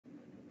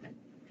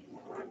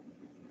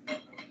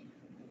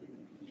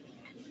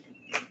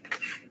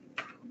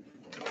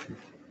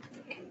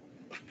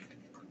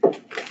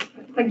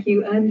Thank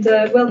you, and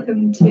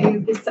welcome to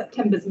this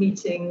September's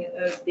meeting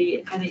of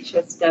the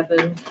NHS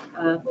Devon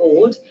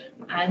board,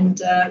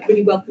 and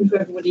really welcome to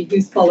everybody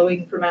who's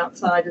following from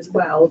outside as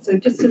well. So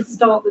just to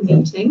start the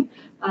meeting,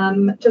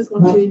 just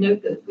want to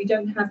note that we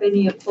don't have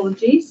any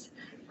apologies,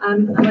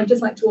 and I'd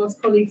just like to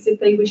ask colleagues if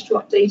they wish to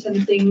update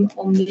anything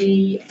on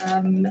the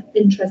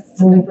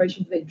interests and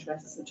declarations of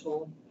interests at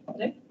all.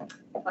 No?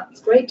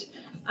 That's great.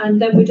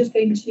 And then we're just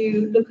going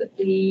to look at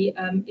the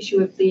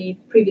issue of the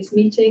previous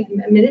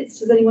meeting minutes.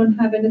 Does anyone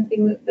have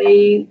anything that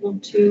they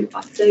want to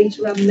update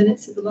around the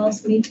minutes of the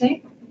last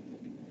meeting?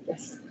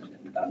 Yes.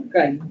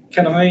 Great.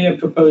 Can I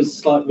propose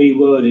slight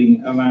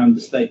rewording around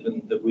the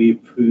statement that we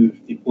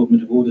approved the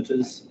appointment of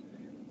auditors?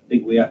 I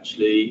think we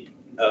actually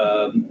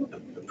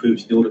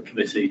approved the audit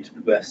committee to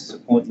progress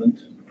appointment.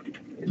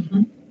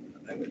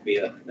 That would be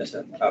a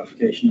better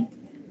clarification.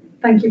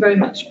 Thank you very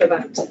much for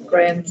that,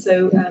 Graham.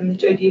 So,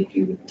 Jodie, if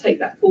you would take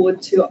that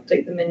forward to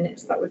update the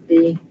minutes, that would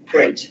be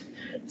great.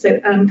 So,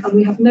 and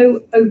we have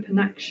no open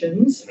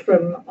actions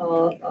from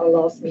our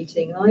last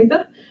meeting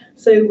either.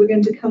 So we're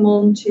going to come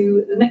on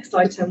to the next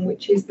item,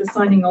 which is the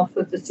signing off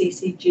of the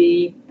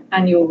CCG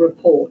annual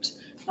report.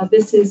 Now,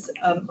 this is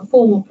a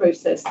formal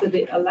process that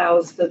it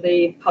allows for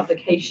the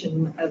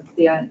publication of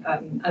the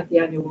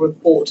annual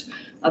report,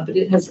 but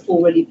it has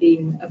already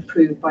been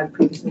approved by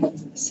previous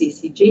meetings of the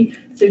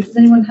CCG. So does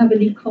anyone have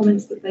any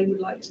comments that they would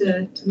like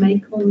to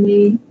make on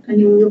the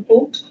annual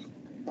report?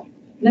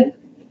 No?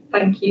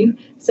 Thank you.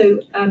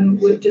 So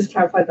we'll just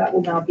clarify that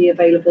will now be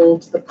available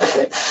to the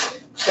public.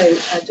 So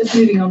just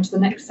moving on to the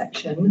next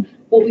section,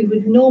 what we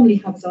would normally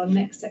have as our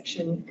next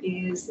section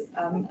is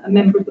a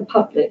member of the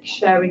public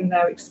sharing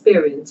their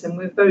experience, and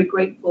we're very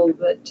grateful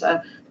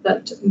that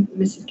that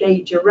Mrs.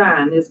 Gay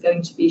Duran is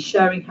going to be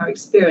sharing her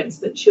experience,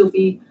 but she'll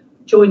be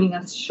joining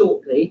us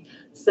shortly.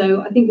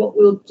 So I think what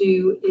we'll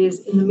do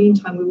is, in the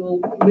meantime, we will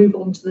move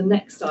on to the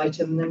next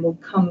item, and then we'll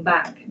come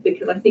back,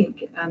 because I think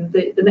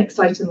the next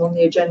item on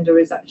the agenda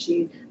is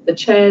actually the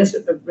chair's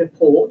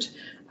report.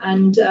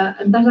 And that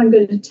I'm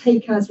going to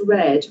take as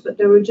read, but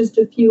there are just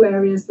a few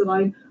areas that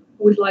I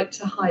would like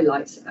to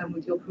highlight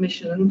with your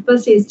permission. And the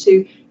first is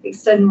to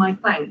extend my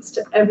thanks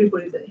to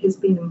everybody that has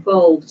been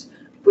involved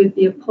with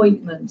the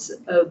appointment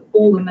of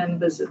all the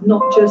members of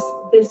not just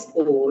this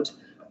board,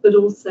 but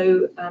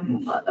also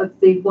of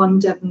the One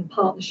Devon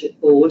Partnership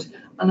Board.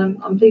 And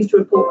I'm pleased to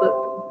report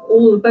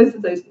that both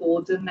of those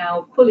boards are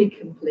now fully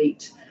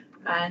complete.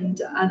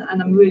 And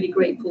I'm really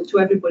grateful to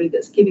everybody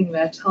that's giving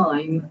their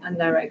time and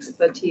their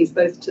expertise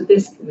both to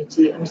this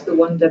committee and to the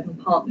One Devon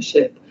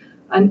Partnership.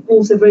 And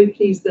also very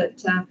pleased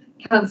that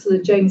Councillor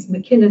James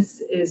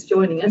McInnes is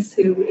joining us,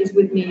 who is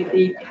with me,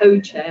 the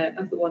co-chair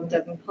of the One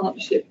Devon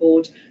Partnership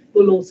Board,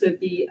 will also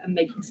be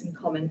making some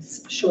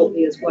comments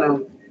shortly as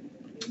well.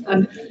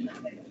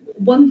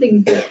 One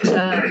thing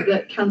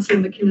that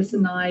Councillor McInnes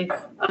and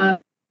I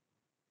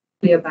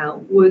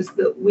about was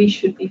that we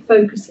should be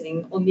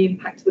focusing on the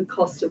impact of the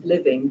cost of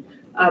living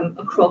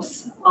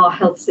across our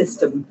health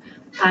system.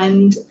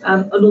 And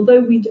although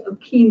we are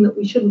keen that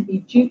we shouldn't be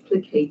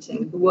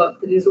duplicating the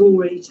work that is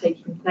already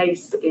taking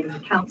place in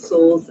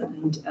councils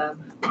and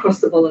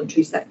across the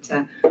voluntary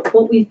sector,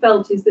 what we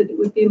felt is that it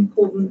would be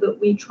important that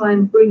we try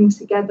and bring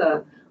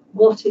together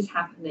what is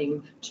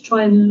happening to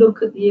try and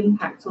look at the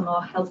impact on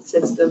our health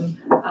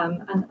system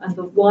and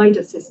the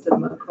wider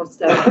system across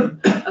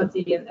Devon of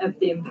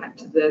the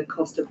impact of the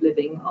cost of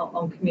living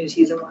on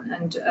communities.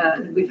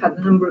 And we've had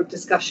a number of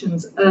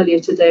discussions earlier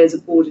today as a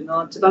board in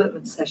our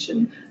development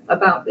session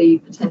about the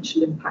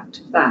potential impact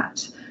of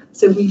that.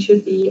 So we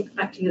should be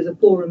acting as a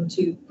forum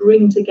to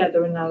bring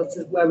together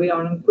analysis where we are,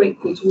 and I'm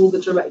grateful to all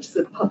the directors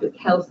of public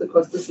health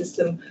across the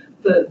system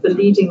for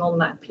leading on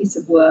that piece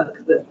of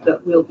work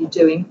that we'll be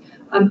doing.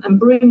 And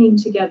bringing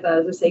together,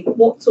 as I say,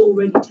 what's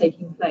already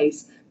taking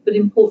place, but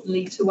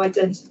importantly to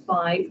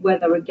identify where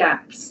there are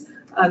gaps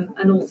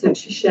and also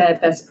to share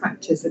best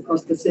practice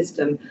across the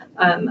system.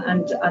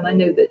 And I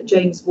know that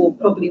James will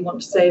probably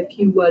want to say a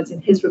few words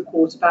in his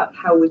report about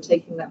how we're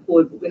taking that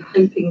forward, but we're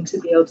hoping to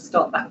be able to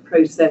start that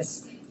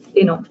process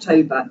in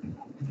October.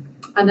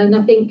 And then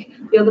I think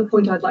the other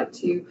point I'd like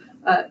to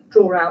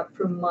draw out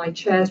from my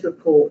chair's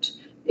report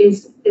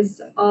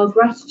is our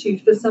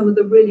gratitude for some of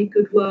the really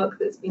good work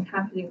that's been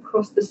happening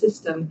across the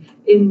system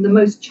in the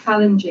most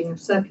challenging of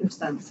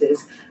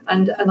circumstances.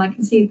 And I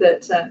can see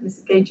that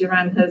Mrs. Gay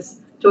Duran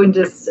has joined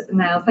us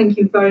now. Thank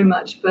you very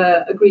much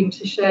for agreeing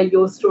to share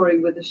your story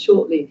with us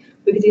shortly,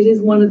 because it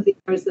is one of the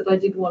areas that I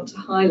did want to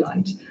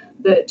highlight,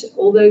 that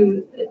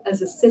although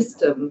as a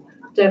system,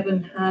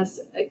 Devon has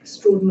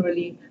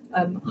extraordinarily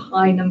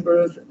high number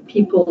of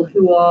people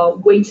who are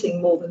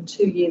waiting more than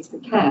 2 years for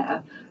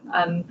care.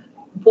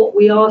 What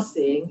we are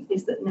seeing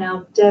is that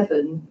now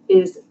Devon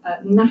is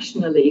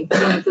nationally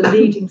one of the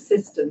leading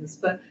systems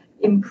for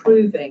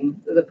improving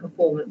the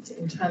performance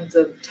in terms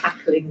of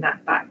tackling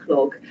that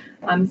backlog.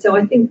 So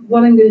I think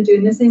what I'm going to do,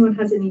 unless anyone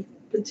has any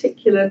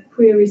particular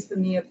queries for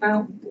me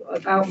about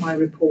my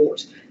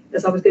report,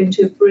 as I was going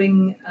to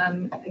bring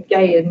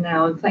Gay in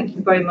now, and thank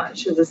you very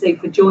much, as I say,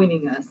 for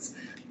joining us,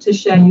 to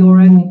share your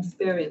own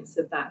experience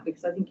of that,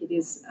 because I think it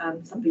is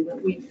something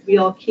that we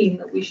are keen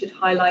that we should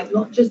highlight,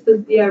 not just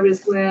the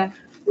areas where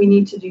we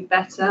need to do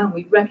better, and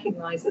we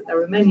recognise that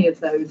there are many of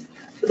those,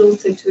 but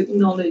also to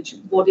acknowledge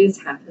what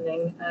is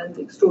happening and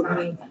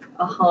extraordinary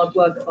hard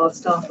work of our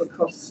staff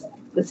across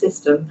the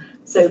system.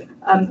 So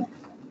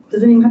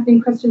does anyone have any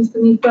questions for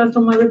me first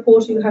on my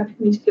report? Are you happy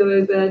for me to go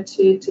over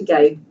to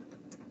Gabe?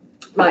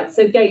 Right,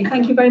 so Gabe,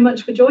 thank you very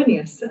much for joining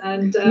us.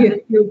 And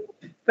you're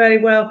very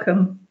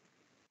welcome.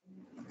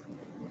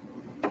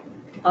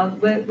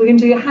 We're going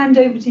to do a hand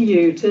over to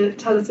you to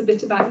tell us a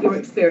bit about your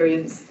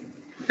experience.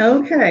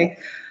 Okay.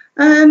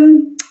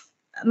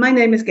 My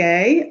name is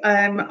Gay.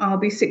 I'll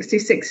be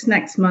 66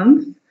 next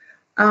month.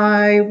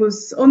 I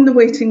was on the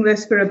waiting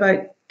list for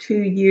about 2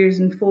 years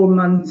and 4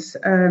 months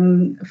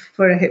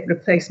for a hip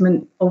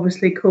replacement.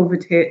 Obviously,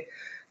 COVID hit.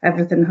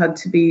 Everything had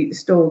to be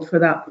stalled for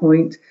that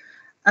point.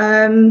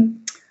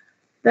 Then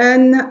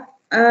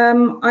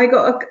I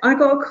got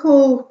a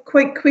call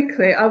quite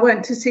quickly. I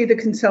went to see the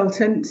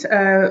consultant,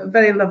 a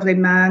very lovely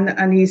man,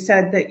 and he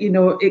said that, you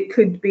know, it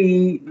could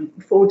be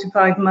 4 to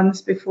 5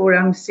 months before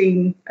I'm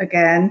seen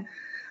again.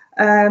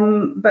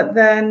 But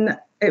then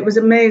it was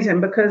amazing,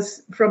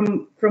 because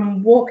from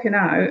walking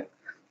out,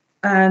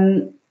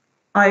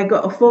 I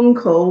got a phone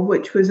call,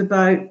 which was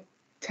about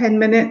 10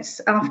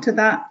 minutes after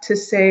that, to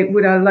say,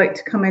 would I like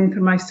to come in for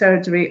my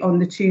surgery on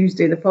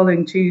the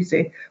following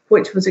Tuesday,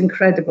 which was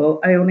incredible.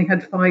 I only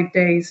had 5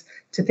 days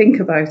to think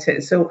about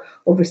it. So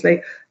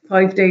obviously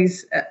 5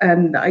 days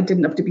that I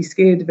didn't have to be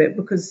scared of it,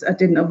 because I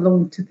didn't have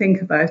long to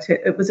think about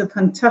it. It was a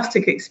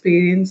fantastic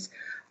experience.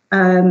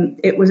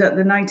 It was at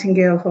the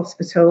Nightingale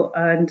Hospital,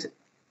 and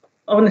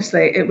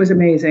honestly, it was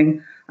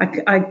amazing. I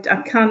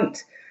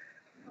can't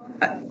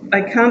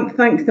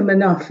thank them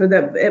enough for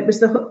that. It was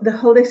the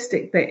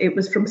holistic bit. It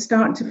was from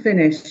start to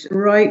finish,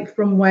 right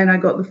from when I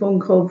got the phone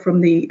call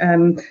from the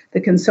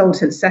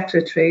consultant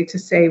secretary to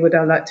say, would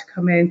I like to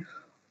come in,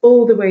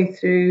 all the way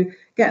through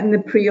getting the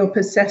pre-op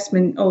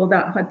assessment. All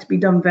that had to be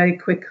done very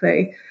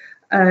quickly,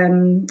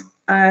 and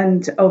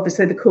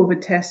obviously the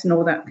COVID test and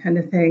all that kind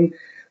of thing.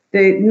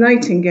 The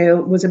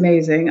Nightingale was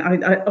amazing.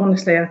 I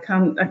honestly, I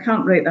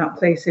can't rate that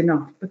place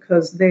enough,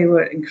 because they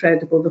were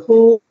incredible. The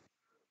whole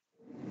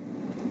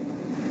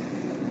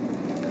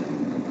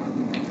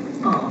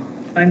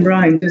I'm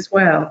rhymed as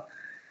well.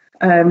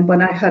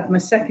 When I had my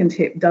second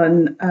hip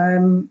done,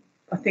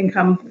 I think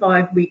I'm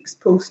 5 weeks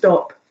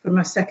post-op for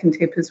my second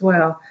hip as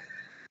well.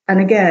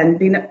 And again,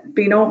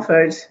 being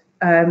offered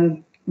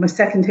my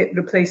second hip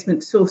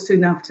replacement so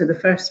soon after the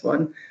first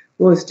one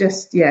was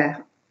just,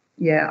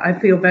 I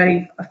feel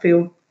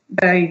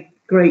very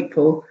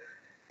grateful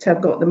to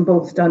have got them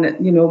both done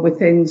at, you know,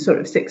 within sort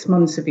of 6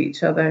 months of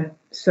each other.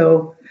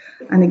 So,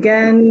 and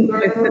again,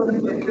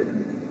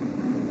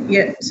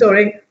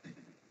 sorry.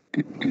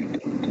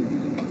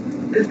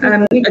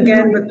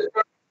 Again,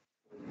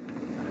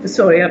 but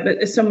sorry,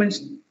 is someone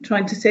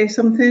trying to say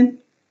something?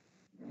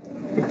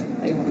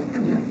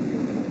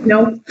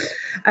 No.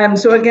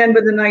 So again,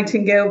 with the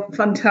Nightingale,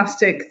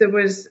 fantastic. There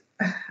was,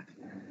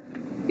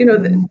 you know,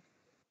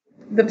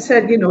 they've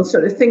said, you know,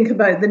 sort of think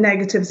about the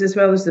negatives as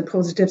well as the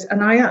positives,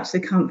 and I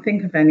actually can't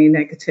think of any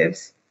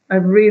negatives. I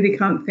really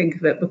can't think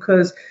of it,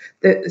 because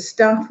the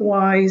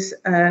staff-wise,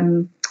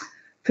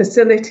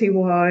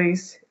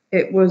 facility-wise,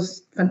 it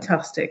was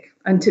fantastic.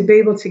 And to be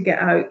able to get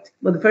out,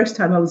 well, the first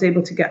time I was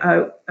able to get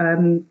out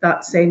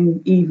that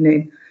same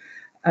evening,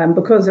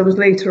 because I was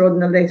later on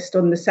the list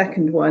on the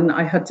second one,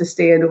 I had to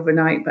stay in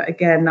overnight. But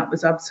again, that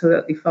was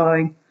absolutely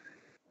fine.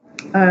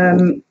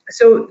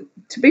 So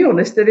to be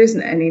honest, there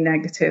isn't any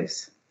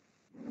negatives.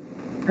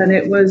 And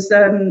it was,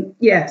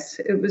 yes,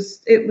 it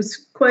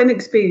was quite an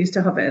experience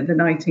to have it at the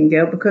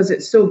Nightingale, because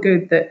it's so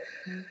good that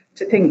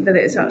to think that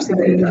it's actually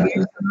being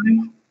used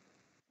now.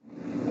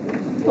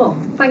 Well,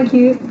 thank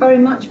you very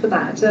much for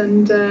that,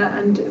 and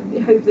we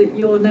hope that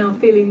you're now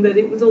feeling that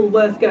it was all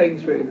worth going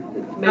through.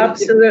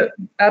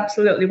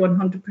 Absolutely,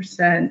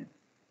 100%.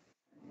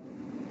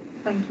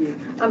 Thank you.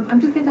 I'm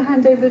just going to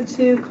hand over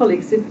to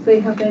colleagues if they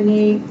have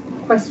any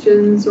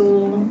questions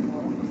or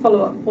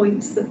follow-up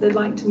points that they'd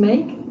like to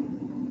make.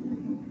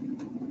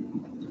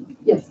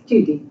 Yes,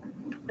 Judy.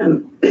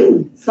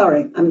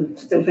 Sorry, I'm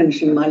still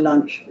finishing my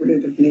lunch.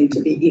 Rude of me to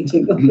be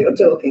eating while you're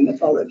talking.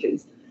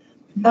 Apologies.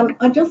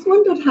 I just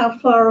wondered how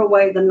far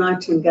away the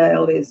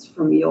Nightingale is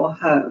from your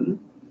home.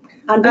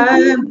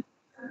 And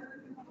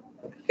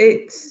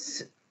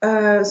it's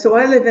so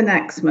I live in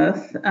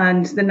Exmouth,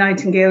 and the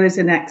Nightingale is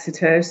in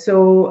Exeter,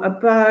 so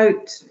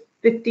about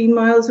 15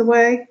 miles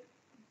away.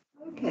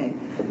 Okay.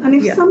 And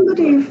if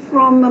somebody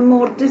from a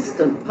more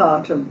distant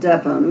part of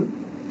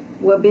Devon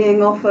were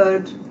being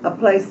offered a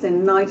place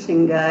in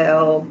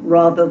Nightingale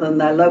rather than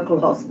their local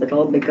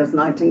hospital, because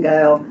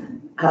Nightingale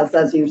has,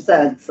 as you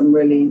said, some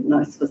really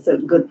nice,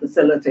 good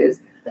facilities,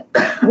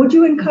 would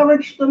you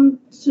encourage them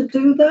to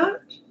do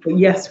that?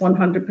 Yes,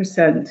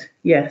 100%.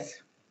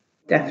 Yes,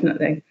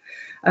 definitely.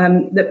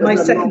 My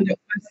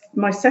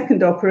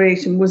second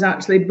operation was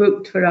actually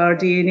booked for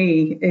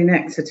RD&E in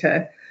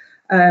Exeter,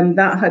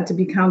 That had to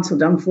be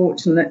cancelled,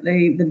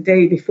 unfortunately, the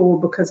day before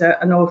because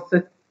an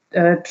ortho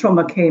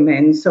trauma came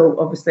in. So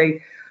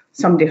obviously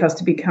somebody has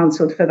to be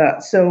cancelled for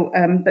that. So,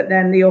 but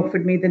then they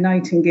offered me the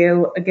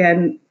Nightingale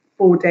again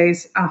 4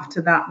 days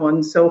after that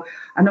one. So,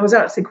 and I was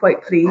actually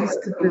quite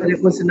pleased that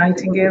it was a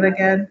Nightingale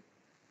again.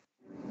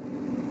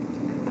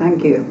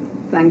 Thank you.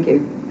 Thank you.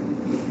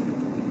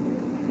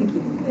 Thank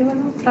you.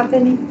 Anyone else have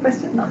any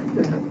questions? No,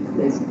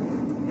 Liz.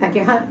 Thank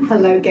you.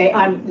 Hello, Gay.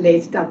 I'm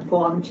Liz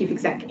Davenport. I'm Chief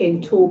Exec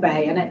in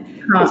Torbay, and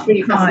it's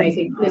really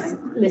fascinating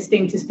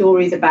listening to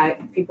stories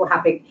about people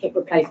having hip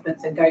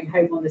replacements and going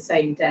home on the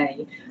same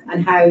day,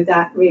 and how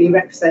that really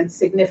represents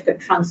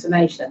significant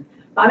transformation.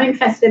 But I'm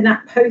interested in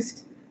that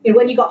post,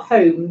 when you got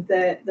home,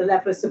 the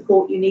level of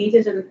support you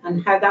needed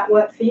and how that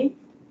worked for you.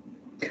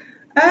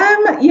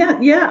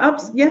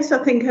 Yes,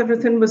 I think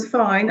everything was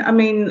fine. I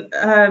mean,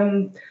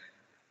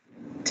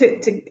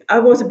 I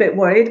was a bit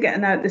worried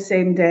getting out the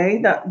same day.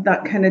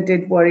 That kind of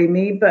did worry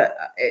me, but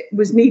it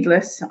was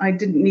needless. I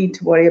didn't need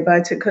to worry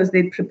about it because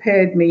they'd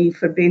prepared me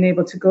for being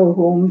able to go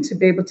home, to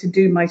be able to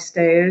do my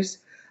stairs.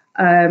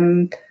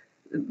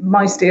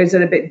 My stairs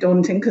are a bit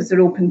daunting because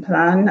they're open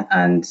plan,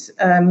 and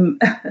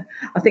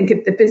I think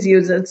if the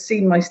physios had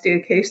seen my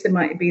staircase, they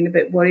might have been a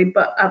bit worried,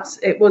 but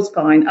it was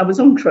fine. I was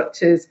on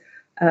crutches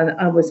and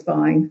I was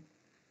fine.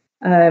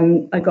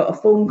 I got a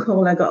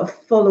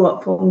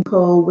follow-up phone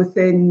call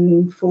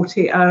within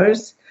 48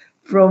 hours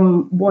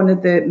from one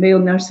of the male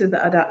nurses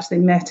that I'd actually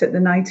met at the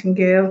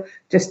Nightingale,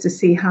 just to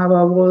see how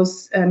I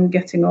was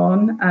getting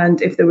on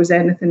and if there was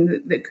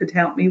anything that could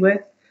help me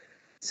with.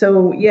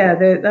 So yeah,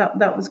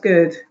 that was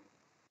good.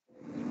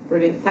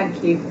 Brilliant,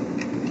 thank you.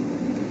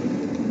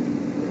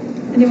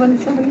 Anyone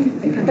have any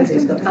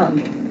questions?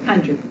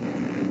 Andrew.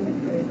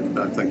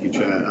 Thank you,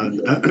 Chair,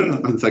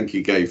 and thank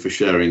you, Gay, for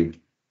sharing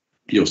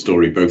your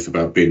story, both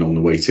about being on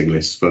the waiting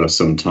list for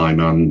some time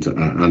and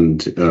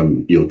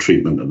your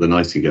treatment at the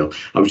Nightingale.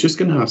 I was just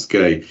going to ask,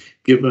 Gay,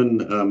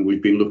 given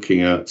we've been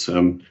looking at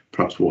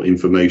perhaps what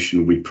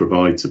information we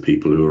provide to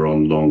people who are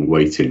on long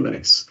waiting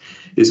lists,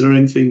 is there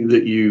anything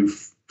that you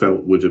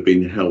felt would have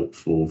been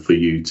helpful for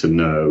you to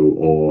know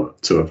or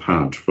to have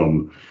had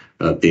from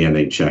the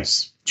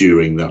NHS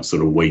during that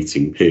sort of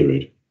waiting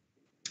period?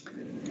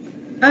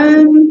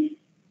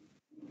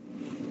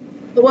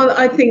 Well,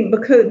 I think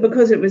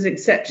because it was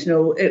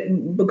exceptional,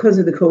 because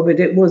of the COVID,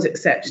 it was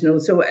exceptional.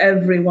 So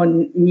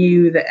everyone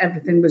knew that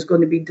everything was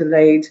going to be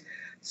delayed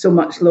so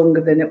much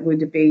longer than it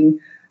would have been.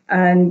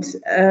 And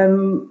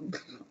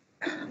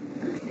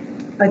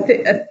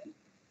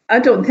I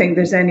don't think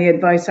there's any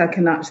advice I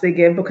can actually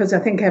give, because I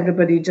think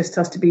everybody just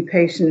has to be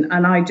patient.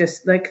 And I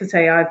just, like I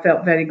say, I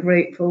felt very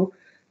grateful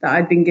that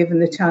I'd been given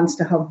the chance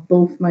to have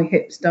both my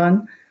hips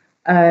done.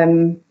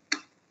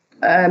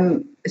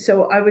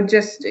 So I would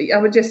just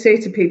say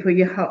to people,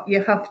 you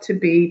have to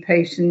be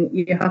patient.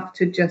 You have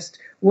to just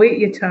wait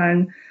your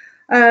turn.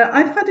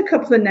 I've had a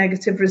couple of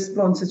negative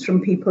responses from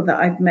people that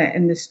I've met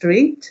in the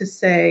street to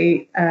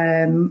say,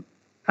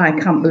 I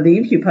can't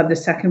believe you've had the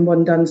second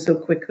one done so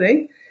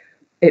quickly.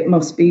 It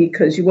must be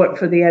because you work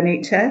for the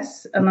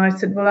NHS. And I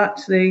said, well,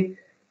 actually,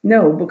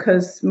 no,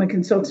 because my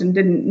consultant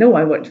didn't know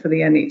I worked for the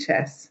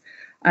NHS.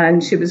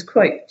 And she was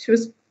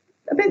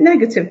a bit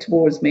negative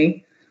towards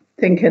me,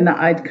 thinking that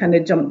I'd kind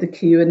of jumped the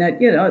queue, and it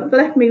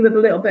left me with a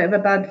little bit of a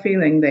bad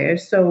feeling there.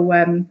 So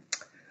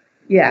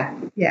yeah,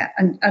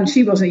 and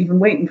she wasn't even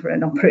waiting for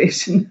an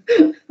operation.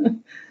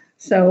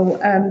 So,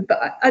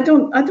 but I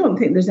don't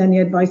think there's any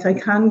advice I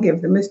can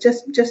give them. It's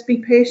just be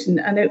patient,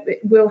 and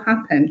it will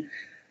happen.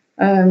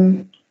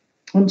 And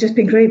just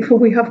be grateful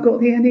we have got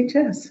the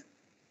NHS.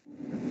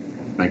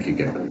 Thank you,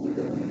 Gay.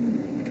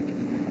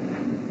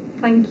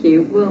 Thank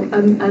you. Well,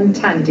 and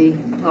Tandy,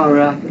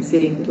 Lara, I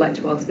see would like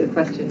to ask a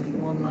question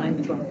from online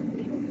as well.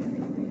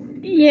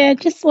 Yeah,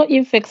 just what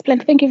you've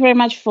explained. Thank you very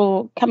much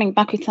for coming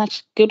back with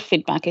such good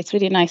feedback. It's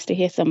really nice to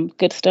hear some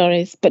good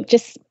stories. But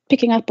just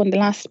picking up on the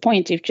last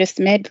point you've just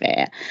made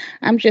there,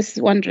 I'm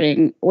just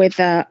wondering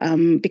whether,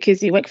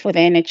 because you work for the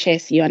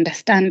NHS, you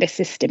understand the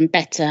system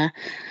better,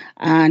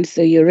 and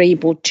so you're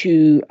able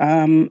to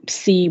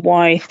see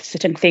why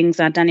certain things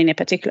are done in a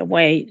particular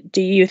way.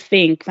 Do you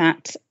think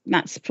that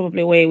that's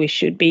probably where we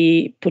should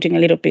be putting a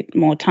little bit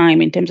more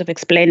time in terms of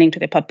explaining to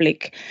the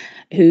public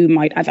who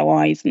might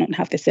otherwise not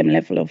have the same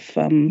level of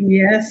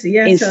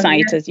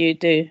insight as you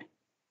do?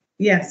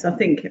 Yes, I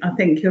think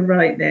you're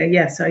right there.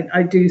 Yes,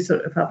 I do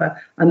sort of have a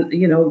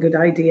good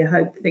idea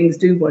how things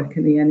do work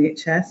in the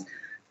NHS.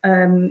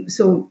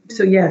 So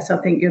yes, I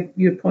think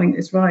your point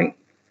is right.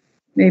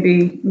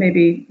 Maybe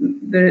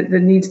there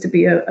needs to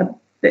be a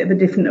bit of a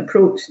different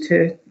approach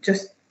to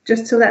just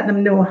to let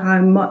them know how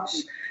much.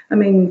 I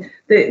mean,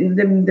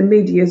 the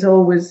media is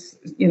always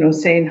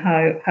saying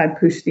how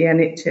pushed the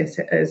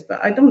NHS is,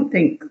 but I don't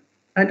think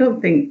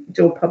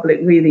Joe public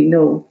really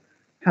know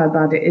how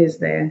bad it is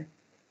there.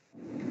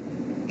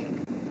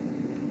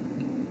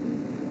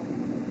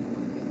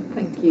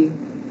 Thank you.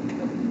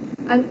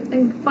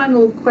 And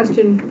final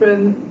question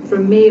from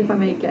from me, if I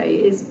may,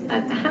 Gay, is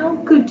how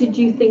good did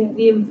you think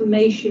the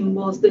information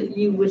was that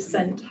you were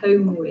sent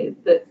home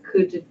with that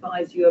could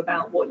advise you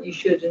about what you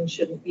should and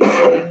shouldn't be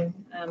doing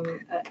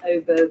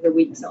over the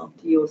weeks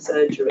after your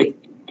surgery?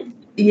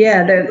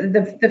 Yeah,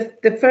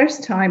 the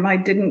first time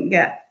I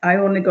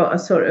only got a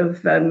sort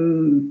of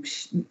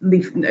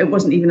leaflet. It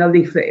wasn't even a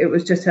leaflet, it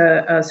was just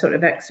a sort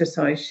of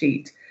exercise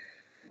sheet.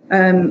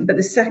 But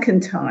the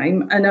second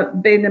time,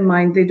 and bearing in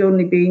mind they'd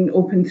only been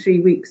open 3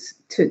 weeks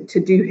to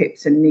do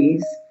hips and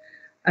knees,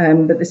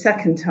 but the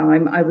second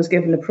time I was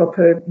given a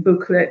proper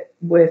booklet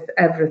with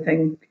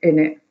everything in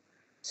it.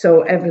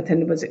 So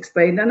everything was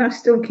explained, and I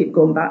still keep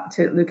going back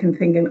to it, looking,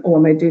 thinking, oh,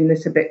 am I doing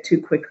this a bit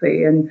too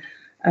quickly? And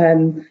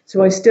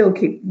so I still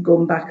keep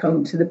going back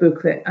onto the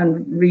booklet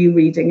and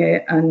rereading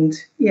it, and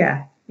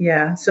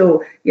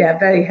so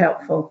very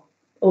helpful.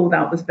 All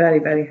that was very,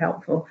 very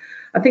helpful.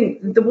 I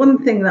think the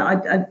one thing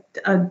that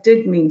I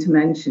did mean to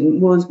mention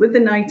was with the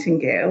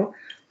Nightingale,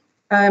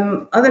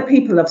 other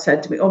people have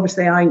said to me,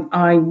 obviously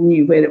I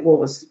knew where it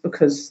was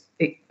because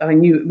I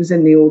knew it was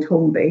in the old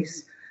home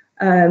base,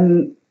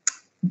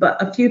 but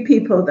a few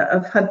people that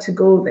have had to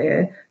go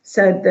there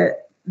said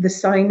that the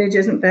signage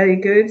isn't very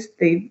good.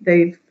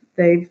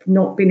 They've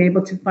not been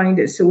able to find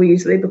it so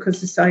easily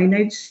because the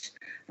signage,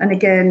 and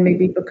again,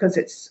 maybe because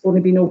it's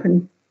only been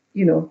open,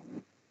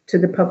 to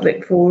the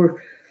public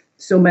for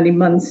so many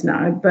months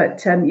now.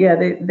 But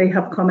they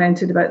have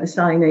commented about the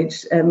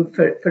signage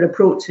for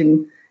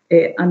approaching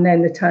it, and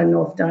then the turn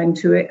off down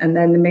to it, and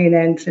then the main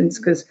entrance,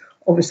 because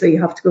obviously you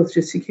have to go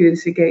through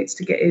security gates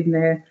to get in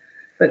there.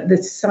 But the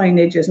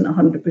signage isn't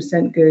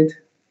 100% good.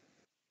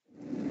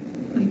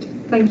 Right.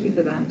 Thank you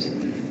for that.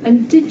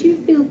 And did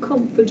you feel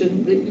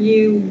confident that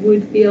you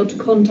would be able to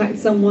contact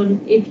someone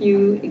if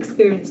you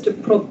experienced a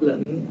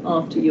problem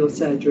after your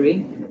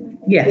surgery?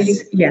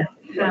 Yes, yeah.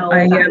 How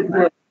that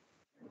worked?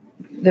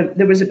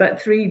 There was about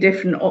 3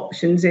 different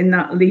options in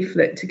that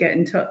leaflet to get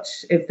in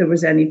touch if there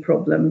was any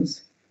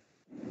problems.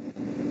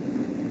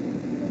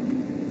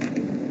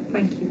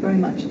 Thank you very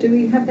much. Do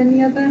we have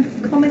any other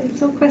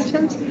comments or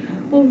questions?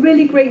 Well,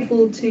 really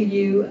grateful to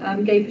you,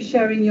 Gay, for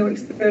sharing your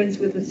experience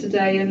with us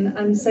today, and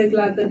I'm so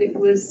glad that it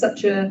was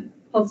such a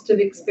positive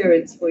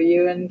experience for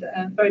you, and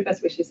very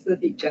best wishes for the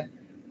future.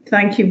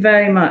 Thank you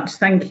very much.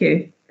 Thank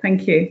you.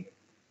 Thank you.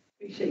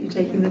 Appreciate you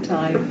taking the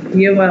time.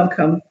 You're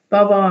welcome.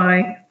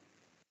 Bye-bye.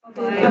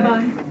 Bye-bye.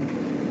 Bye-bye.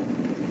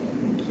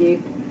 Thank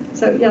you.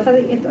 So yes, I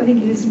think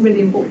it is really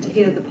important to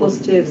hear the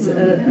positives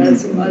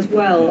as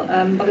well.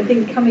 But I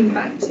think coming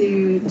back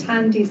to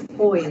Tandy's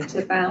point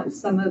about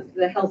some of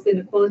the health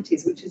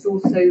inequalities, which is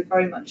also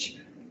very much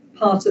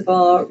part of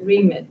our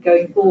remit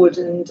going forward,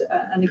 and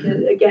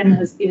again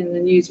has been in the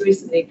news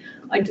recently.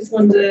 I just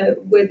wonder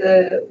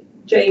whether,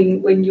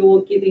 Jane, when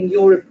you're giving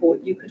your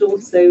report, you could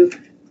also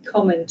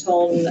comment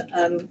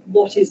on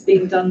what is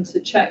being done to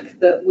check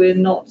that we're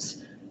not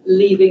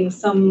leaving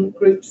some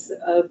groups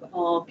of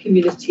our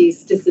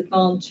communities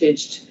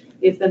disadvantaged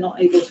if they're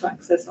not able to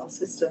access our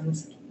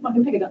systems. I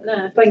can pick it up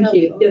there. Thank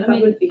you. Yes,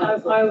 that would be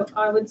helpful.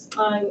 I would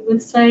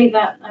say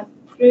that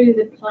through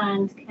the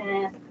Planned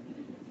Care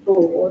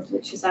Board,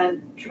 which is our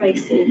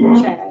Tracy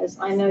chairs,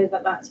 I know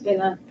that that's been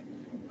a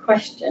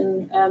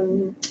question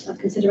of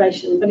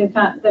consideration. But in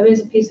fact, there is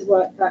a piece of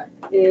work that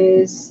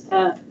is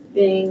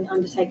being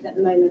undertaken at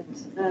the moment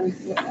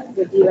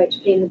with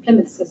UHP in the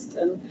Plymouth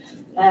system,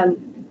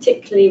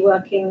 particularly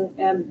working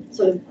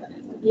sort of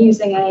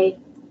using a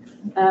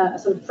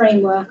sort of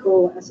framework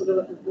or a sort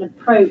of an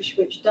approach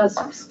which does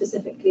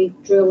specifically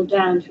drill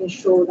down to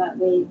ensure that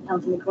the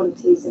health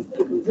inequalities of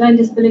people with learning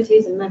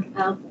disabilities and mental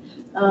health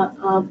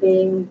are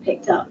being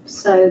picked up.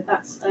 So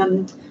that's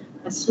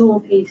a small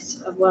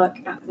piece of work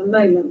at the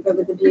moment, but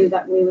with the view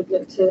that we would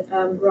look to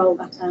roll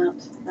that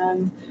out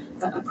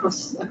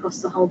across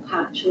the whole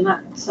patch, and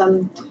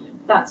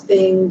that's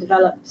being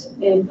developed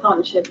in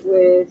partnership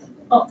with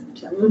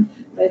Optum.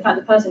 But in fact,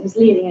 the person who's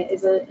leading it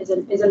is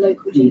a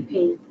local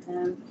GP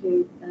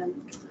who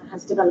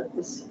has developed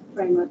this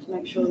framework to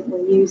make sure that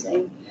we're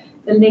using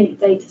the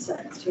linked data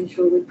sets to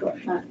ensure we've got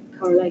that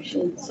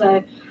correlation.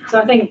 So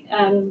I think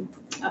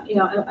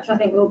I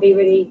think we'll be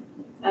really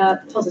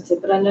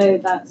positive. But I know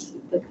that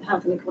the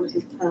health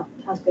inequalities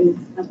has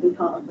been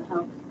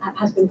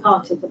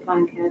part of the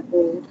Planned Care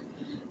Board.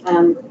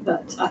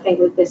 But I think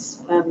with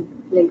this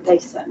linked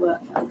data set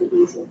work, that'll be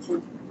easier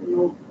to be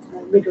more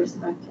rigorous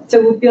about it.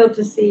 So we'll be able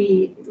to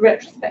see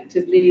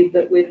retrospectively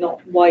that we're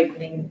not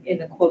widening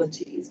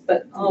inequalities,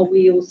 but are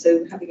we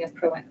also having a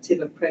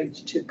proactive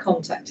approach to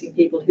contacting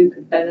people who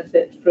could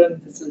benefit from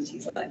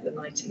facilities like the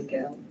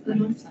Nightingale?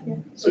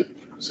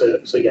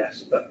 So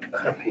yes, but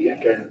happy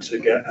again to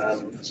get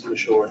some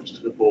assurance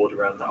to the board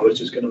around that. I was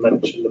just going to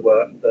mention the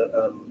work that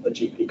a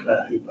GP,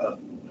 Claire Hooper,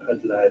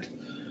 had led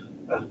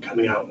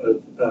coming out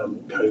of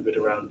COVID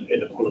around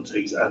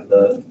inequalities and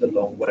the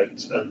long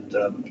waits, and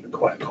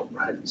quite a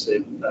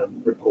comprehensive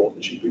report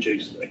that she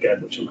produced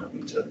again, which I'm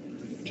happy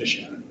to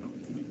share.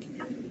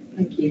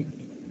 Thank you.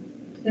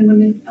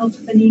 Anyone else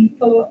have any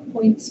follow-up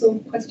points or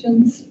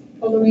questions?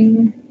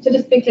 following? So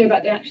just be clear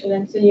about the action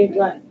then, so you'd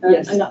like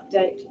Yes. an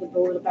update to the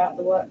board about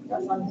the work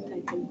that's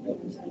undertaken for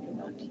the sake of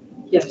that.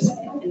 Yes.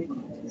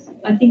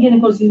 I think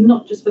inequality is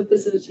not just for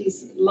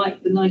facilities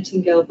like the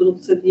Nightingale, but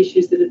also the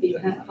issues that have been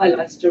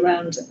highlighted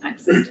around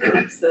access to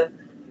cancer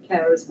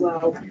care as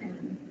well.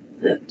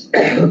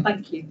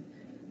 Thank you.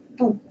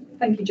 Oh,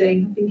 thank you,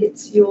 Jane. I think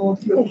it's your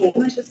report.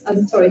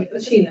 I'm sorry,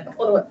 Sheena.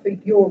 Follow up for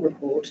your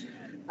report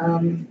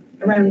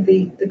around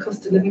the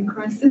cost of living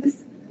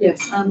crisis.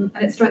 Yes. And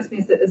it strikes me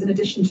as that as an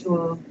addition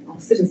to our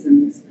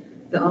citizens,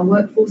 that our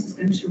workforce is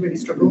going to really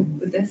struggle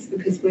with this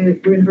because we're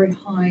in a very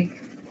high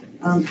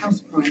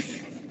house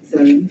price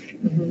zone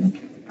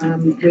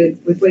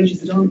with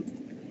wages that aren't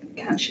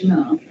catching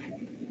up.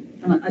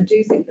 And I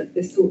do think that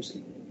this ought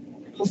to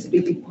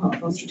possibly be part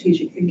of our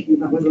strategic thinking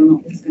about whether or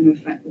not this is going to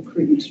affect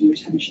recruitment and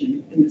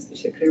retention in this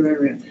particular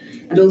area,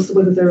 and also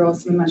whether there are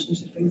some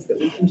imaginative things that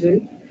we can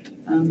do.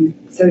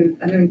 So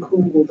I know in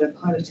Cornwall they're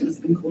piloting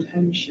something called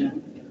home share,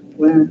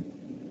 where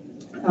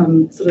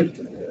sort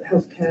of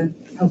health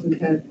and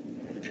care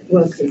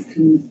workers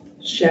can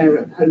share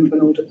a home of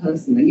an older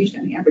person. They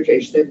usually the average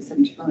age is over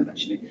 75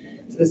 actually.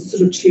 So there's a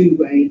sort of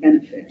two-way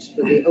benefit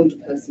for the older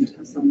person to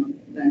have someone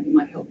there who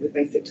might help with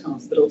basic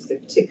tasks, but also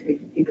particularly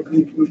for people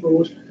coming from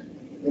abroad,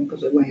 they've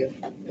got a way of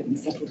getting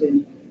settled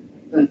in.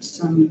 But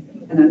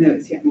and I know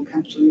it's yet more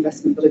capital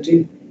investment, but I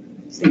do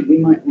think we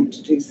might want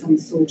to do some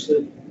sort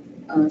of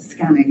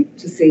scanning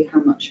to see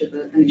how much of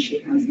an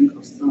issue housing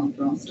costs are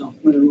for our staff,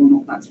 whether or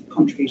not that's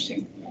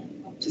contributing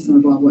to some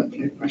of our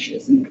workload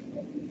pressures, and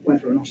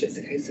whether or not it's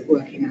a case of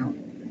working out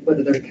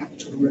whether there are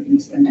capital or revenue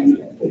spending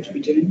that we ought to be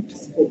doing to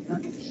support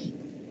that.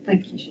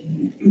 Thank you,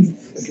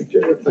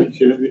 Sheena. Thanks,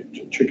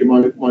 Sheena. Trigger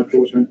my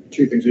thoughts on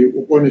two things.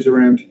 One is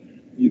around,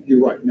 you're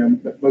right,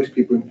 that most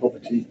people in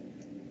poverty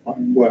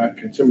find work,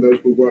 and some of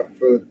those will work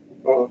for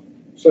our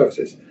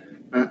services.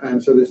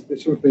 And so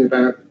there's something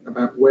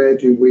about where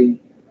do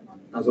we,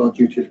 as our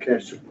duty of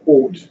care,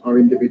 support our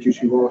individuals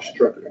who are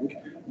struggling.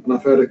 And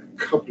I've heard a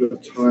couple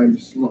of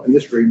times, not in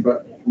this room,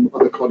 but from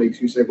other colleagues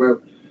who say,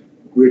 well,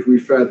 we'd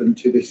refer them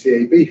to the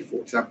CAB,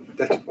 for example, for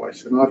debt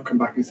advice. And I've come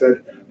back and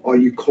said, are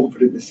you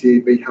confident the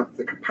CAB have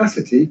the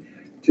capacity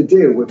to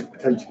deal with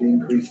potentially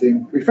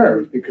increasing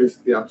referrals? Because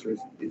the answer is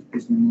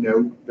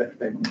no,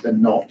 they're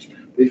not.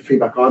 The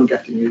feedback I'm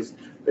getting is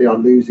they are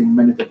losing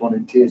many of the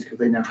volunteers because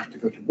they now have to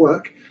go to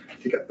work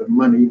to get the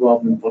money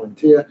rather than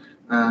volunteer.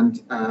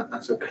 And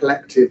so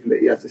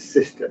collectively, as a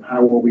system, how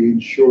are we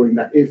ensuring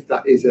that if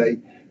that is a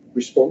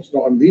response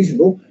not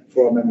unreasonable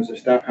for our members of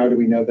staff, how do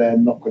we know they're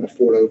not going to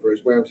fall over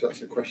as well? So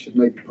that's a question,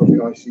 maybe probably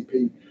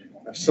ICP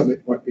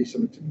Summit might be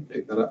something to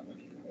pick that up.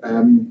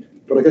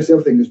 But I guess the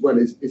other thing as well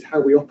is how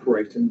we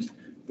operate, and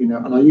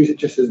and I use it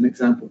just as an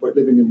example, but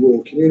living in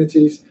rural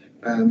communities,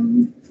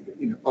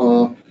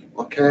 our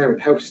care and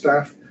health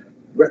staff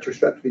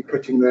retrospectively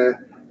putting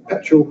their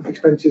petrol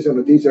expenses on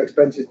the diesel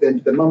expenses at the end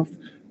of the month,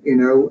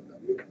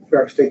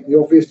 without stating the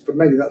obvious, for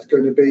many that's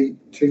going to be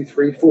 £200,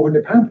 £300,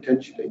 £400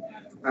 potentially.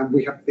 And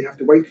they have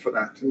to wait for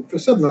that. And for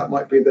some, that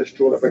might be the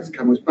straw that breaks the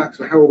camel's back.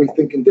 So how are we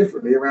thinking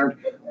differently around,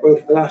 well,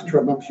 for the last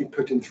 12 months, you've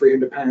put in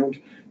 £300.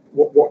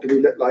 What do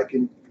we look like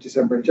in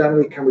December and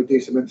January? Can we do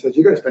something that says,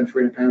 you're going to spend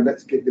 £300,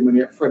 let's give the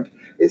money up front?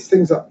 It's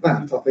things like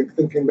that, I think,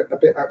 thinking a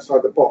bit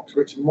outside the box,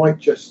 which might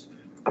just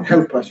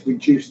help us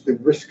reduce the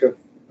risk of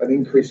an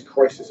increased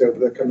crisis over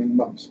the coming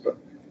months. But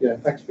yeah,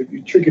 thanks for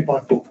you triggered my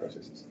thought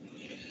processes.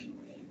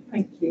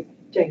 Thank you.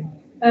 Jane.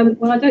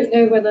 Well, I don't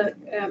know whether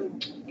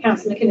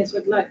Councillor McInnes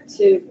would like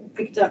to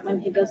pick it up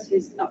when he does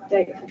his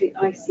update for the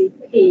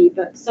ICP,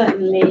 but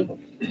certainly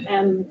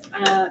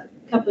a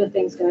couple of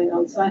things going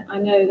on. So I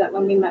know that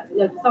when we met the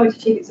local authority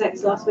chief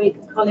execs last week,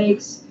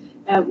 colleagues,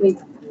 we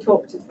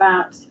talked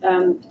about,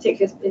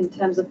 particularly in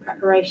terms of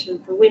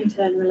preparation for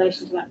winter in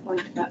relation to that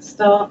point about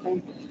staff.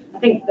 And I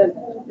think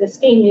that the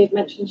scheme you've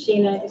mentioned,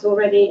 Sheena, is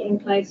already in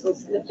place or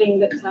being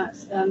looked at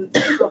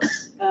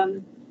across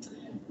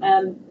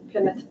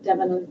Plymouth,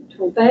 Devon and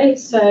Torbay.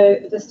 So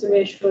just to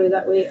reassure you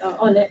that we are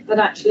on it, but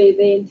actually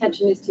the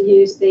intention is to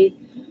use the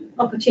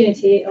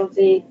opportunity of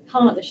the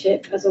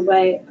partnership as a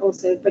way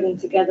also of bringing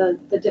together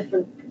the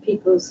different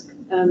people's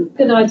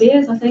good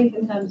ideas, I think,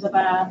 in terms of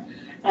our,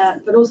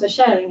 but also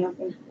sharing, I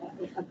think,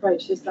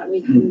 approaches that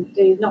we can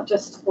do, not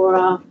just for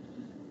our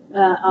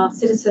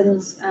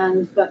citizens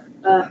but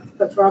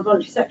for our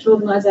voluntary sector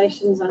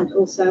organisations and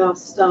also our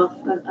staff,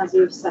 as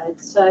you've said.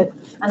 So,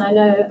 and I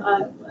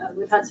know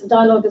we've had some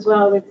dialogue as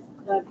well with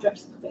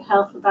Director of Public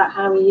Health about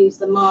how we use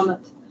the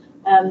Marmot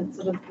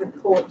sort of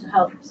report to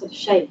help sort of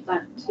shape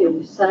that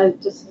too. So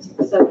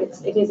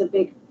it is a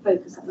big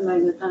focus at the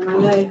moment, and I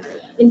know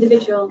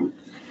individual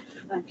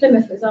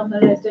Plymouth, for example,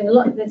 I know is doing a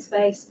lot in this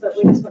space, but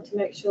we just want to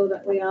make sure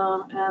that we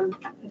are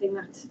putting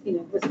that,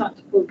 we're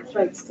starting to pull the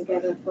threads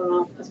together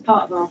as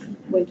part of our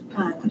winter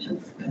plan, which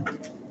is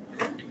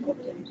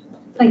important.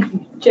 Thank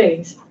you.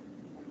 James,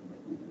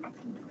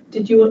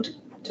 did you want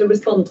to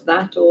respond to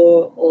that,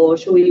 or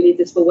shall we leave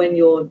this for when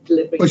you're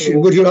delivering?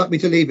 Would you like me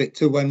to leave it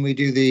to when we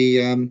do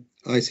the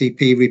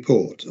ICP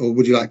report, or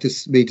would you like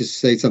me to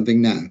say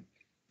something now?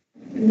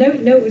 No,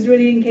 it was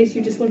really in case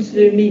you just wanted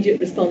an immediate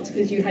response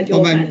because you had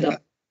your hand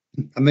up.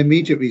 My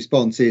immediate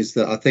response is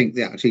that I think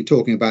that actually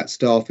talking about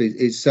staff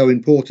is so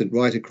important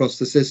right across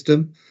the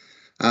system.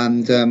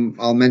 And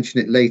I'll mention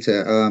it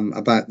later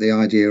about the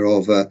idea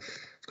of a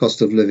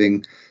cost of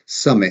living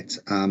summit.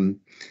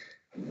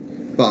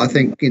 But I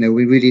think,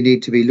 we really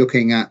need to be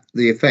looking at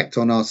the effect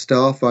on our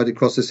staff right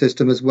across the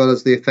system, as well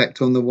as the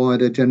effect on the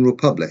wider general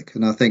public.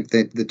 And I think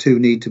that the two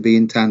need to be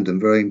in tandem,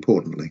 very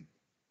importantly.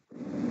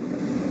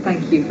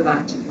 Thank you for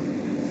that.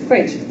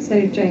 Great.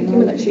 So, Jane, I'll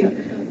let you.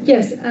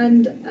 Yes,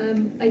 and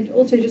I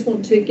also just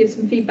want to give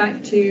some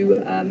feedback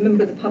to a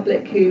member of the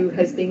public who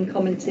has been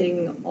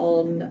commenting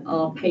on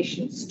our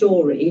patient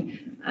story,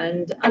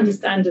 and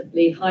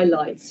understandably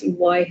highlights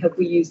why have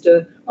we used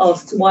a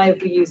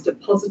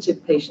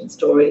positive patient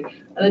story.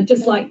 And I'd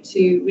just like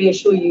to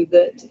reassure you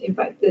that, in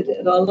fact, that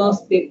at our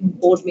last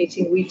board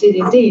meeting, we did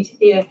indeed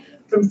hear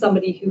from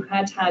somebody who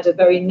had a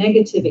very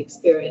negative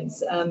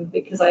experience,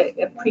 because I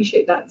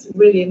appreciate that's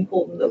really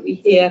important that we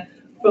hear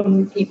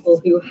from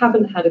people who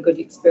haven't had a good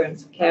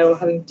experience of care or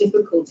having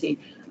difficulty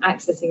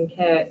accessing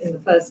care in the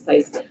first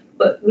place.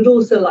 But would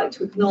also like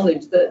to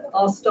acknowledge that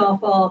our staff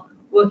are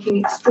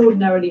working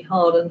extraordinarily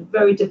hard under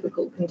very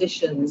difficult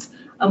conditions.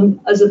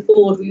 As a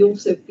board, we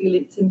also feel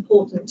it's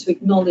important to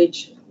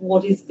acknowledge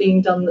what is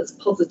being done that's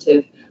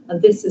positive.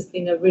 And this has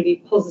been a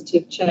really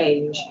positive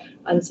change.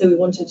 And so we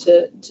wanted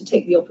to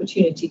take the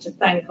opportunity to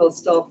thank our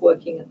staff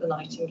working at the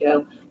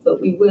Nightingale.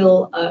 But we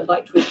will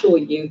like to assure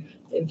you,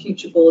 in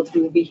future boards,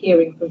 we will be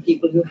hearing from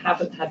people who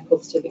haven't had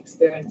positive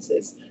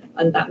experiences.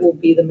 And that will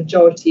be the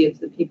majority of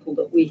the people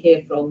that we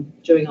hear from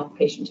during our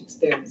patient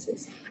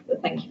experiences.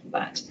 But thank you for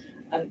that.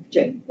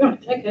 Jane.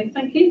 Right, okay,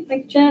 thank you,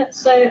 Chair.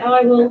 So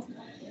I will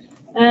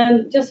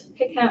just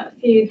pick out a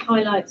few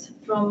highlights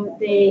from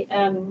the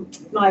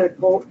my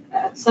report.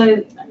 So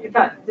in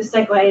fact, the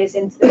segue is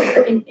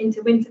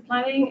into winter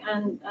planning,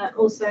 and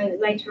also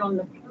later on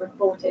the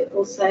report it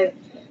also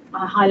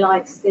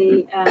highlights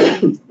the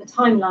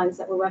timelines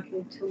that we're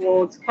working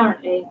towards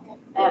currently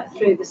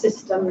through the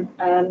system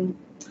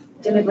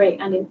delivery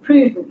and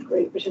improvement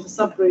group, which is a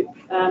subgroup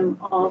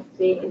of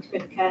the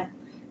integrated care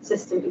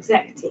system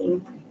exec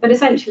team. But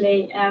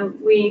essentially,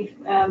 we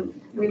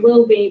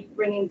will be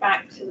bringing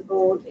back to the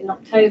board in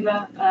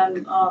October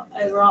our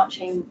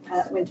overarching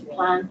winter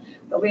plan,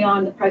 but we are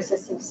in the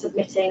process of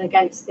submitting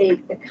against the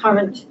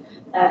current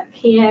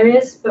key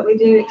areas. But we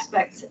do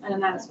expect an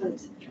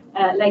announcement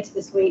later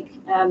this week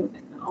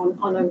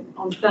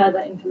on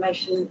further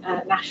information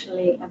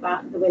nationally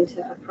about the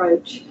winter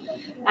approach.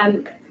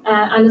 And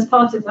as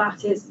part of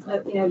that is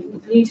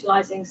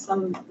utilising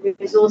some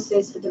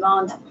resources for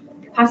demand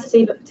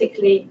capacity, but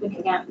particularly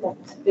looking at what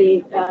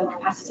the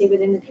capacity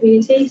within the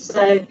community.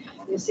 So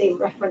you'll see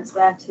reference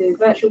there to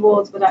virtual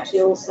wards, but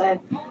actually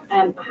also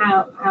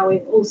how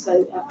we've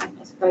also,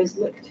 I suppose,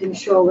 looked to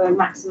ensure we're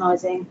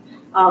maximising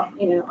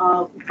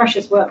our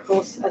precious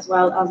workforce as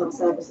well as our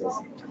services.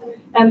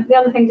 The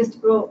other thing just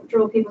to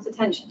draw people's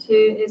attention to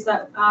is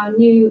that our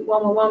new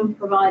 111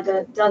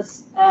 provider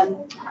does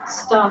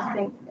start, I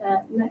think,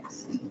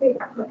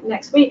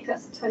 next week,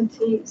 that's the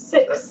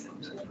 26th.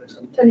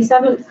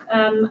 27th,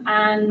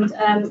 and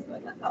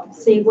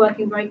obviously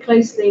working very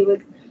closely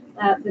with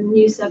the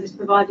new service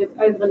provider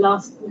over the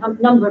last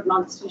number of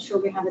months to ensure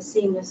we have a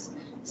seamless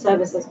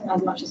service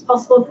as much as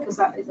possible, because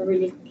that is a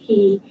really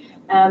key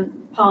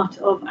part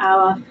of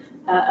our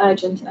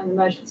urgent and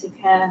emergency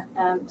care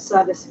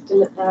service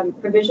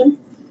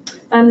provision.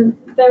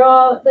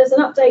 There's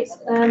an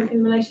update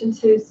in relation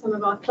to some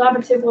of our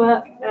collaborative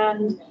work,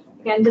 and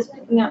again just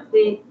picking up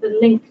the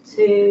link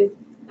to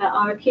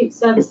our acute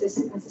services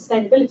and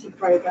sustainability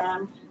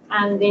programme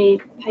and the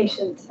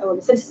patient or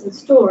the citizen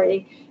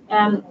story,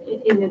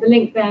 the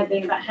link there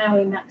being about how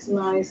we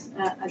maximise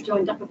a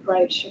joined up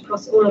approach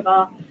across all of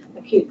our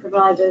acute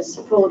providers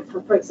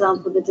for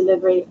example, the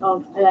delivery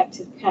of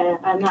elective care,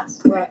 and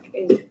that's work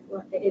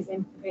is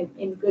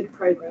in good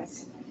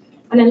progress.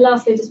 And then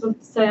lastly, I just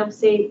wanted to say,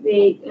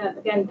 obviously,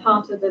 again,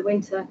 part of the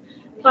winter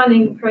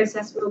planning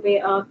process will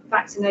be our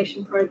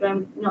vaccination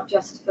programme, not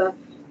just for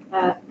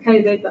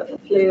COVID, but for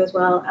flu as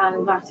well,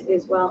 and that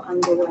is well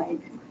underway.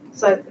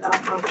 So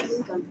I'll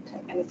just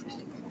take any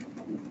questions.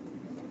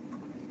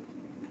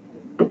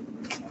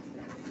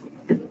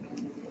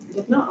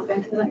 If not, I'll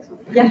go to the next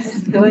one.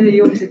 Yes, I know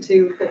you wanted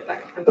to report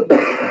back.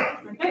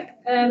 Okay,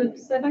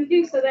 so thank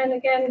you. So then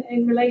again,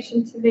 in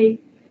relation to the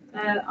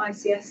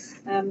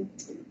ICS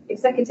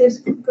executives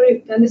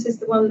group, and this is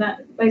the one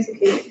that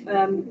basically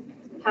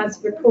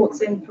has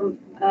reports in from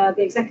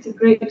the executive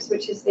groups,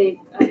 which is the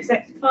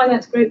executive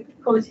finance group,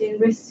 quality and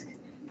risk,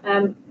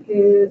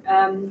 who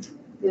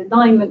the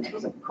alignment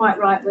wasn't quite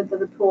right with the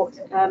report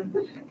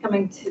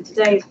coming to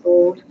today's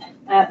board,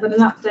 but an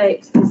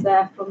update is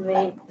there from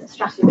the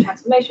strategy and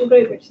transformation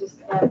group, which is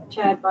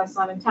chaired by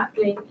Simon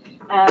Tapley,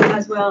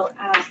 as well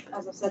as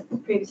I've said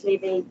previously,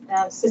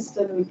 the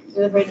system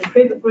delivery and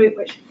improvement group,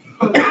 which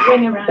holds a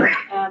ring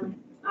around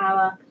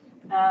our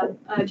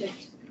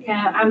urgent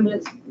care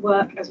ambulance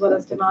work as well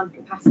as demand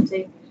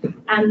capacity.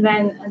 And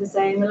then, as I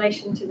say, in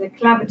relation to the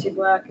collaborative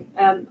work,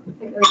 I think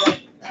there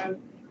was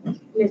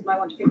Liz might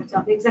want to pick it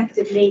up. The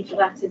executive lead for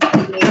that is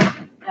actually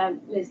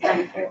Liz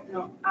Danforth,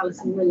 not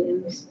Alison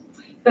Williams.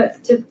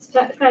 But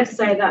fair to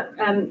say that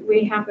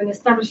we have been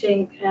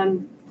establishing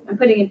and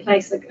putting in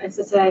place, as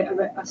I say,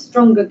 a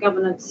stronger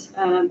governance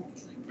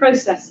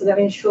process, so that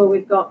we ensure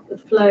we've got the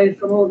flow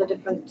from all the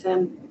different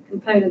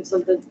components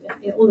of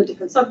all the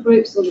different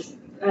subgroups,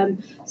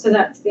 so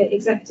that the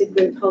executive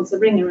group holds the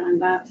ring around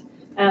that.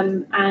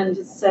 And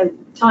so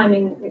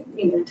timing,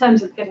 in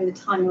terms of getting the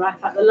timing right, in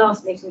fact, the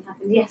last meeting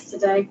happened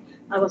yesterday.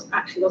 I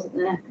wasn't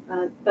there,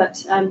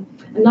 but a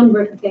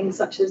number of things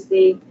such as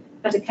the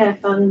Better Care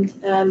Fund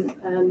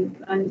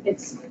and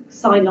its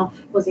sign-off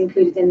was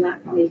included in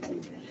that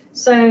meeting.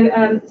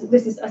 So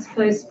this is, I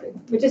suppose,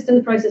 we're just in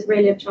the process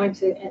really of trying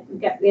to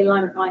get the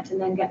alignment right and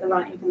then get the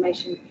right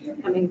information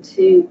coming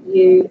to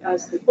you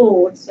as the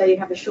board, so you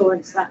have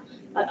assurance that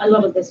a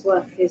lot of this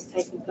work is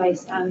taking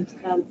place and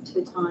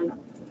to time.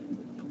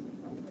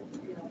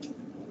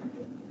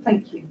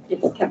 Thank you.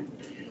 Yes, Kevin.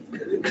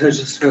 Can I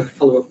just have a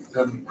follow-up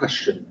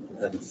question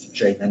for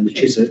Jane then,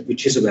 which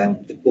is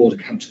around the board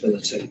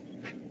accountability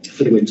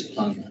for the winter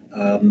plan,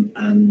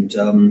 and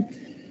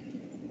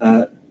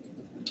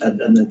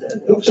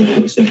obviously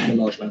we're spending a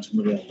large amount of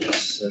money on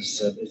this,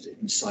 as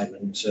in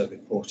Simon's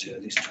report here,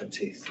 these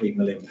 £23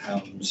 million of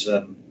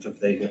the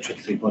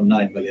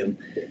 23.9 million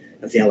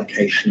of the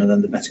allocation, and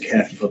then the Better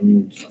Care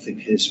Fund, I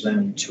think, is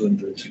around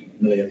 £200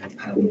 million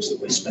that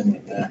we're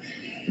spending there.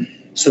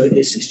 So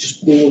it's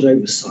just board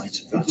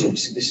oversight of that.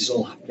 Obviously, this is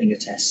all happening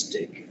at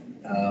SDIG.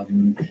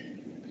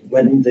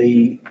 When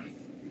the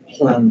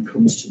plan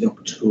comes to the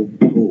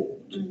October board,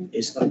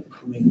 is that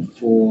coming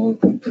for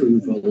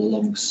approval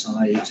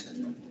alongside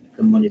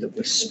the money that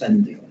we're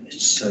spending on it,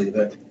 so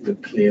that we're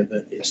clear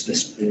that it's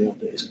this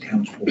board that is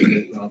accountable for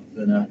it rather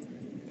than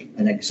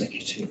an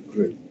executive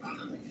group?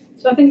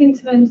 So I think in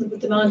terms of the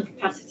demand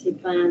capacity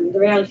plan, the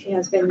reality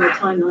has been the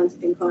timelines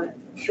have been quite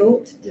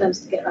short in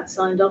terms to get that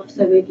signed off.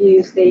 So we've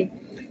used the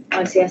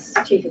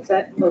ICS chief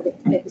the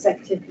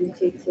executive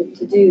committee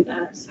to do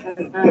that.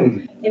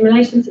 In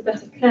relation to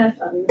Better Care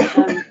Fund,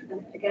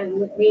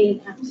 again,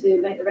 we have to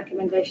make the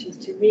recommendations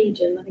to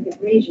region. I think it's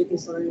region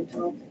who's signing it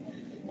off.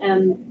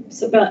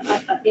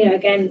 But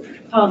again,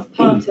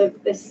 part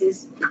of this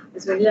is,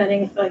 as we're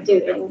learning by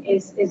doing,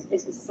 is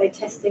to say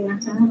testing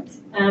that out.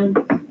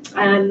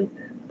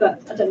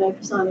 But I don't know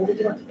if Simon, did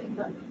you want to pick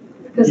that?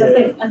 Because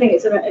yeah. I think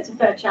it's a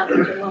fair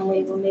challenge, and one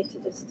we will need to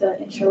just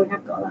ensure we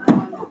have got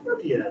that.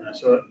 Yeah, no,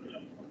 so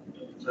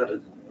I had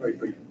a very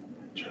brief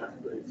chat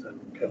with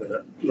Kevin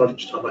at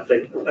lunchtime. I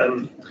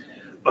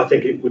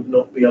think it would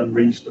not be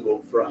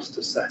unreasonable for us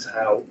to set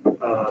out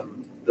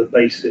the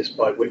basis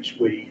by which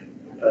we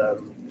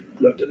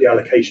looked at the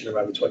allocation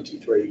around the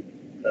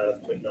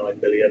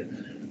 23.9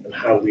 million and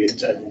how we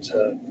intend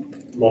to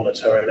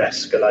monitor and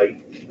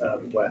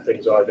escalate where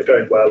things are either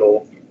going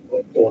well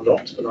or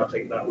not. And I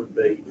think that would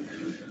be,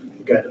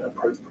 again,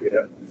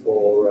 appropriate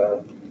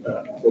for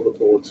the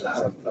board to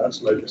have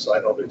some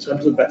oversight of. In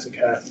terms of Better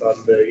Care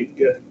Fund,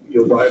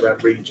 you're right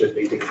around region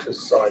needing to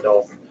sign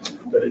off,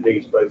 but it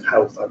needs both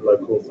health and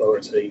local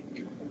authority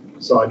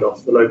sign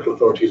off. The local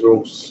authorities are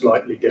all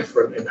slightly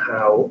different in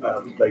how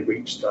they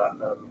reach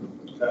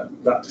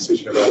that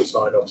decision around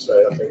sign off.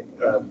 So I think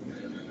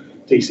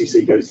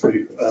DCC goes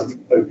through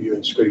overview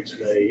and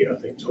scrutiny. I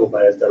think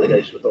Tormayor's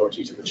delegation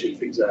authority to the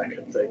chief exec.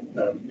 I think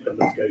I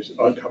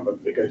can't remember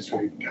if it goes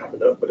through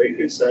cabinet, but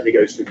it certainly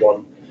goes through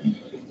one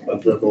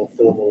of the more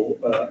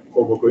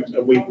formal groups.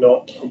 And we've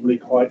not probably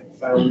quite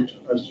found,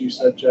 as you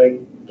said,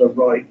 Jane, the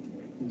right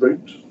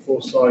route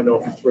for sign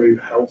off through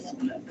health,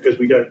 because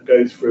we don't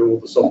go through all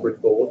the sovereign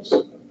boards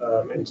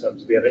in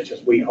terms of the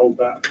NHS. We hold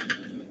that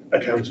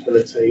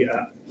accountability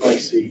at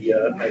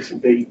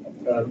ICB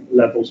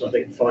levels. I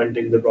think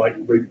finding the right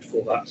route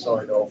for that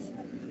sign off,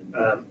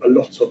 a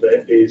lot of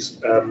it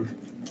is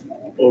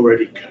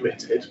already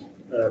committed.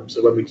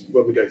 So when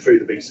we go through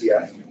the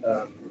BCF,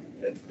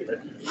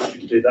 happy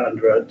to do that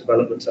under a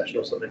development session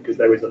or something, because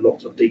there is a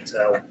lot of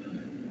detail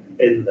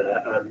in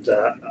there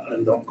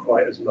and not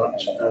quite as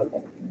much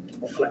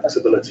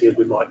flexibility as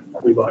we might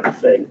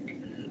think.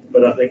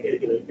 But I think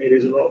it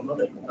is a lot of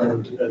money,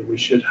 and we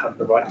should have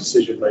the right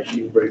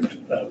decision-making route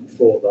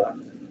for that.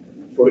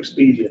 For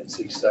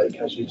expediency's sake,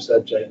 as you've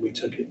said, Jane, we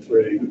took it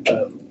through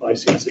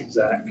ICS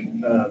exec,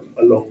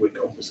 along with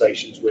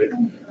conversations with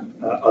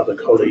other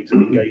colleagues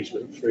and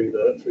engagement through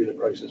the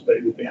process. But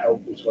it would be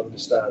helpful to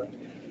understand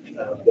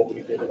what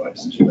we think the right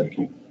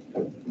decision-making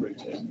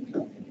route is.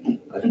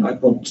 I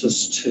want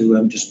us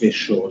to just be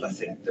assured, I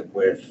think, that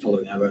we're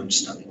following our own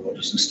standing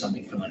orders and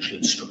standing financial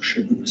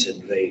instructions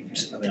in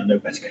I know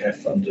Better Care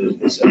Fund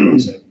is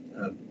a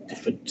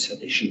different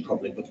issue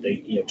probably, but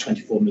the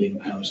 £24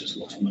 million is a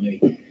lot of money,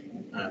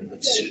 and the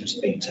decisions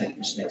are being taken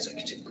as an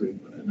executive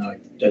group, and I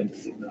don't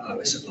think that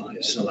RSFI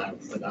is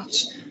allowed for that.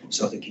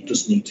 So I think it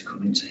does need to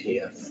come into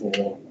here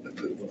for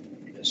approval,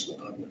 is what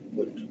I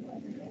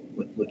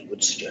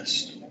would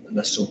suggest,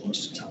 unless someone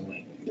wants to tell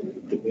me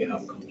that we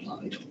have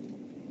complied.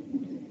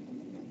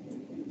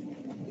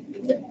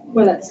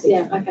 Well,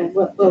 okay.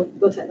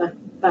 We'll take that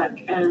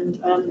back, and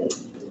I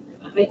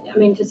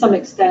mean, to some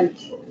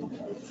extent,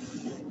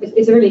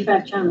 it's a really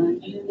fair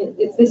challenge.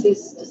 This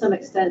is to some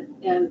extent,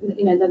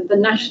 the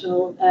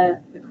national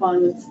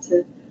requirements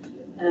to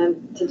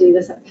do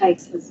this at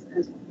pace has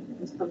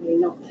probably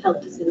not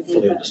helped us in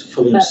here.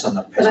 Fully understand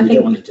that pace. We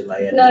don't want to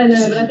delay it. No,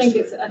 but I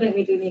think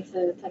we do need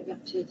to take the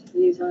opportunity to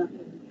use our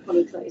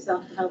colleagues like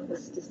yourself to help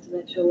us, just to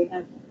make sure we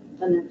have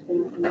done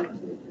everything that we need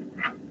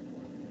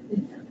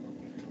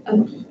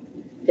to.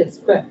 Yes,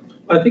 correct.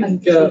 I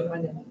think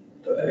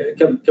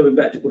coming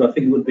back to what I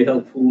think would be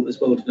helpful as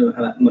well to know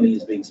how that money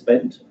is being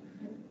spent,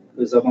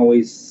 because I'm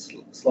always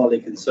slightly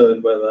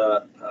concerned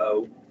whether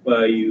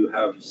where you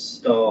have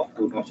staff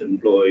who are not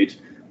employed,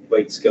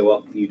 rates go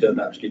up and you don't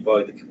actually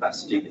buy the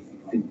capacity that you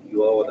think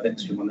you are with that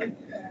extra money.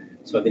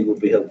 So I think it would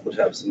be helpful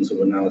to have some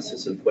sort of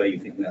analysis of where you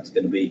think that's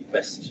going to be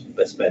best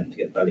spent to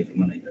get value for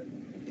money.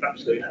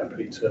 Absolutely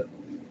happy to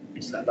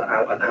set that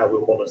out and how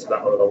we'll monitor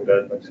that on an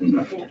ongoing basis.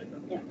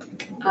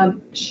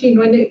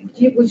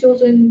 Sheena, was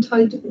yours an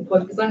entirely different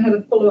point? Because I had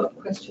a follow-up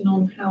question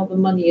on how the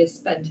money is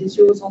spent. Is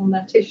yours on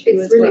that issue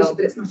as related, well?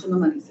 But it's not on the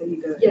money, so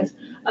you go. Yes,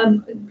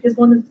 because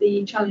one of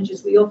the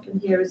challenges we often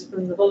hear is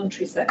from the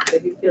voluntary sector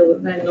who feel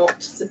that they're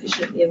not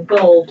sufficiently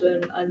involved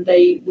and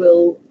they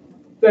will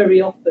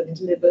very often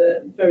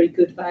deliver very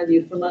good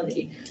value for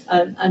money.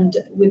 And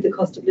with the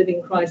cost of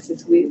living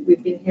crisis,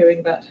 we've been hearing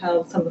about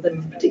how some of them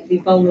are particularly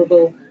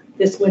vulnerable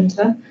this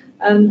winter.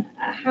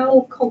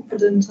 How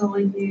confident are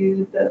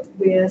you that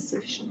we're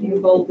sufficiently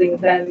involving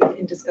them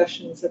in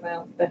discussions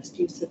about best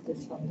use of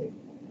this funding?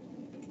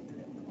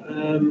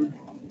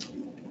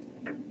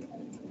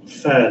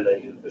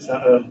 Fairly. Is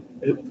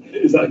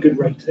that a good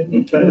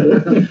rating?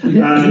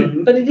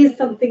 Fairly. But it is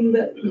something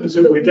that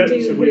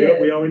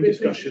we are in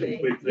discussion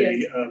with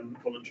the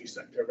voluntary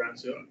sector around.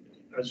 So,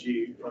 as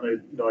I know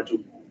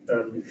Nigel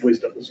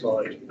whizzed up the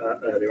slide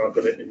earlier. I've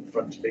got it in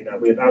front of me now.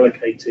 We have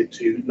allocated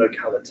to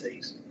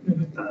localities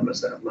a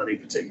set of money,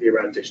 particularly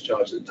around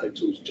discharge, that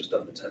totals just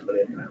under £10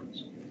 million.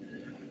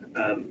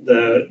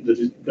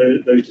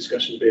 Those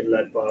discussions are being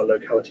led by our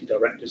locality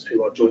directors,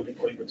 who are joint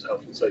appointments,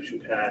 health and social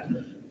care,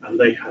 and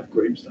they have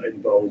groups that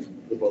involve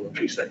the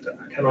voluntary sector.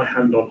 Can I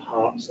hand on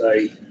heart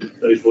say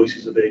those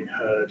voices are being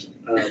heard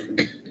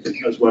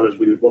as well as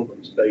we would want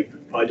them to be?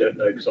 I don't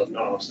know, because I've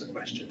not asked the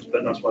questions,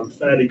 but that's why I'm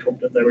fairly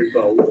confident they're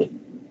involved.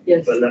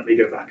 Yes. But let me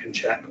go back and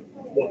check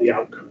what the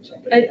outcomes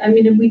have been. I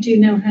mean, and we do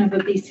now have a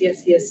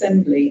BCSE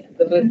assembly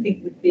that I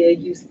think would be a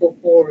useful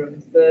forum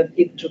for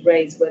people to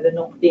raise where they're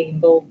not being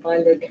involved by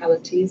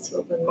localities.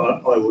 Rather than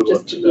I would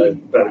want to know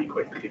very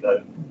quickly,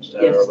 though,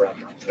 Sarah,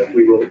 around that. So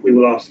we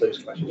will ask those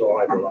questions,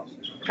 or I will ask those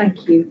questions.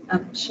 Thank you.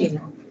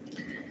 Sheena.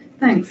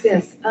 Thanks,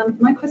 yes.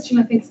 My question,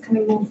 I think, is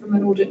coming more from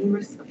an audit and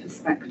risk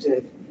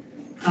perspective.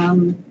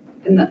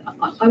 In that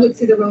I would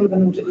see the role of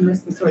an audit and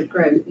risk, sorry,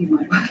 Graham, you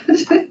might want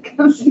to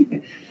come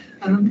here.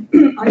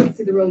 I would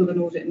see the role of an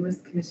audit and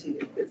risk committee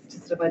to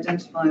sort of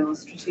identify our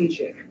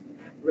strategic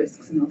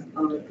risks and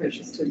our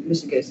approaches to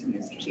mitigating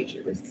those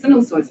strategic risks, and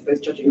also, I suppose,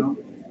 judging our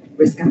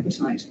risk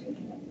appetite.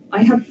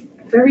 I have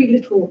very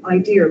little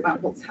idea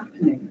about what's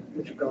happening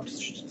with regard to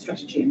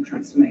strategy and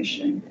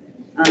transformation.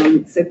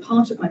 So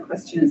part of my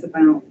question is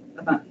about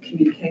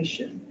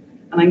communication,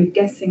 and I'm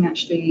guessing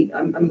actually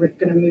I'm going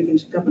to move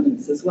into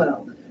governance as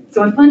well.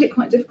 So I find it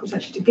quite difficult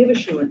actually to give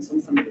assurance on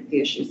some of the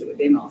issues that we're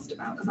being asked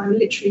about, because I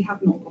literally have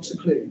not got a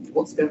clue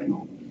what's going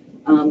on,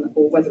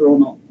 or whether or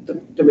not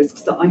the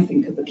risks that I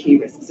think are the key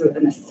risks are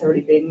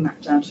necessarily being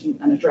mapped out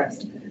and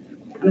addressed.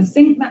 And I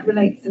think that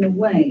relates in a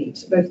way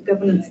to both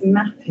governance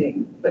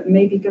mapping, but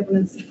maybe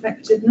governance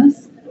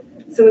effectiveness.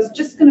 So I was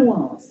just going to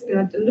ask,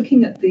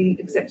 looking at the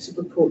executive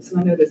reports, and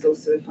I know there's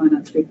also a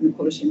finance group and a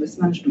quality and risk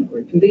management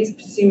group, and these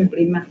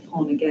presumably map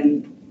on,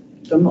 again,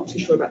 so I'm not too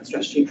sure about the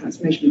strategy and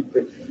transformation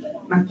group,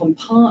 map on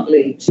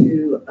partly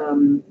to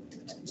the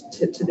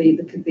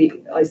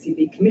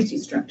ICB committee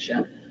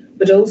structure,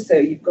 but also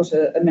you've got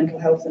a mental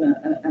health and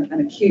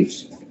an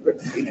acute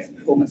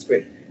performance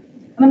group.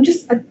 And I'm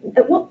just,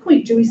 at what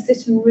point do we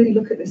sit and really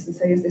look at this and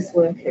say, is this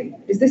working?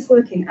 Is this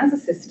working as a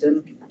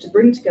system to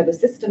bring together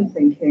system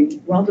thinking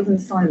rather than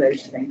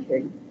siloed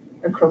thinking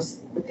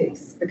across the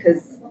piece?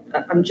 Because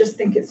I just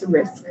think it's a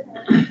risk,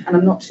 and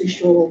I'm not too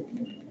sure.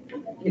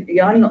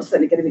 I'm not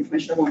certainly getting the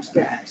information I want to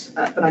get,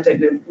 but I don't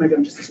know, maybe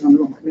I'm just sitting on the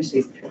wrong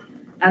committees.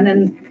 And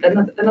then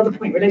another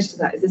point related to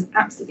that is there's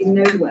absolutely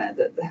nowhere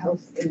that the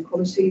health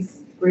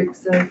inequalities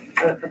groups are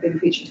being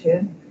featured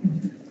here.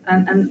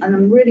 And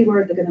I'm really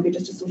worried they're going to be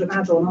just a sort of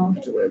add-on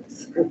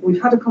afterwards.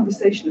 We've had a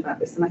conversation about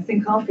this, and I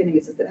think our feeling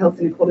is that health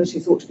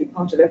inequalities ought to be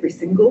part of every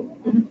single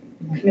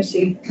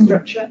committee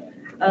structure,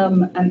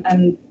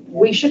 and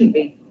we shouldn't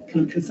be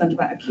concerned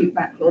about acute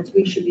backlogs.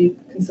 We should be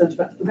concerned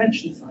about the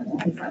prevention side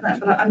and things like that.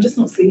 But I'm just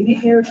not seeing it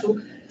here at all.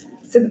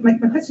 So my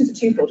questions are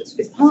twofold.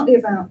 It's partly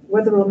about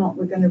whether or not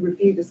we're going to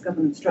review this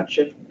governance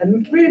structure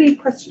and really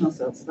question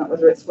ourselves about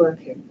whether it's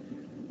working.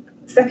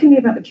 Secondly,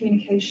 about the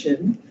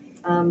communication.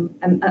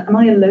 And am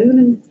I alone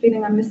in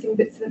feeling I'm missing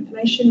bits of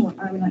information?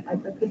 I mean, I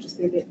could just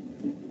be a bit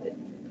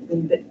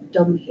been a bit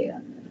done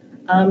here.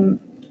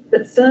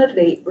 But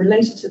thirdly,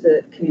 related to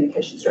the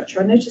communication structure,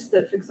 I noticed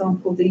that, for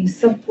example, the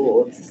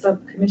sub-boards, the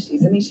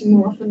subcommittees are meeting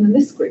more often than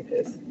this group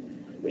is,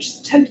 which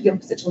is totally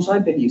opposite to what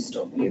I've been used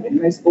to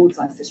in most boards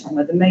I sit on,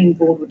 where the main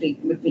board would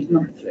meet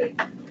monthly,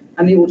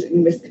 and the Audit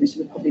and Risk Committee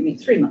would probably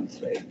meet 3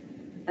 monthly.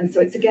 And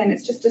so it's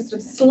just a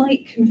sort of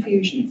slight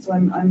confusion. So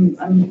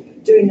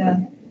I'm doing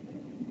a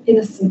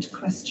innocent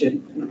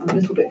question. I'm a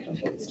little bit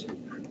confused.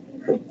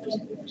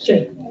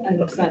 Jane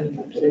and Simon.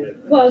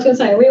 Well, I was going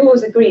to say, we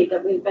always agreed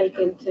that we bake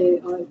into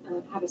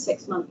have a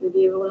 6-month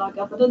review of all our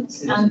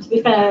governance. Yes. And to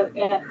be fair,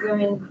 we're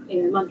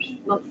in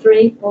month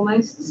 3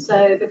 almost.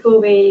 So before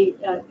we,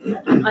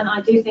 and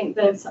I do think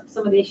there's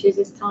some of the issues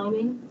is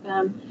timing,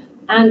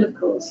 and of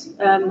course,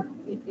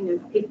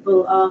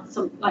 people are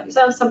like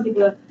yourself. Some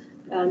people are.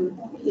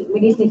 We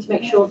need to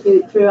make sure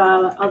through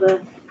our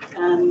other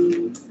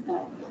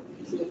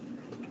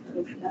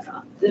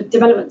the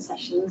development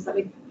sessions that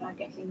we are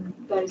getting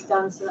those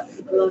done, so that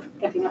people are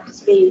getting up to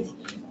speed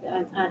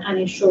and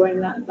ensuring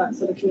that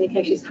sort of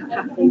communication is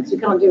happening, because we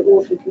can't do it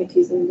all through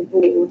committees and the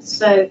boards.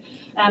 So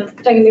don't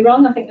get me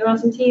wrong, I think there are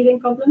some teething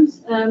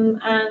problems, and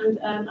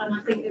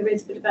I think there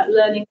is a bit about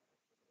learning.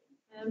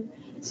 I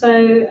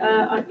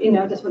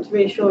just want to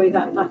reassure you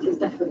that that is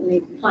definitely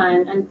the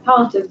plan, and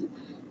part of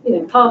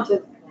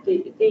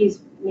these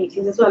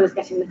meetings, as well as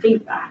getting the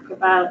feedback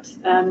about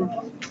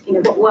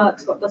what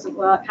works, what doesn't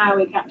work, how are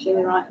we capturing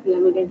the right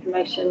with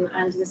information,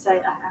 and to say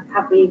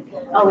are we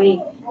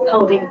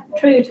holding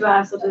true to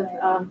our sort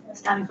of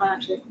standing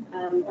financial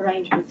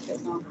arrangements, for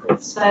example.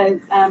 So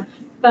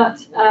but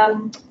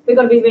we've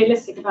got to be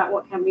realistic about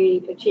what can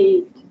be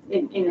achieved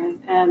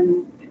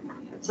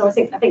so I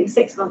think a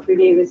 6-month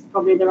review is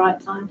probably the right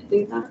time to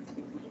do that.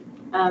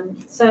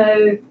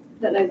 So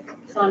I don't know,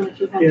 Simon, if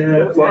you've had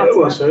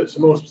so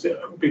more specific,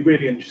 I'd be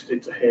really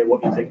interested to hear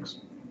what you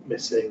think's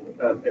missing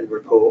in the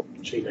report,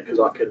 Sheena, because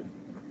I can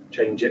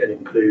change it and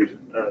include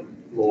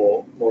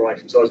more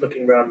items. So I was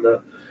looking around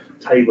the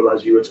table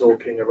as you were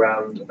talking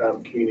around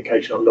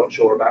communication. I'm not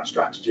sure about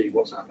strategy,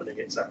 what's happening,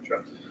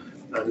 etc.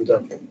 And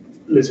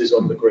Liz is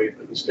on the group,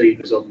 and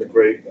Steve is on the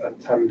group,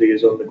 and Tandy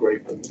is on the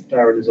group, and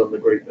Darren is on the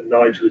group, and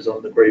Nigel is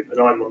on the group, and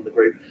I'm on the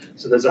group.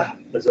 So there's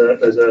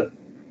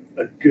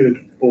a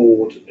good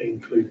board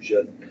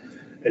inclusion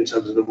in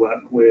terms of the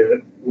work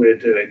we're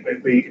doing.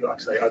 It'd be,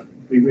 like I say,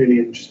 I'd be really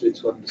interested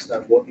to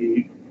understand what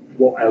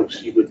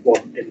else you would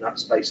want in that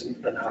space,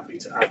 and happy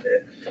to add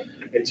it.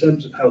 In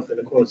terms of health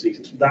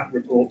inequalities, that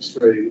reports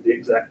through the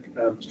exec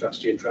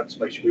strategy and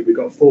transformation. We've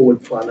got a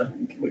forward planner,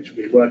 which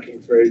we're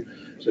working through.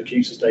 So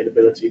acute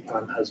sustainability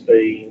plan has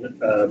been,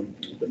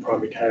 the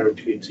primary care and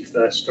community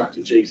first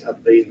strategies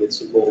have been, with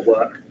some more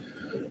work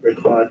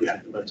required. We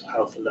had the mental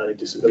health and learning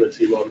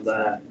disability one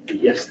there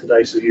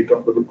yesterday, so you've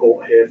got the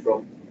report here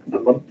from a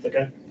month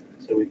ago.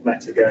 So we've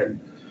met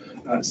again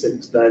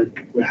since then.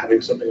 We're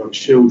having something on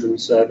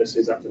children's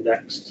services at the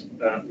next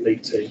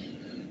meeting.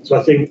 So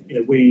I think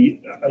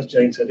we, as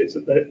Jane said, it's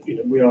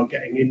that we are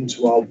getting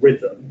into our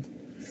rhythm.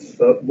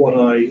 But what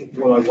I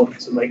want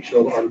to make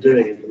sure that I'm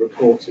doing in the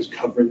reports is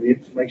covering the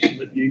information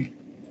that you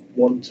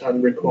want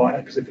and require.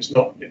 Because if it's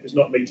not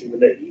meeting the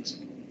needs,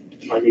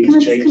 I need to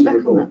change the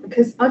report.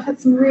 Because I've had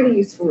some really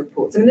useful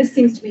reports. I mean, this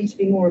seems to me to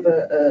be more of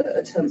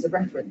a terms of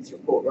reference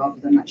report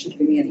rather than actually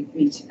giving me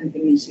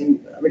anything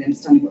meeting, really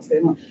understanding what's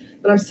going on.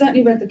 But I've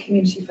certainly read the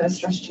community first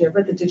strategy. I've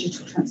read the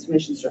digital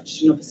transformation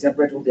strategy, and obviously I've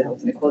read all the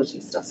health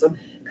inequality stuff. So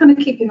I'm kind of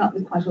keeping up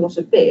with quite a lot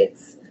of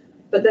bits,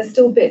 but there's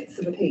still bits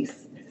of a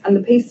piece. And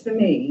the piece for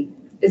me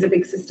is a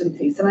big system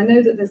piece. And I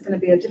know that there's going to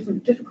be a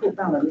difficult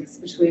balance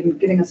between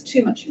giving us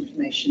too much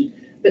information.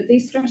 But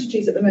these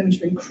strategies at the moment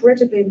are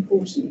incredibly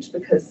important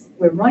because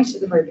we're right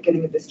at the very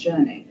beginning of this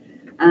journey.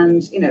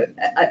 And,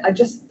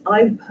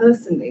 I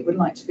personally would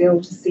like to be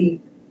able to see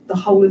the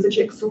whole of the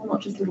jigsaw, not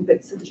just little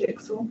bits of the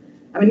jigsaw.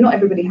 I mean, not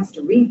everybody has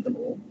to read them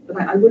all, but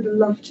I would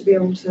love to be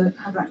able to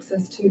have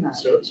access to that.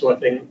 So I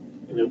think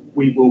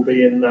we will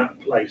be in that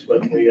place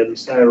when we and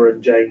Sarah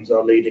and James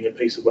are leading a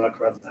piece of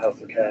work around the health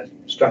and care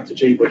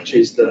strategy, which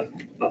is the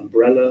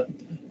umbrella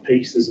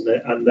piece, isn't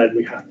it? And then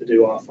we have to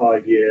do our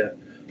 5-year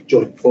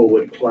joint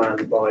forward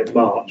plan by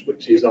March,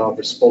 which is our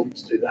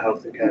response to the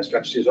health and care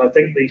strategy. So I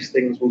think these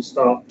things will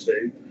start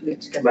to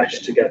mesh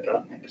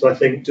together, because I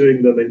think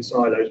doing them in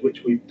silos,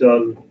 which we've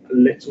done a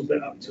little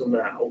bit up till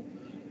now,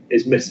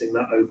 is missing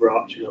that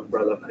overarching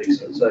umbrella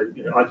piece. And so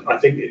I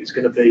think it's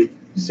going to be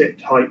sit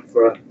tight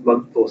for a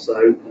month or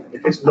so.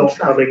 If it's not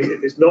coming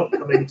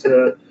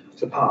to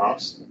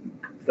pass,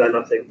 then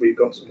I think we've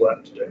got some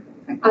work to do.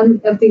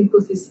 And I think, of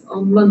course, this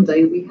on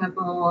Monday we have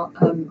our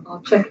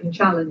check and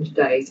challenge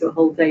day, so a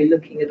whole day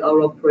looking at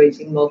our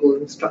operating model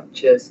and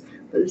structures.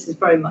 But this is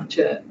very much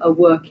a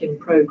work in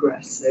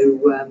progress. So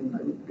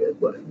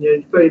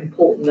it's very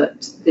important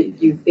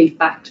that you feed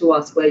back to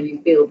us where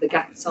you feel the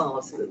gaps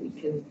are, so that we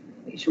can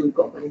make sure we've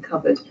got them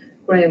covered.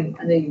 Graham,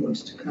 I know you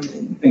wanted to come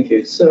in. Thank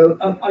you. So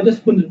I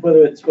just wondered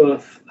whether it's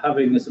worth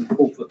having a sort of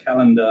corporate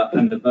calendar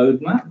and a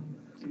roadmap.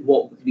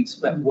 What we can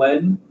expect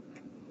when.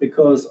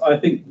 because I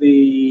think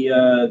the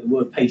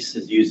word pace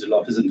is used a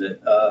lot, isn't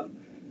it?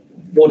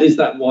 What is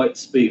that right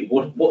speed?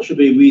 What should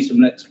be a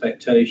reasonable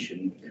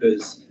expectation?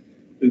 Because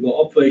we've got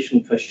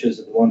operational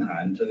pressures at the one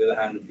hand, on the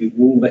other hand, we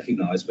all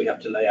recognise we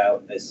have to lay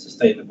out a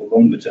sustainable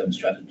longer-term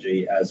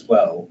strategy as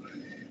well.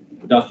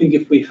 But I think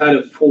if we had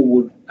a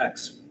forward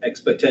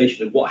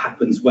expectation of what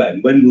happens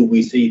when will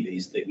we see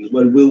these things,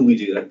 when will we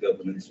do that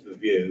governance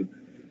review,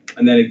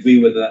 and then agree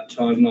whether that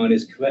timeline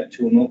is correct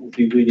or not, would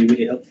be really,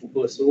 really helpful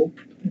for us all.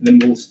 And then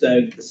we'll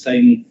stay with the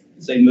same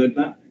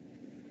roadmap.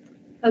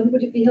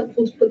 Would it be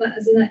helpful to put that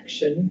as an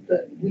action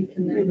that we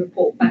can then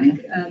report back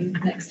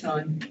next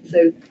time?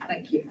 So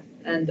thank you.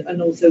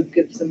 And also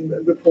give some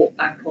report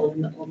back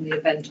on the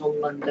event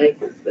on Monday.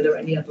 Were there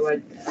any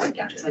other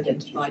gaps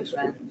identified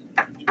there?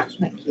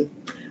 Thank you.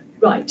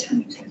 Right.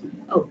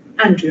 Oh,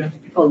 Andrew,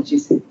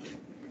 apologies.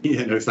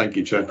 Yeah, no, thank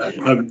you, Chair.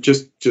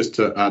 Just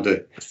to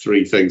add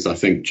three things, I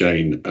think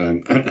Jane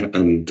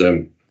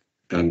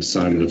and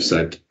Simon have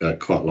said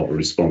quite a lot of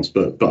response,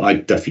 but I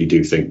definitely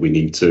do think we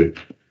need to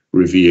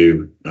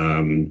review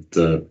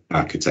the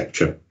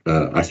architecture.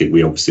 I think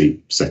we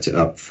obviously set it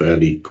up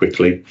fairly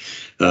quickly,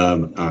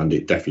 and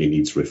it definitely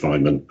needs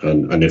refinement.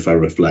 And if I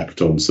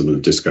reflect on some of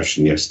the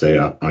discussion yesterday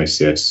at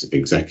ICS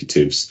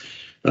executives,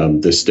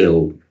 there's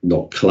still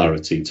not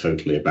clarity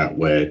totally about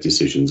where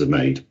decisions are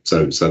made.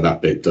 So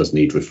that bit does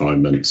need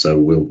refinement. So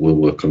we'll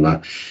work on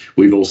that.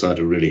 We've also had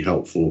a really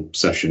helpful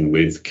session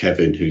with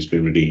Kevin, who's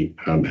been really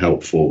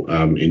helpful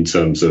in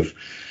terms of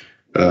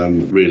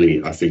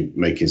really, I think,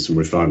 making some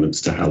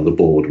refinements to how the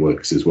board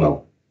works as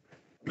well.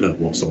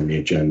 What's on the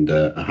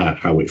agenda,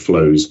 how it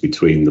flows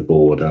between the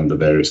board and the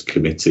various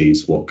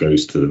committees, what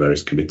goes to the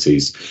various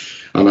committees.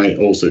 And I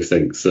also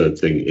think third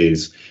thing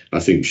is, I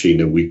think,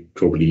 Sheena, we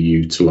probably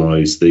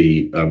utilise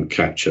the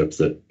catch-up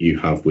that you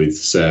have with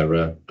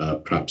Sarah,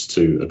 perhaps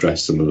to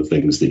address some of the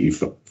things that you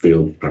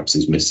feel perhaps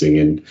is missing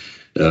in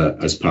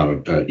as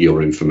part of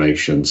your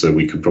information. So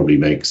we could probably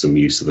make some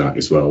use of that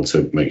as well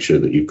to make sure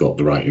that you've got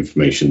the right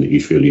information that you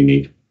feel you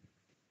need.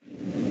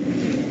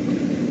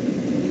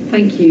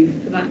 Thank you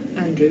for that,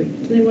 Andrew.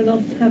 Does anyone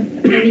else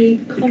have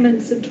any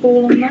comments at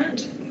all on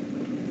that?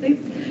 No?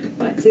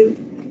 Right, so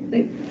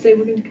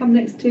we're going to come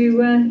next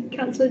to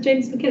Councillor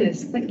James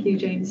McInnes. Thank you,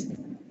 James.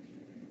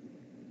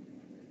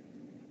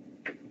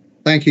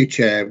 Thank you,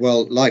 Chair.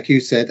 Well, like you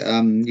said,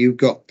 you've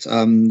got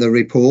the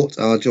report,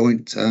 our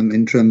joint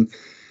interim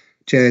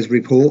Chair's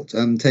report.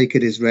 Take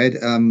it as read.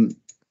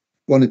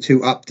 One or two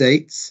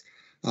updates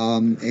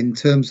in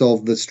terms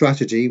of the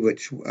strategy,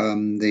 which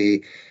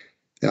the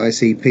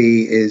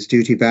ICP is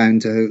duty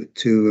bound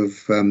to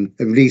have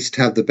at least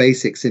have the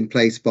basics in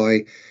place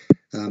by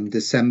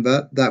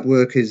December. That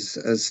work has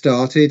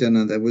started,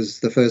 and there was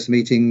the first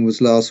meeting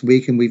was last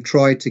week, and we've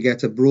tried to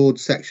get a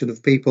broad section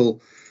of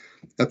people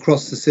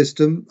across the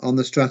system on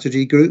the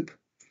strategy group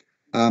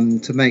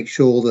to make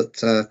sure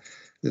that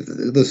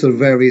the sort of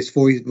various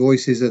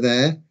voices are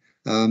there.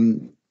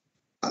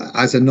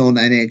 As a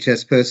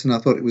non-NHS person, I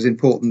thought it was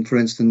important, for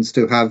instance,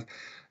 to have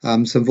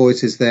some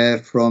voices there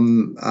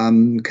from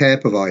care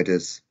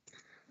providers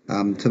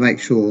to make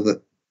sure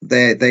that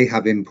they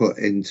have input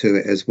into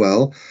it as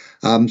well.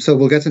 So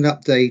we'll get an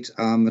update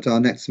at our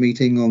next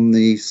meeting on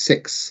the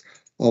 6th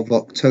of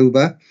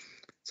October.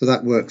 So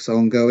that work's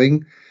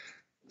ongoing.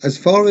 As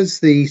far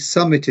as the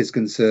summit is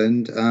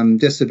concerned,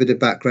 just a bit of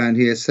background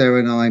here. Sarah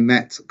and I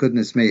met,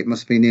 goodness me, it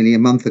must be nearly a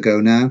month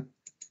ago now,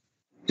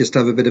 just to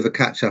have a bit of a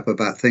catch up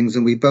about things.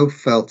 And we both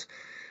felt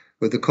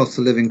with the cost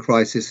of living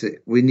crisis,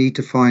 we need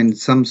to find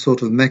some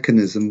sort of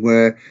mechanism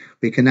where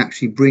we can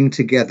actually bring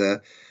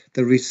together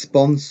the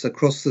response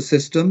across the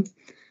system.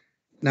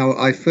 Now,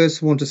 I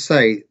first want to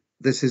say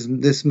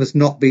this must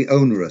not be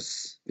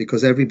onerous,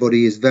 because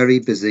everybody is very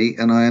busy,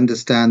 and I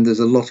understand there's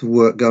a lot of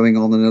work going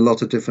on in a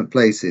lot of different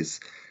places.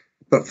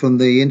 But from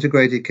the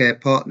Integrated Care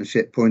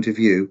Partnership point of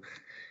view,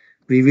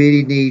 we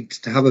really need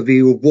to have a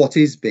view of what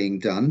is being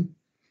done,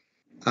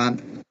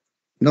 and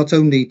not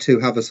only to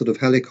have a sort of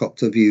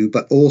helicopter view,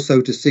 but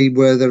also to see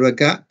where there are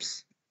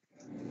gaps.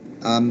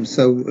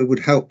 So it would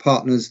help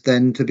partners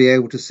then to be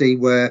able to see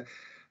where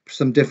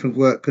some different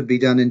work could be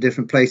done in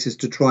different places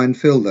to try and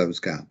fill those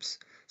gaps.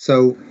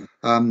 So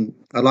I'd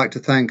like to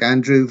thank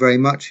Andrew very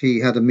much. He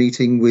had a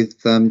meeting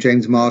with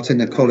James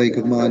Martin, a colleague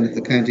of mine at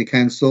the County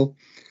Council,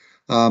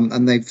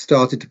 and they've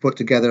started to put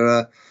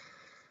together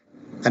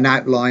an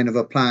outline of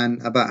a plan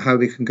about how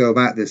we can go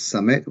about this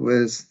summit.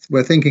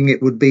 We're thinking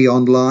it would be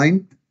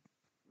online.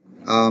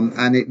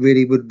 And it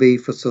really would be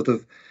for sort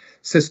of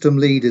system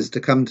leaders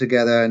to come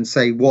together and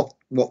say what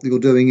you're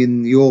doing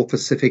in your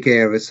specific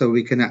area, so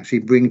we can actually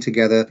bring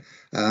together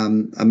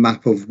a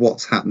map of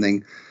what's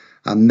happening,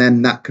 and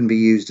then that can be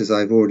used, as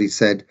I've already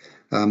said,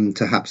 to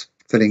perhaps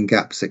fill in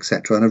gaps,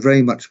 etc. And I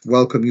very much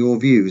welcome your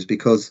views,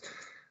 because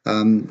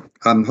I'm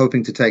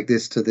hoping to take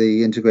this to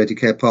the Integrated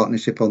Care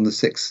Partnership on the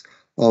 6th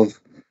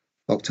of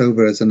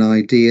October as an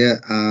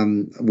idea,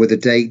 with a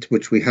date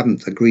which we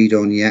haven't agreed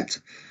on yet.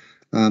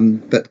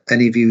 But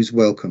any views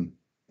welcome.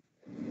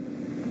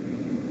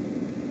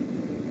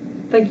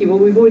 Thank you. Well,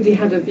 we've already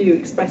had a view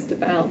expressed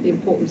about the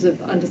importance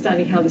of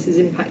understanding how this is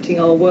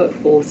impacting our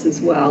workforce as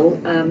well.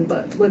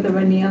 But were there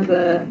any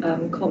other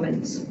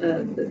comments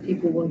that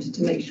people wanted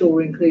to make sure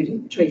were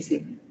included?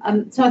 Tracy?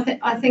 So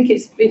I think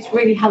it's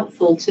really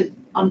helpful to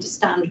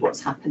understand what's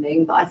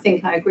happening, but I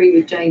think I agree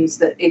with James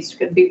that it's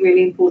going to be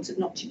really important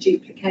not to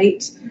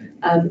duplicate.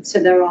 So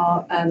there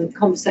are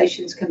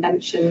conversations,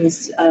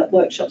 conventions,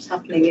 workshops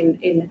happening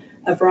in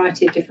a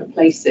variety of different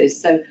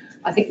places. So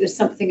I think there's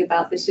something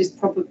about this is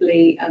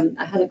probably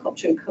a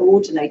helicopter and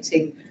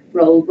coordinating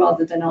role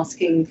rather than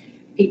asking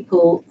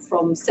people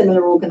from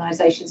similar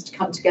organisations to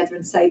come together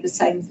and say the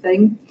same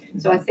thing.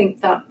 So I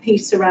think that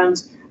piece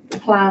around the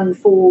plan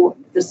for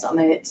the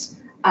summit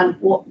and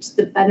what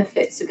the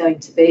benefits are going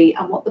to be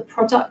and what the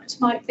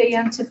product might be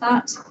out of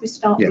that. We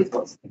start with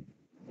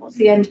what's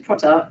the end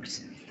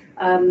product.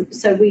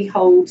 So we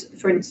hold,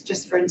 for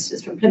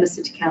instance, from Plymouth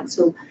City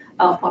Council,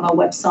 on our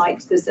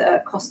website, there's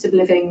a cost of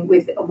living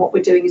with, and what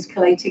we're doing is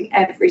collating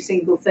every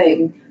single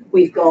thing.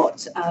 We've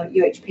got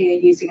UHP are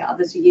using it,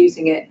 others are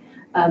using it,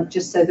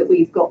 just so that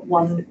we've got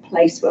one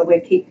place where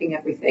we're keeping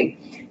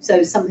everything.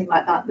 So something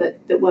like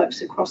that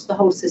works across the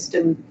whole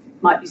system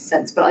might be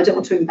sense, but I don't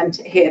want to invent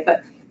it here.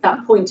 But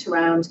that point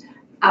around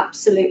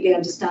absolutely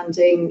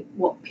understanding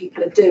what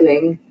people are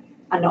doing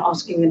and not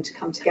asking them to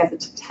come together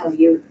to tell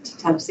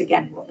us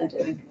again what they're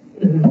doing.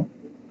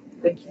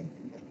 Mm-hmm. Thank you.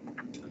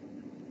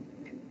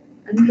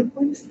 Any other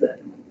points that?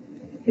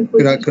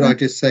 Could I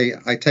just say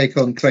I take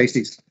on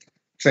Tracy's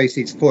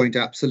point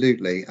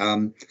absolutely,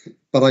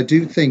 but I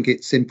do think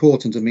it's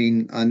important. I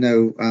mean, I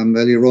know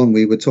earlier on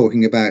we were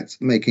talking about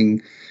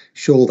making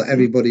sure that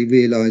everybody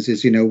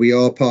realises, we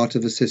are part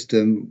of a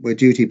system. We're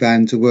duty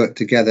bound to work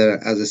together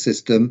as a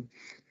system,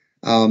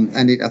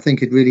 and I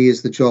think it really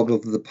is the job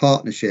of the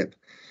partnership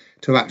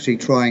to actually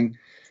try and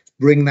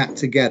bring that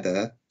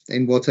together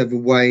in whatever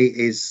way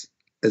is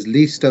as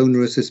least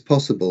onerous as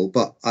possible.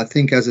 But I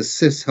think as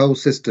a whole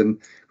system,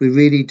 we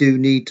really do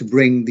need to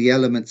bring the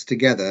elements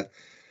together.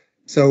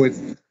 So if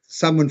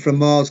someone from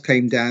Mars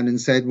came down and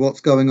said,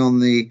 what's going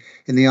on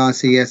in the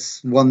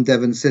ICS One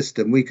Devon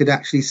system, we could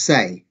actually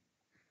say,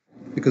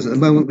 because at the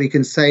moment we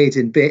can say it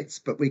in bits,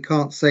 but we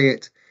can't say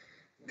it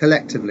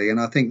collectively. And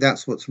I think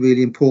that's what's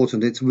really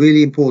important. It's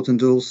really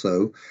important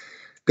also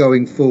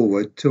going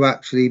forward to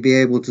actually be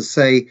able to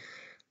say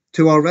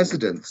to our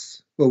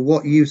residents, well,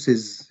 what use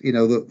is, the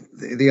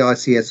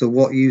ICS, or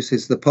what use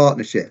is the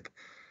partnership?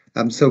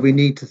 So we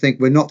need to think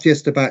we're not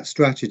just about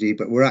strategy,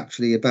 but we're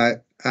actually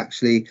about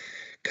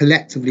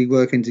collectively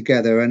working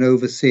together and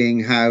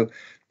overseeing how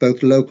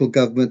both local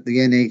government, the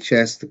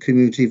NHS, the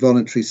community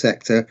voluntary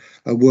sector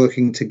are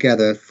working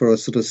together for a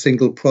sort of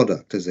single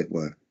product, as it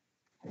were.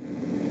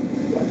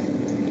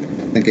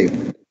 Thank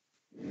you.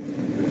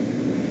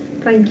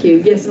 Thank you.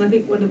 Yes, and I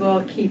think one of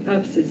our key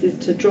purposes is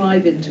to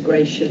drive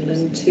integration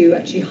and to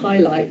actually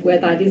highlight where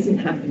that isn't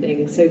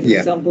happening. So, for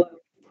example,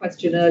 a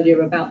question earlier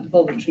about the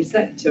voluntary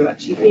sector,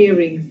 actually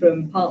hearing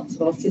from parts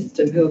of our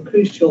system who are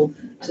crucial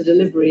to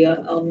delivery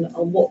on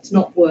what's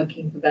not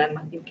working for them.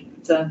 I think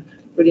it's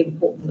really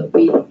important that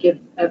we give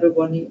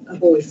everyone a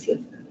voice.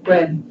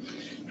 Graham?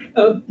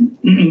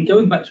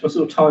 Going back to a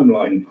sort of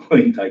timeline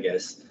point, I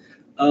guess,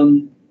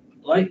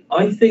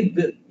 I think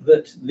that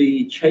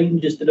the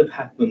changes that have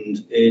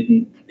happened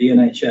in the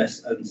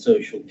NHS and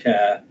social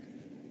care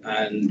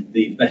and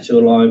the better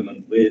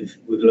alignment with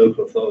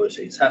local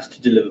authorities has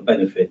to deliver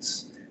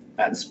benefits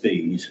at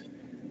speed.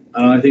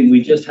 And I think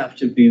we just have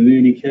to be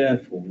really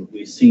careful that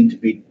we seem to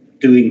be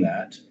doing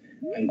that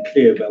and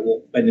clear about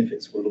what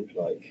benefits will look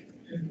like.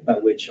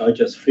 About which I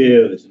just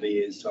fear that in a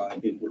year's time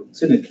people look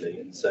cynically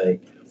and say,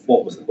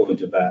 what was the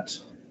point of that?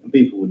 And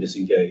people will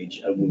disengage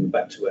and we'll be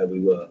back to where we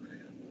were.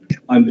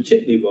 I'm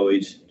particularly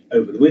worried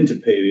over the winter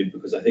period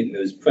because I think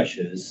those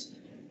pressures,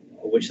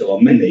 of which there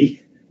are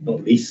many,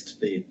 not least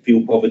the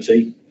fuel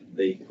poverty,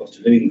 the cost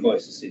of living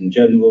crisis in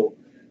general,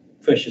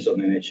 pressures on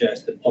the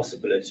NHS, the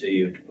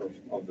possibility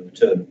of the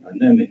return of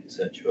pandemic,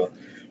 etc.,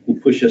 will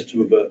push us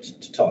to revert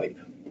to type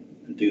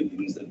and do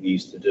things that we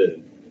used to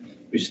do.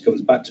 Which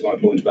comes back to my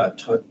point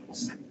about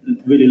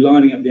really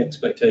lining up the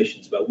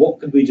expectations about what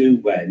could we do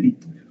when,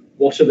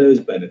 what are those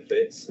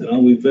benefits, and are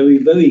we very,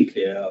 very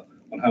clear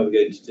on how we're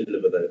going to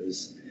deliver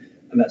those.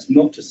 And that's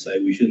not to say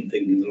we shouldn't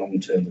think in the long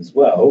term as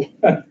well.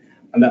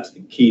 And that's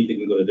the key thing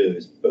we've got to do,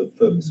 is both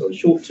focus on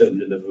short-term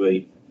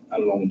delivery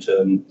and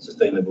long-term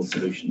sustainable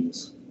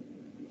solutions.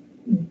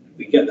 If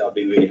we get that, I'll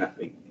be really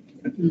happy.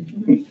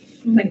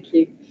 Thank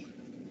you.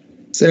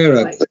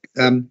 Sarah,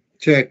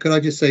 Chair, could I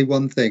just say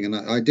one thing? And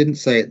I didn't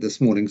say it this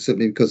morning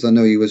simply because I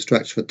know you were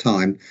stretched for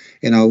time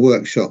in our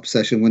workshop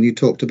session when you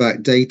talked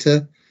about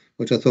data,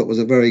 which I thought was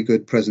a very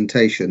good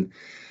presentation.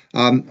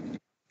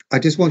 I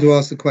just want to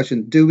ask the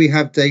question, do we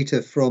have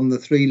data from the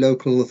 3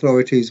 local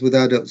authorities with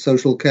adult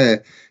social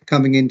care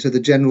coming into the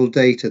general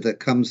data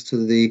that comes to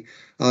the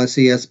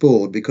ICS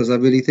board? Because I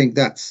really think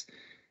that's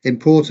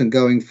important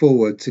going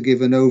forward to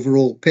give an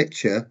overall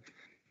picture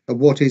of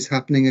what is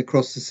happening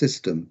across the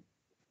system.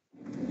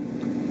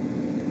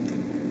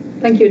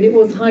 Thank you. And it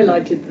was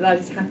highlighted that that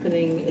is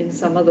happening in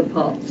some other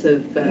parts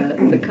of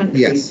the country.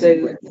 Yes.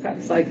 So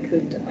perhaps I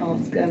could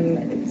ask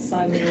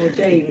Simon or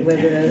Jane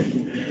whether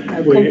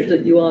how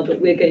confident you are that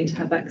we're going to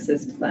have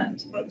access to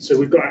that. So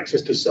we've got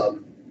access to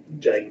some,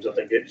 James. I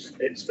think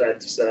it's fair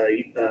to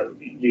say,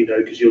 you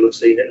know, because you'll have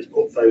seen it as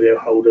portfolio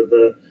holder,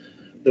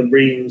 the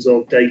reams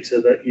of data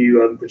that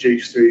you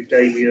produce through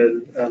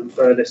Damien,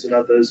 Furness and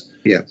others.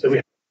 Yeah.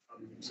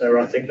 So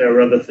I think there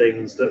are other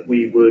things that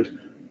we would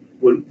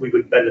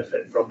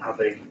benefit from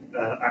having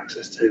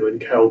access to, and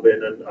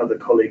Kelvin and other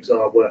colleagues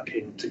are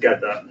working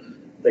together.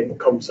 I think the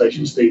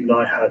conversation Steve and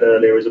I had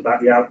earlier is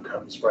about the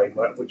outcomes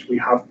framework, which we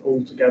have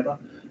pulled together.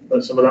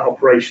 But some of that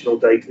operational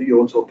data that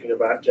you're talking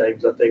about,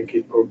 James, I think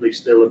is probably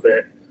still a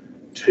bit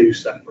too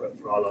separate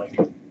for our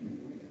liking.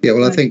 Yeah,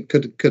 well, I think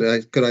could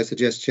I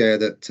suggest, Chair,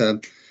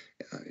 that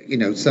you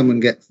know,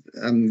 someone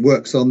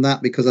works on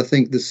that, because I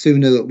think the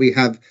sooner that we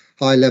have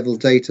high level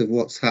data of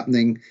what's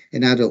happening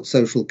in adult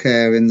social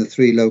care in the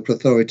 3 local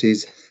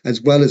authorities,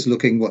 as well as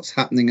looking what's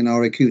happening in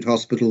our acute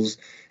hospitals,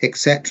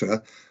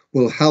 etc.,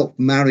 will help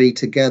marry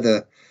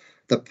together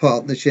the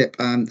partnership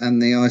and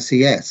the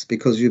ICS,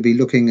 because you'll be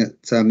looking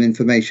at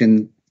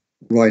information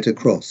right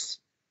across.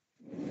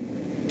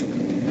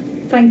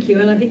 Thank you,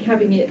 and I think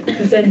having it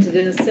presented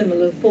in a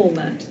similar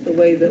format, the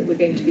way that we're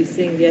going to be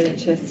seeing the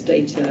NHS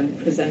data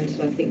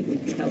presented, I think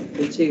would be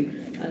helpful too.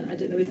 I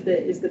don't know,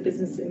 is the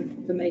business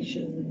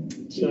information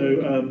team?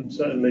 So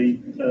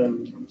certainly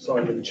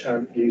Simon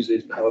Chant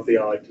uses Power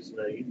BI,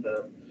 doesn't he?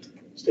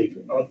 Steve,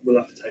 we'll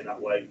have to take that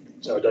away.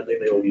 So I don't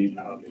think they all use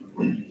Power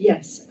BI.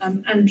 Yes,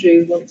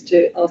 Andrew wants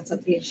to ask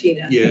something, and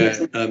Sheena. Yeah,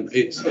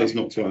 it's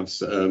not to ask,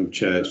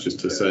 Chair, it's just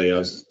to say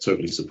I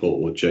totally support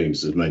what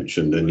James has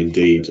mentioned, and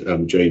indeed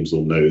James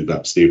will know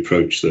that's the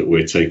approach that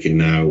we're taking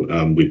now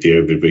with the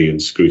Overview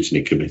and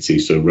Scrutiny Committee.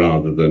 So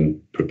rather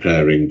than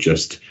preparing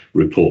just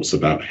reports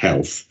about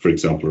health, for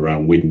example,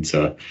 around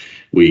winter,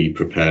 we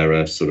prepare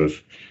a sort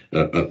of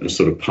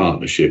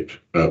partnership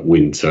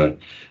winter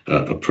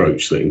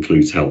approach that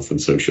includes health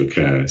and social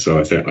care. So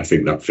I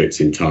think that fits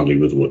entirely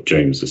with what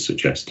James has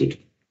suggested.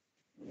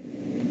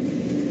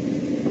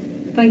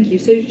 Thank you.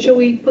 So shall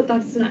we put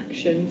that as an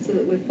action so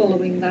that we're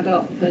following that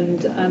up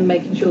and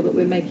making sure that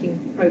we're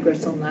making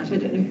progress on that? I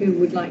don't know who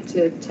would like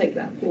to take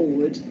that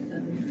forward.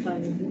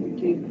 Simon, would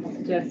you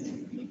suggest?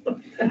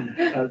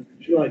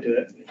 Shall I do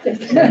it?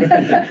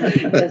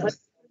 Yes.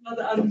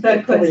 Another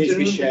unfair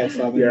question. Yeah,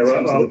 well,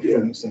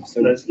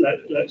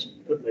 let's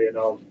put me and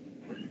I'll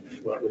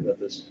work with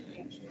others.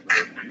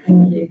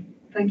 Thank you.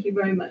 Thank you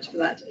very much for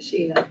that,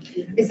 Sheena.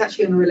 It's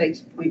actually on a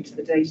related point to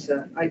the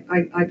data. I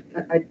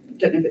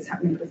don't know if it's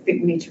happening, but I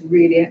think we need to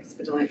really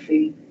expedite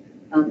the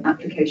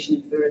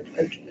application for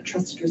a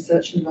trusted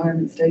research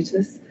environment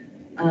status.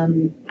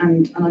 And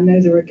I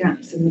know there are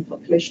gaps in the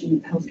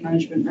population health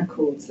management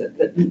records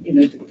that you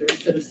know, there are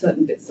sort of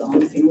certain bits that are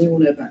missing. We all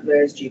know about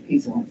whereas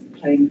GPs aren't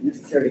playing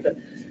necessarily, but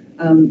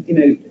you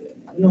know,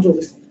 not all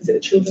this, is it the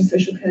children's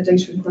social care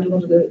data in quite a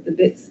lot of the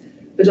bits.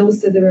 But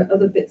also there are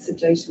other bits of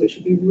data which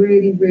would be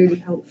really, really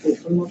helpful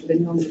for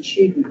modelling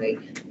longitudinally,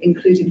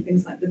 including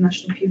things like the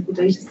National Pupil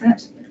Data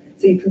Set.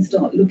 So you can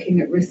start looking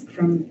at risk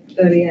from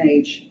early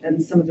age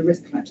and some of the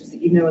risk factors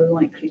that you know are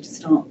likely to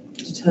start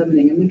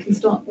determining. And we can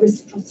start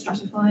risk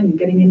stratifying and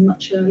getting in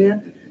much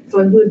earlier. So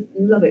I would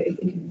love it if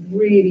we could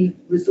really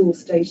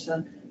resource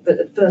data. But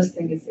the first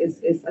thing is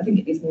I think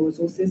it needs more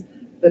resources.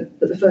 But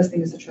the first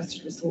thing is a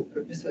trusted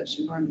research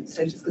environment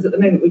status, because at the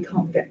moment we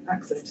can't get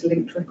access to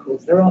linked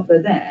records. They're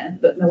there,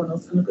 but no one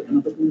else can look at them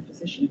other than the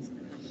physicians.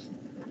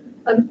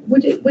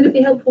 Would it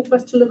be helpful for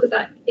us to look at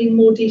that in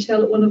more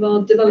detail at one of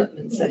our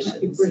development sessions?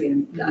 That'd be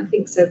brilliant. I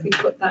think so. If we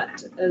put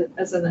that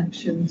as an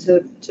action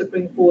to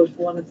bring forward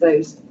for one of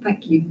those.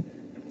 Thank you.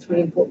 It's a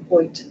really important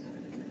point.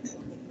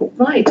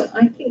 Right,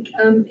 I think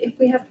if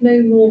we have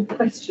no more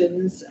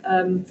questions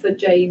for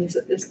James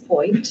at this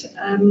point,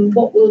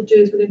 what we'll do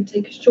is we're going to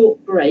take a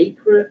short break.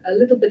 We're a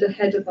little bit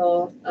ahead of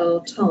our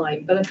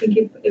time, but I think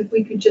if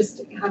we could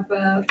just have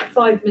a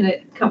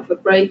 5-minute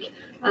comfort break,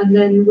 and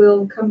then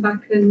we'll come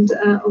back and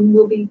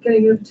we'll be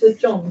going over to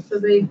John for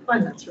the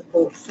finance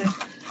report. So.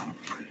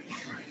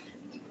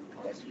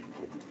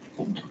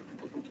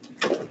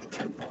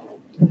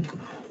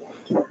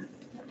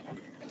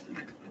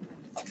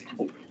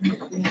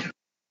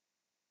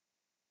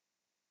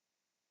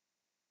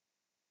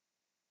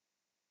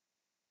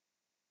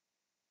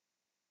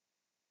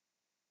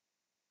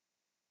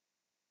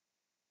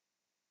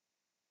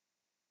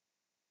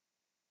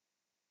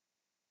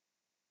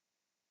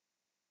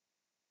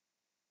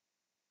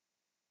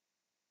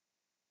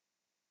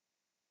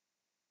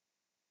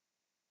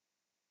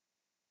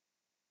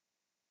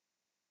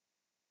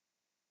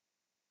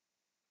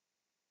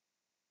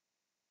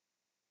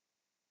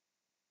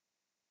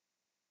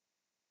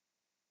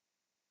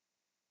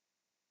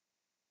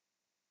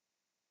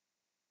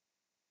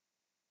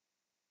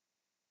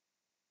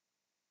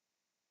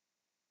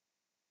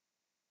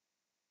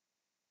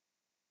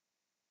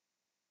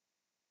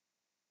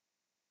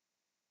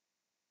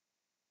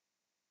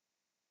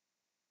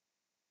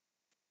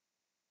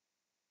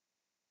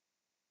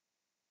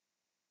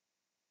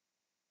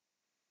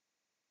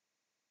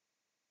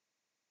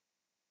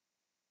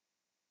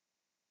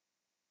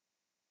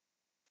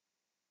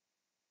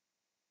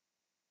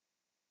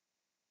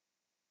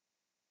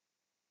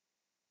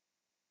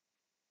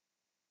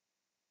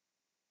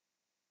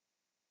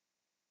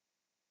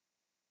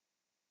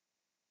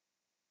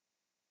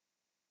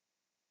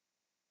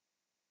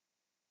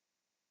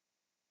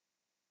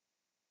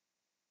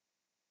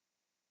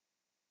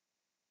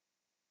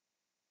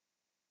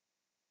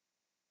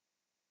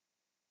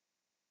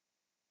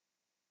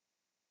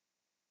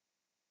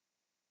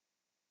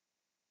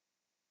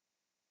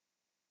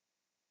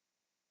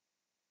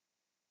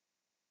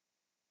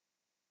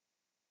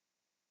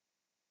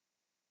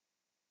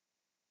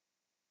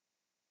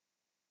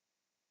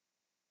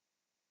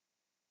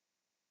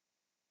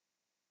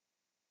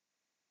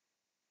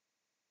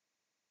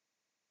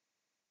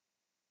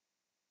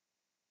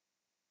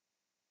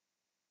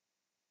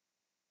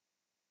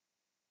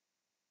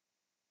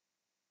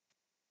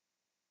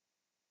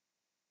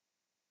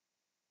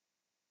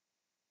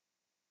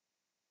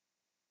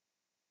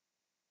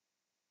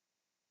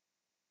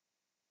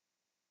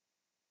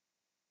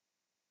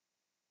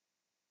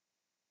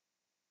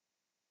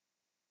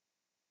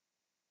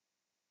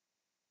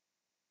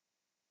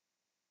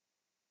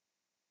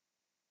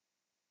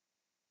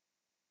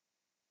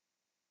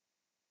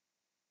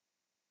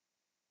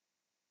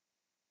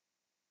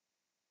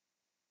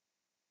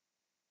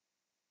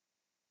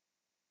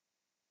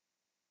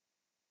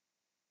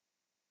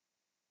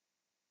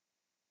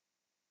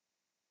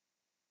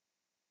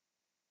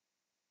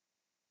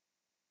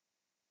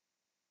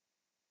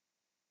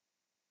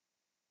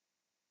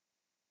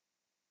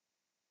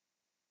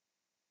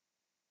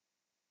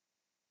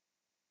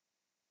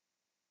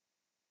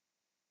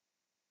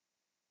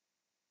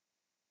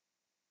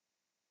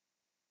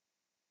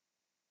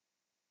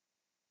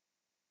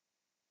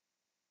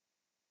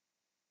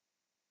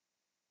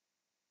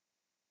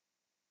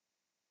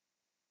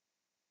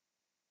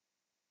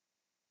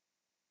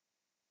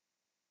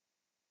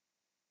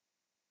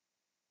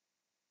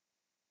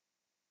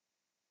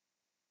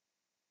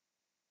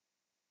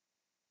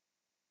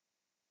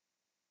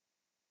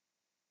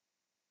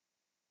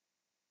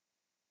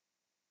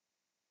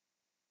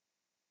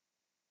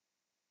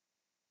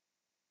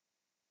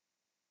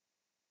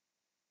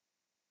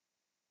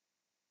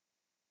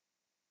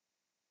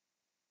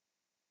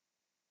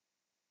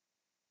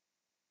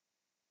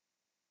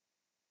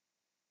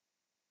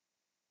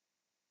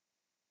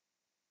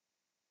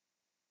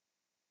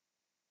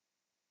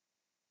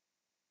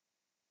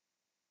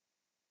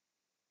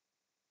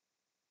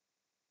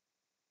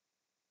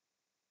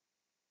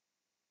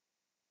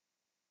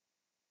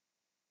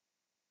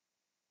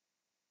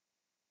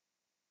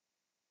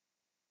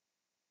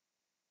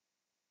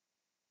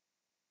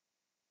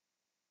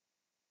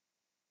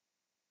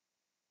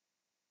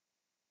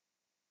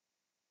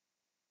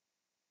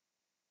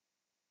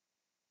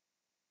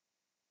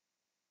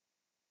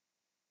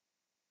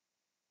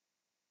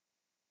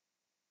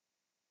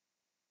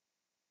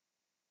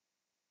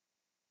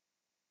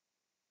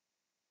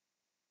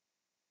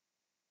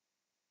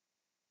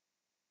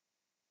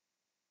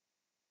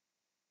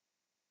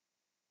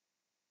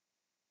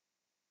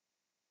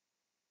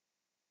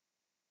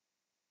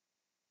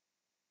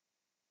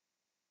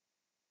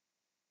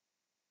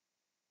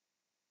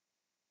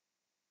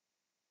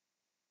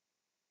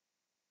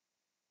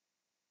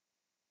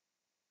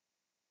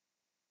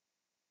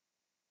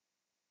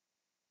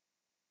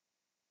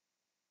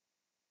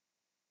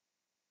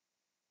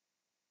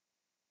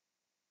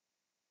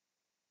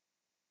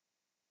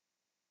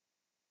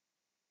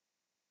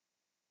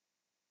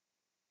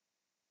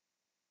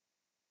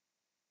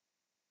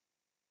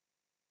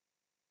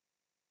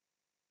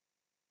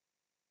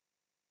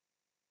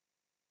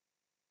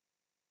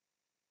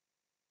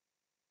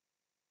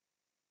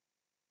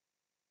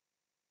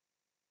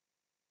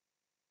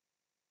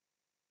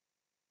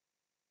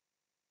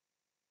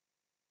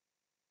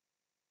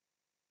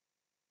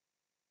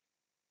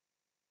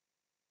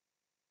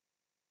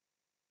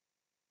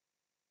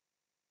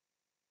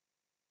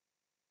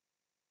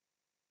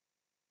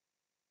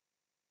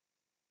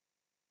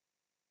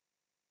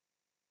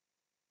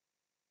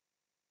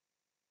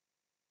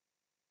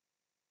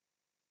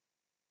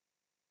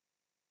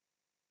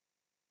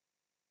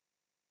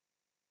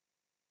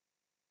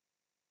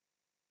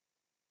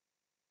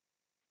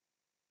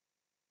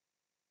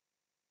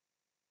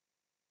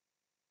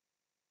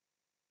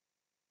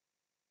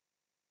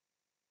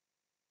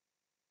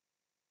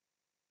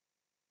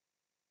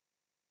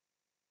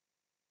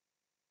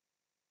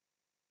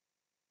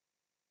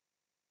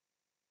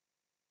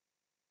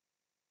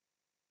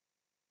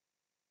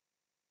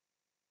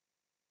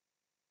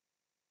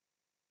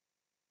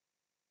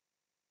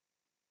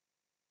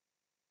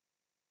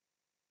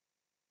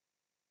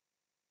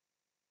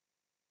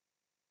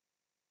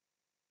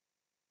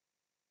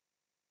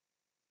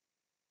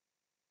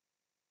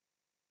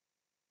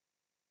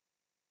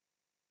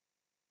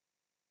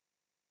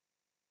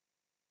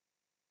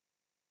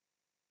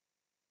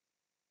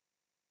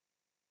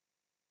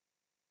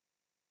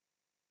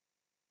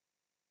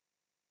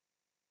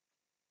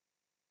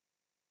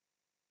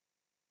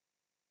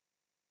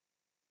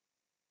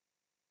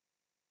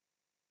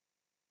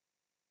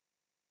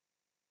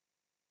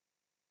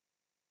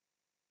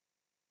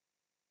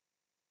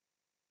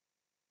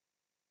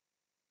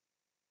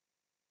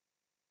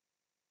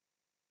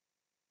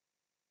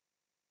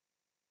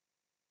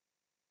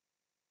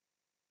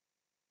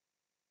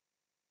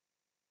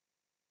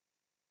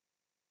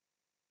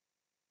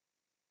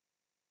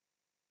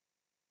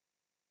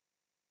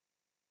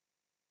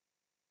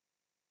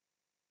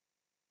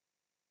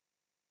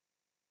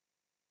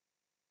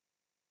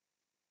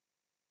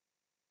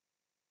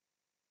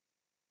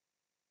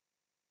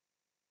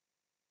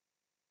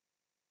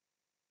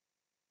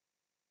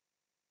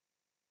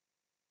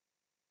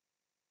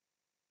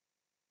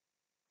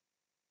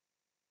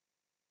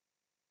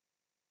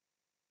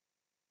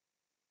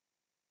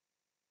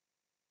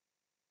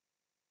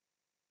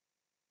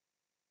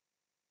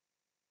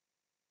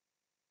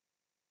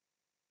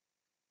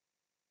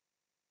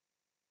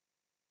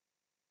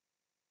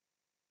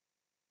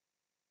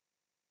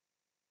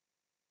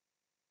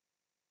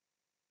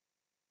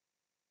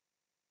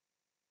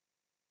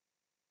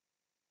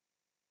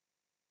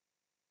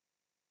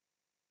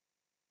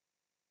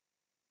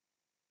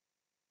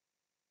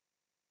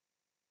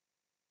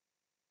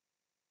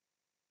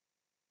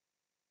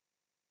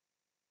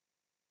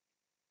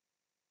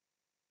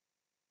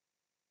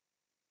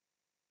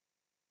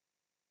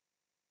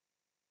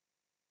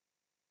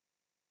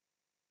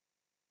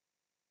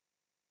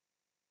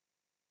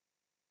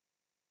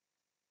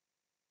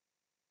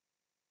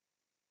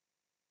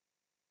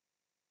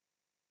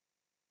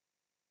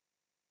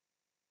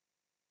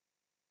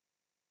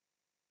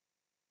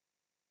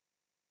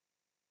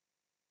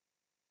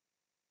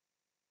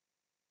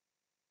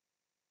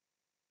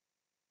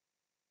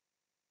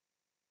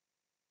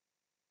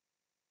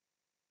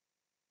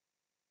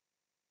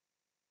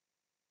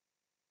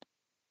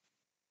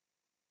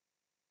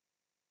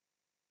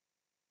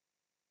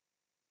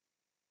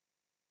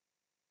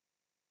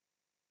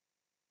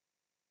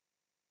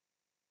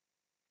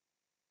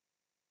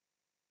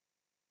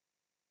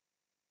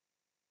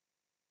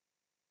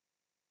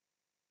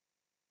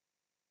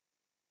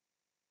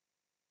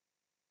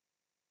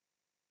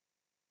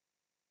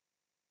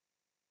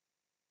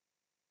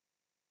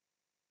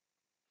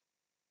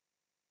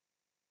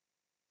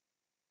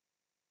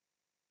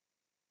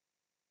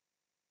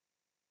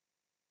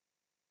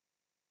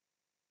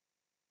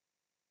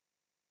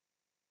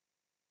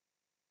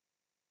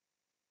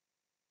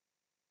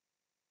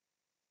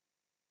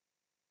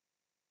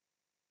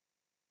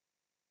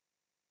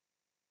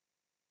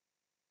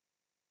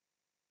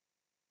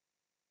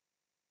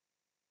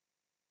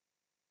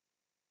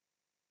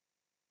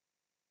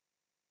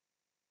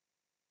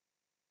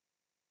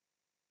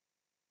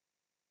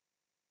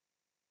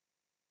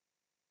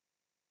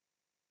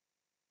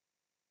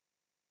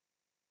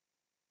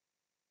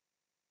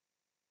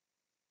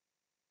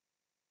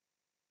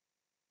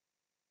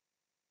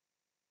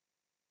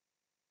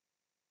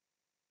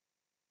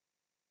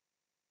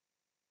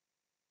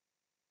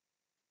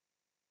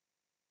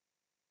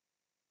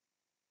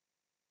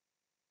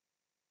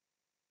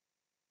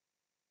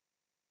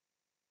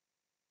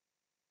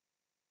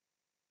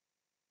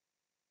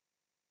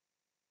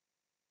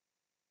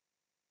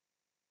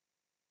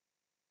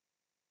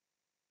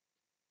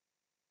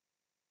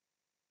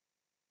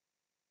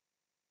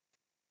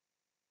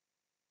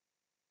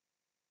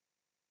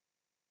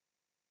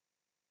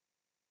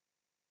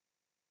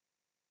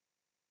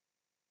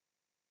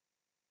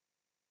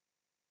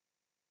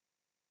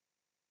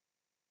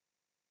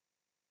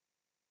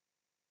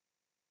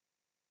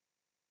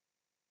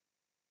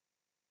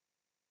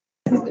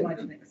 system.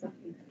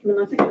 I mean,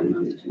 I think we're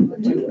managing the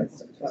two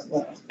lists quite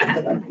well, but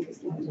I think it's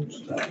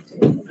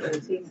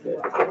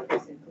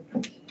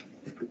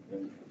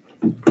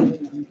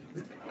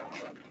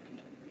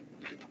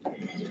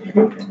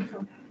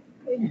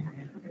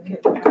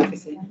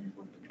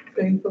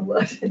going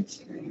forward.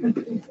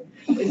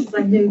 Because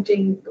I know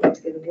Jane's got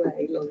to get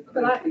away.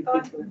 But I know,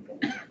 but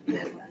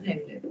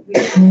we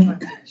can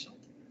try and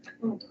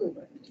oh, cool.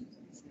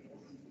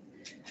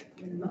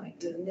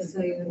 Right, so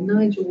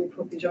Nigel will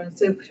probably join.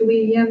 So shall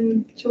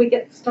we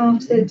get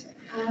started just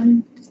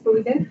before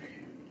we go?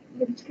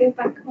 Ready to go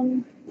back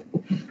on?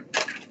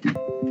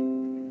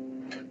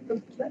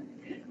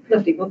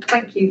 Lovely. Well,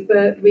 thank you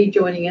for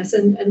rejoining us.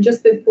 And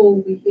just before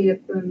we hear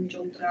from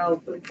John Dowell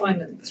for the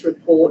finance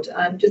report,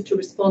 just to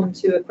respond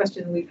to a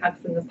question we've had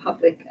from the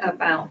public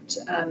about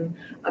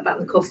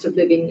the cost of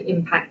living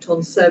impact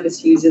on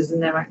service users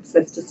and their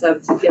access to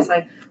services. Yes,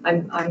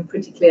 I'm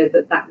pretty clear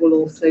that will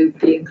also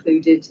be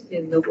included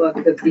in the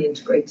work of the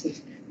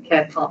Integrated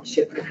Care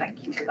Partnership. And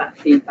thank you for that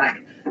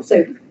feedback.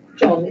 So,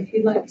 John, if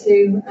you'd like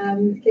to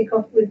kick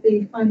off with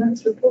the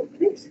finance report,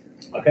 please.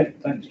 Okay,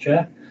 thanks,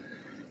 Chair.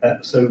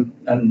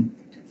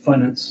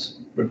 Finance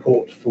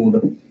report for the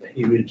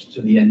period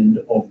to the end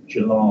of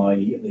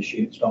July this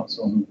year. It starts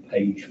on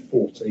page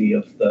 40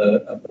 of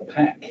the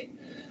pack.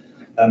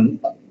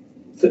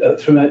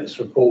 Throughout this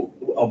report,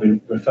 I'll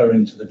be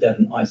referring to the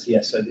Devon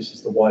ICS. So this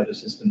is the wider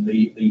system,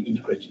 the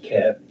Integrated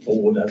Care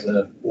Board as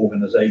an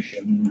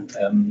organisation,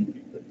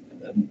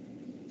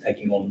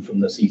 taking on from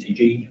the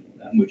CTG,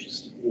 which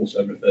is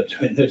also referred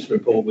to in this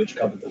report, which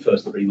covered the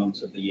first 3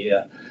 months of the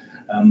year.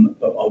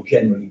 But I'll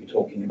generally be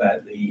talking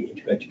about the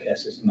integrated care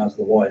system as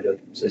the wider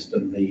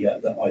system, the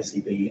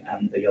ICB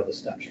and the other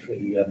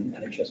statutory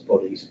NHS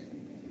bodies.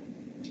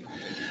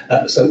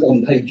 So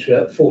on page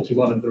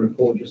 41 of the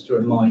report, just a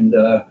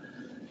reminder,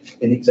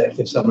 in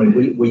executive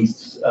summary, we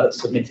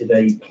submitted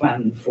a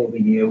plan for the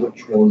year,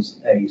 which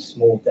was a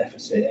small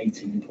deficit,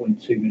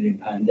 £18.2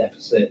 million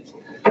deficit,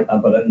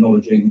 but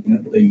acknowledging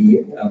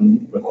the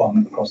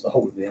requirement across the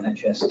whole of the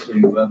NHS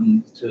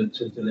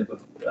to deliver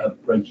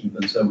break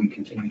even. So we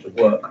continue to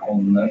work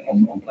on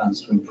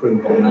plans to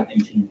improve on that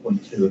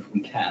 18.2 if we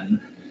can.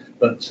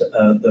 But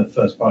the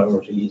first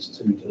priority is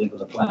to deliver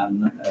the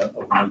plan of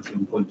an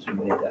 18.2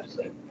 million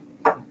deficit.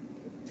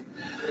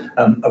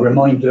 A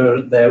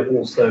reminder there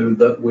also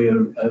that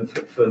we're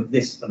for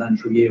this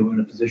financial year, we're in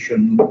a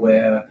position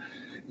where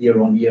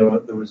year on year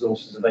the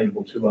resources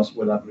available to us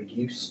will have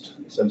reduced,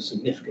 so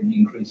significant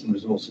increase in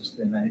resources to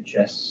the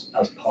NHS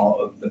as part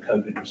of the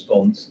COVID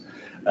response.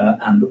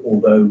 And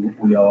although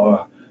we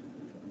are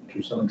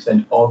to some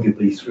extent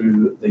arguably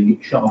through the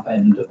sharp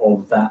end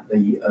of that,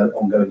 the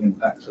ongoing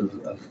impacts of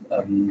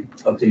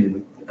dealing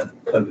with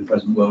COVID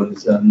present world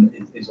is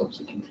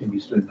obviously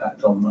continues to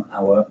impact on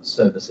our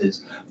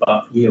services,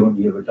 but year on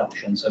year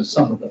reduction. So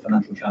some of the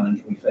financial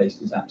challenge we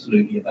faced is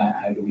absolutely about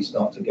how do we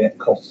start to get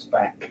costs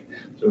back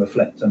to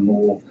reflect a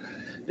more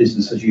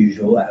business as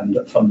usual and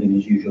funding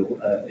as usual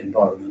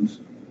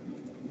environment.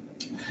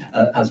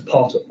 As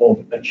part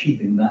of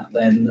achieving that,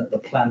 then the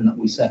plan that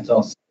we set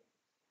us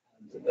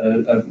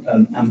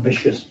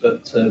ambitious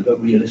but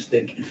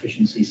realistic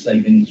efficiency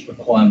savings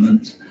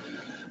requirement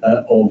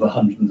of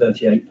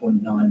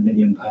 £138.9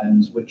 million,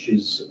 which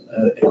is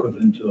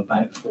equivalent to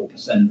about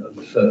 4% of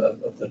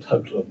the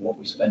total of what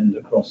we spend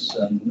across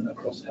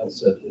health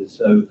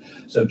services.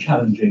 So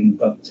challenging,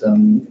 but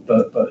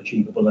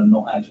achievable and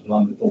not out of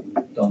line with what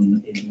we've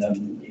done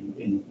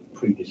in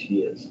previous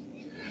years.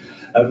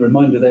 A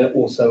reminder there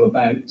also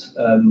about.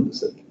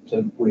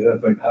 So we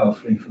heard very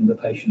powerfully from the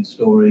patient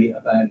story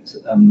about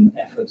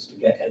efforts to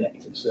get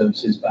elective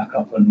services back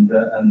up and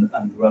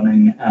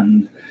running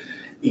and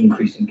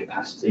increasing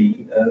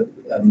capacity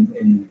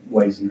in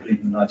ways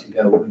including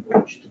Nightingale with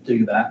which to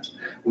do that.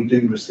 We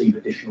do receive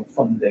additional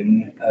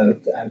funding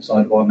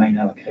outside of our main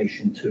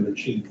allocation to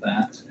achieve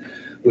that,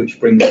 which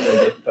brings with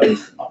it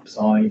both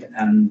upside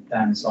and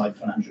downside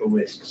financial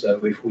risk.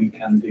 So if we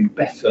can do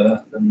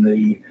better than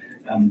the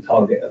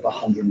target of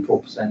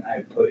 104%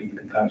 output in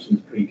comparison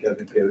to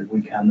pre-COVID period,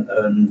 we can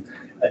earn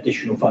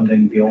additional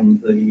funding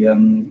beyond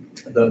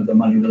the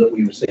money that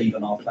we receive,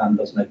 and our plan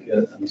does make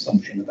an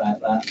assumption about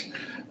that.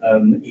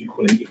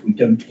 Equally, if we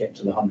don't get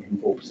to the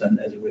 104%,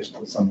 there's a risk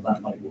that some of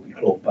that money will be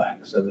clawed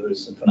back. So there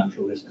is some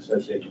financial risk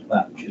associated with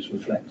that, which is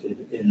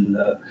reflected in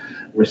the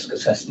risk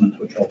assessment,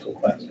 which I'll talk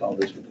about as part of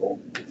this report.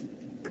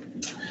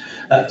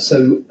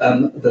 So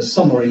the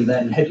summary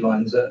then,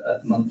 headlines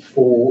at month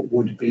 4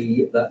 would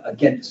be that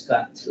against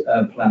that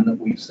plan that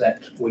we've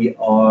set, we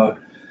are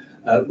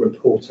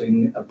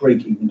reporting a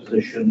break-even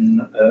position,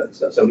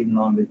 so in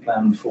line with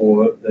plan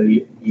for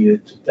the year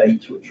to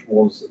date, which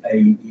was a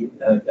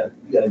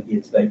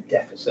year-to-date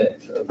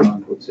deficit of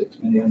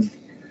 9.6 million.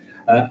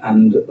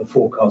 And the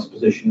forecast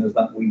position is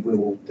that we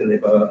will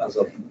deliver, as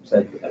I've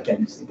said,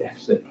 against the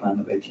deficit plan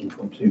of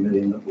 18.2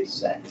 million that we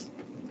set.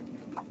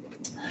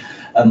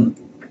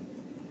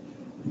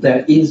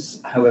 There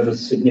is, however,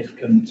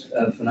 significant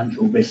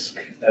financial risk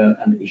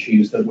and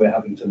issues that we're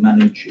having to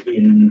manage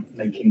in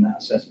making that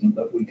assessment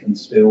that we can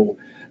still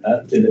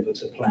deliver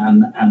to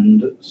plan,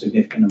 and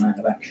significant amount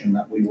of action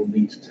that we will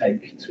need to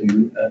take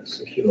to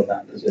secure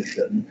that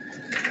position.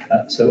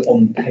 So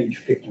on page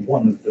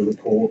 51 of the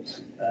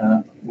report,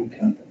 we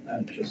can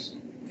just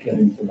get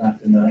into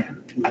that in a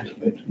little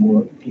bit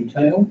more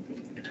detail.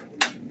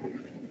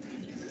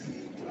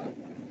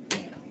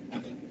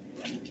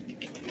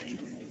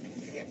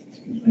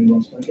 Excuse me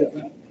whilst I get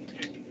that.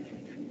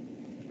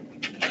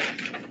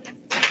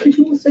 Could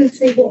you also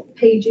say what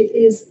page it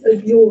is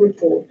of your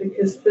report?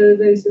 Because for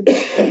those of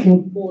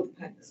the board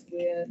packs,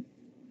 we're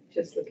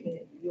just looking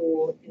at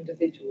your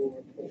individual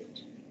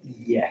report.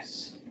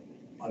 Yes,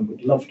 I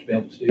would love to be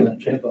able to do that,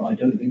 Chair, but I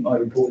don't think my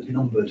report is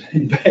numbered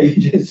in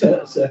pages,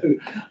 so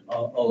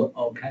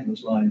I'll count the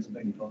slides and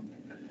beg your pardon.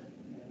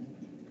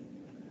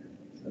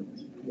 So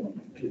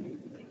 1, 2.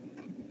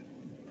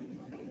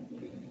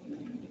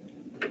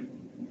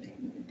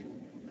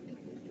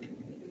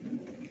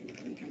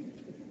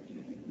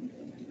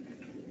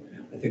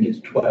 I think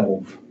it's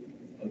 12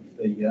 of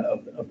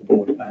the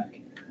board pack.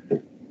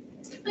 Can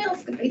I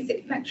ask a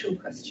basic factual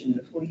question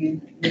before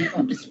you move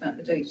on, just about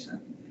the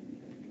data?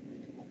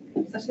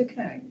 Is that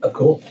okay? Of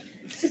course.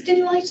 Just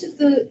in light of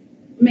the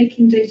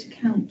making data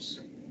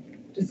count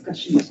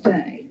discussion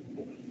today,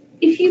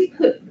 if you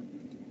put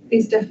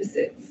these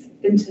deficits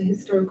into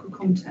historical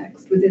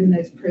context within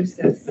those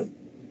process,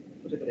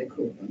 whatever they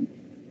call them,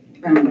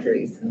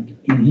 boundaries,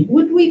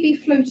 would we be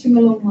floating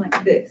along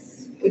like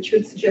this, which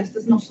would suggest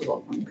there's not a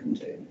lot one can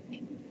do?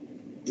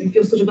 If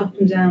you're sort of up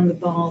and down the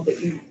bar that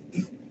you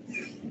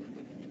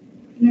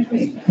know what I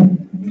mean?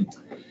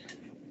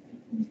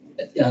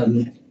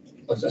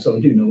 So I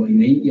do know what you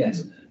mean,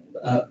 yes.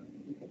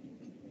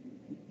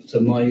 So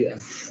my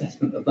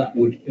assessment of that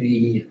would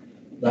be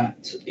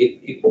that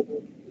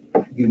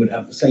you would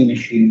have the same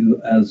issue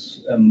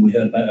as we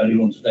heard about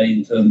earlier on today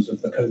in terms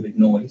of the COVID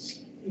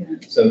noise. Yeah.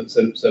 So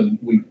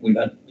we've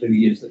had 2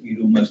 years that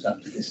you'd almost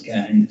have to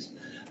discount.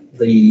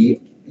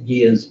 The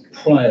years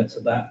prior to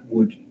that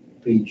would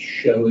be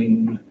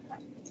showing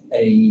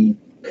a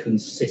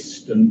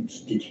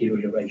consistent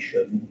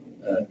deterioration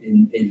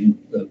in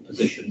the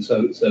position.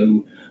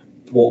 So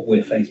what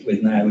we're faced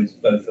with now is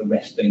both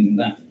arresting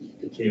that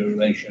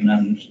deterioration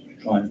and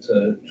trying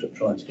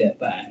to get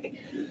back.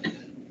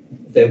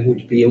 There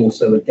would be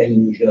also a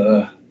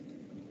danger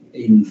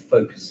in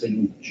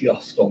focusing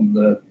just on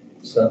the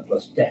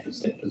surplus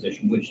deficit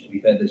position, which, to be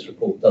fair, this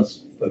report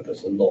does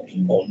focus a lot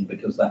on,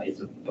 because that is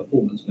a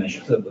performance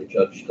measure that we're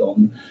judged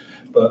on.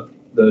 But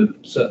the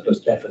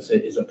surplus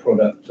deficit is a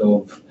product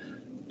of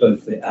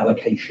both the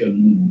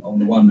allocation on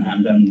the one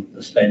hand and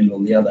the spend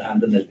on the other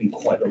hand, and there's been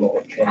quite a lot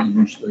of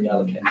change to the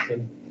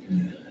allocation.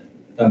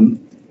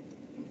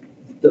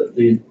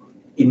 The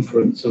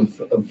inference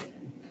of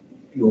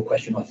your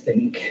question, I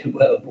think,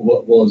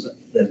 what was,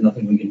 there's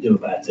nothing we can do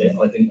about it.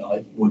 I think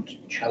I would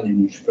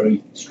challenge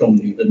very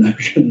strongly the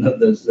notion that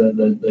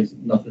there's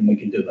nothing we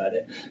can do about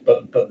it.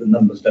 But the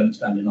numbers don't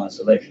stand in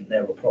isolation.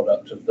 They're a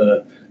product of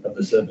the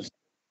service.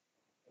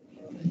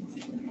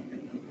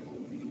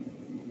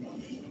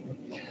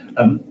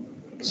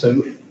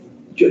 So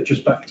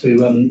just back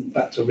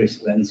to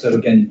risk then. So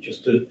again,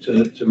 just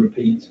to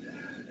repeat,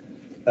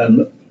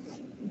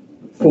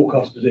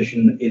 forecast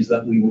position is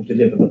that we will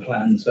deliver the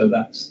plan. So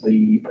that's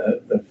the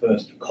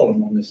first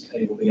column on this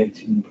table, the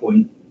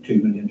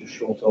 18.2 million, just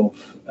short of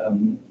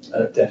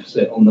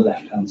deficit on the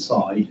left-hand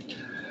side.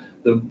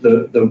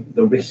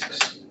 The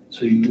risks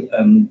to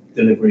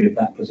delivery of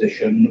that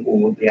position,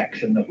 or the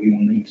action that we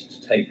will need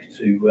to take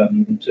to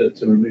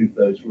remove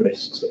those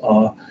risks,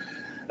 are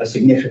a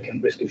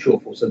significant risk of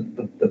shortfall. So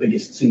the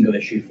biggest single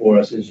issue for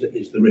us is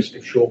the risk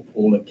of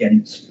shortfall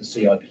against the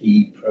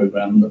CIP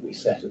programme that we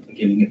set at the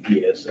beginning of the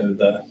year. So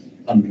the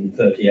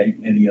 138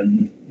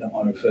 million that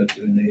I referred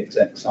to in the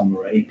exec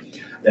summary,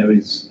 there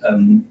is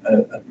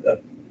a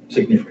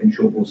significant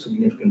shortfall,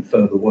 significant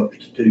further work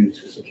to do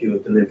to secure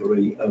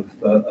delivery of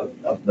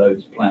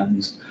those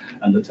plans,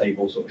 and the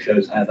table sort of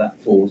shows how that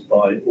falls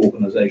by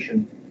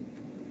organisation.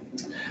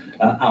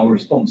 Our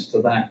response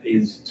to that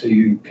is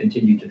to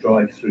continue to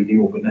drive through the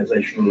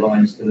organisational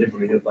lines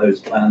delivery of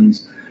those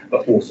plans,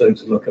 but also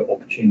to look at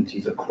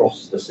opportunities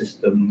across the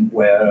system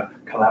where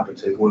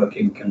collaborative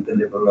working can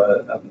deliver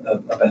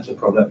a better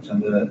product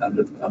and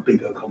a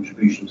bigger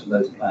contribution to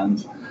those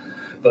plans.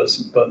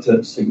 But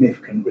a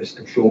significant risk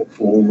of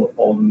shortfall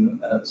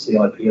on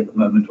CIP at the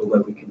moment,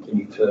 although we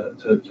continue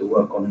to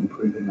work on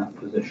improving that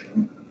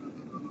position.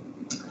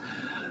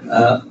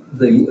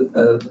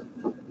 The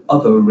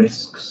other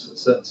risks,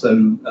 so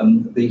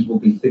these will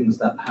be things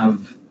that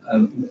have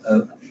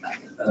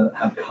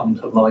come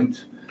to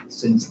light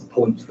since the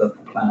point that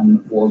the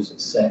plan was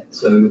set.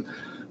 So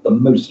the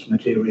most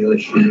material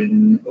issue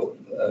in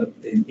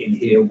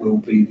here will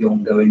be the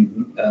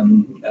ongoing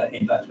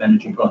impact of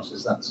energy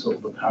prices. That's sort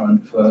of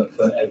apparent for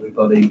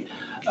everybody,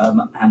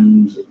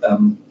 and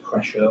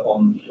pressure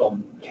on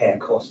care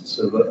costs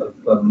of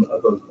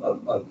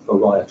a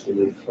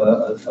variety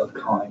of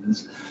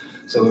kinds.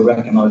 So we're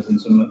recognising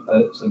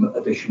some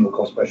additional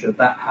cost pressure.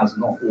 That has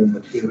not all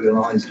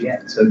materialised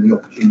yet, so the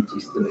opportunity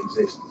still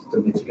exists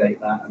to mitigate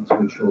that and to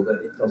ensure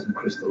that it doesn't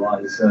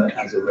crystallise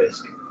as a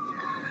risk.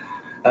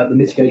 The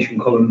mitigation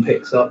column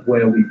picks up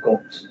where we've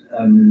got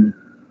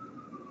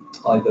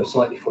either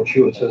slightly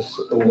fortuitous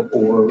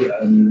or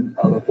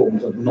other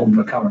forms of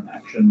non-recurrent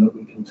action that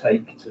we can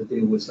take to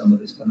deal with some of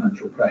this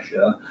financial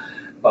pressure.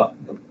 But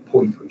the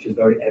point which is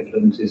very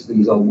evident is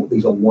these are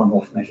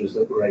one-off measures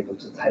that we're able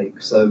to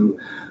take. So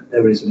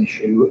there is an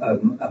issue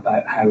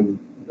about how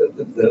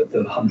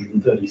the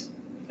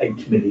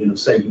 138 million of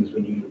savings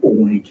we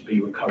need to be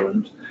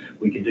recurrent.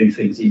 We can do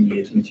things in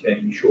year to mitigate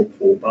any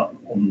shortfall, but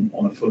on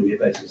a full year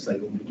basis they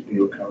will need to be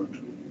recurrent.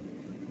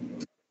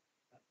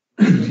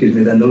 Excuse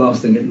me. Then the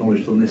last thing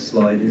acknowledged on this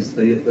slide is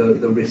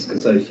the risk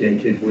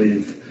associated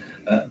with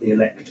the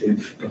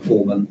elective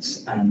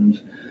performance,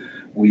 and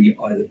we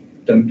either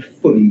don't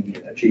fully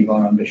achieve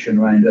our ambition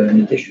around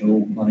earning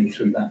additional money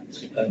through that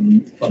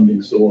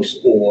funding source,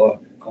 or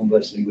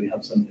conversely we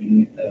have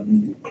something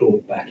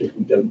clawed back if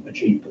we don't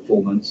achieve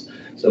performance.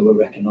 So we're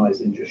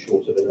recognising just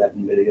short of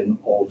 11 million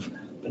of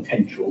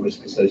potential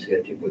risk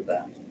associated with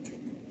that.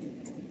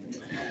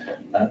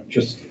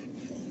 Just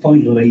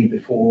finally,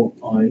 before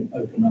I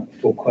open up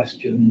for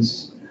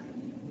questions,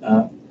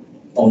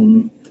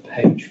 on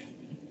page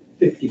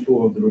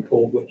 54 of the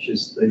report, which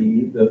is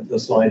the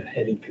slide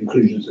headed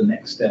conclusions and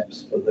next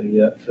steps for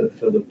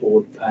the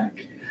board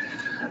pack,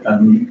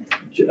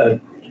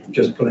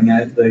 just pulling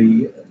out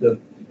the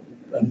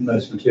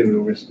most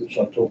material risk which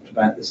I've talked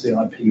about, the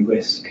CIP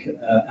risk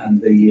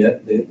and the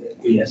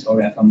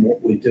ESRF and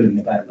what we're doing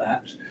about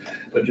that.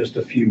 But just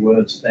a few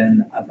words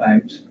then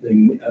about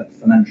the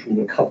financial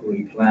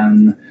recovery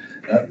plan,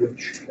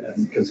 which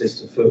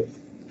consists of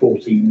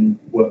 14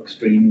 work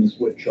streams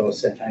which are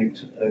set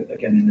out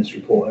again in this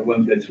report. I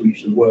won't go through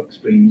each of the work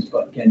streams,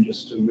 but again,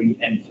 just to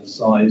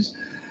re-emphasise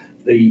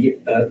the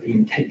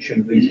intention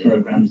of these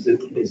programmes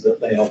is that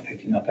they are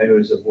picking up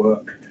areas of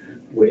work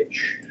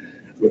which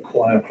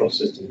require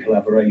cross-system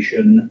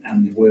collaboration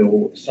and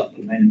will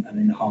supplement and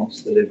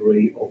enhance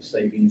delivery of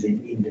savings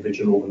in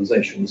individual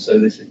organisations. So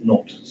this is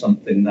not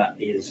something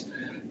that is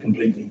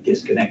completely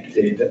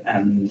disconnected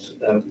and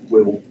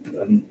will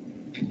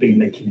be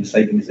making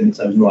savings in its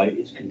own right.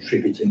 It's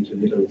contributing to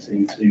the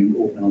ability to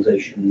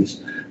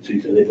organisations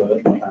to deliver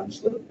the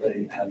plans that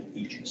they have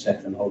each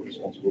set and hold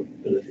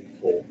responsibility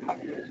for.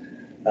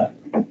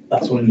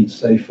 That's all I need to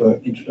say for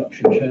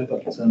introduction, Chair,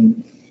 but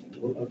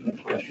we'll open up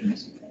for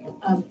questions.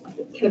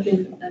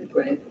 Kevin and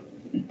Greg.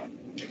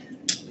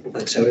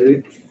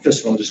 So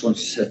first of all, I just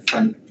wanted to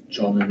thank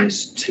John and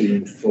his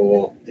team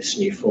for this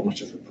new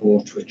format of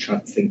report, which I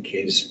think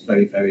is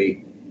very,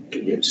 very,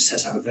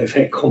 sets out a very,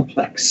 very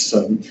complex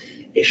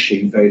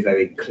issue very,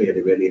 very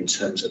clearly, really, in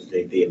terms of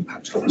the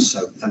impact of it.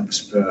 So thanks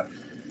for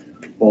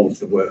all of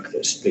the work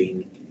that's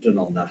been done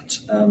on that.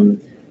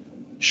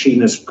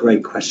 Sheena's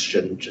great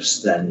question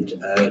just then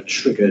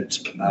triggered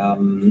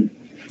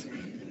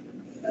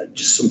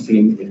just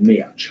something in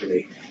me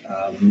actually,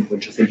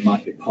 which I think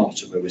might be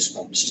part of a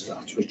response to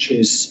that, which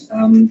is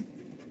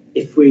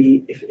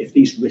if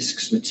these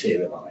risks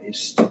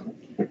materialised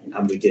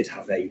and we did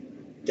have a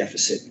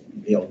deficit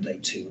beyond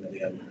 18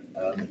 million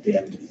at the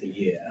end of the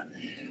year,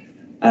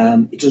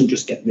 it doesn't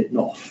just get written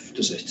off,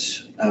 does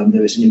it?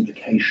 There is an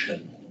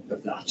implication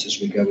of that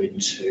as we go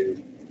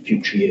into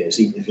future years,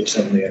 even if it's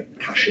only a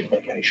cash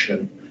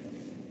implication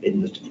in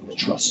the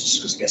trusts,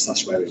 because I guess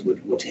that's where it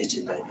would hit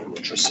in the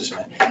trusts, isn't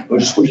it? But I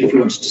just wondered if you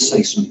wanted to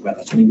say something about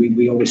that. I mean,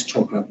 we always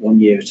talk about 1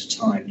 year at a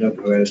time, don't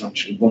we? Whereas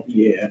actually 1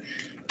 year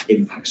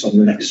impacts on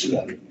the next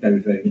one very,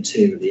 very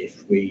materially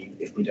if we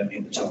don't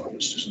hit the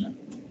targets, doesn't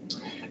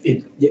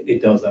it?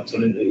 It does,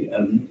 absolutely.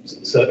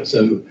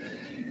 So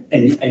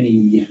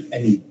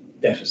any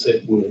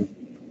deficit will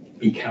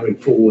be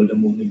carried forward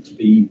and will need to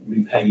be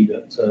repaid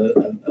at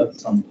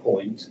some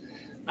point,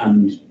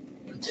 and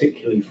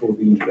particularly for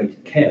the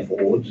Integrated Care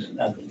Board,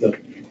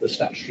 the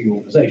statutory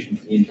organisation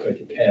for the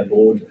Integrated Care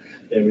Board,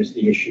 there is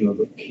the issue of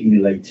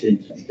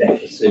accumulated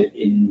deficit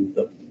in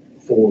the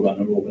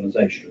forerunner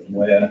organisation,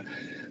 where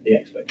the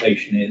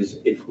expectation is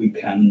if we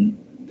can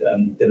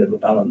deliver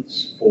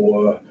balance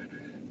for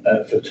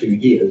 2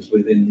 years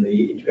within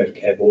the Integrated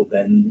Care Board,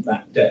 then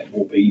that debt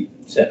will be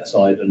set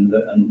aside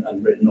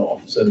and written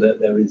off, so that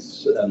there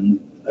is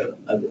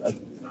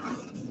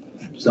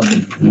some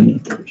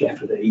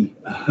jeopardy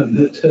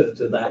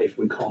to that if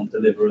we can't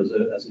deliver as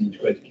an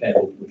Integrated Care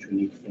Board, which we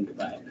need to think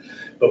about.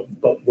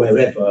 But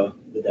wherever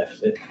the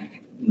deficit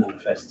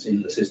manifests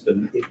in the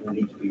system, it will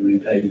need to be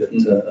repaid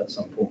at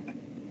some point.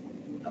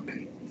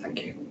 Okay,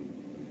 thank you.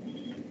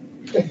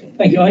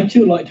 Thank you. I'd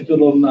too like to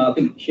build on, I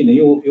think, Sheena,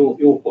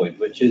 your point,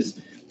 which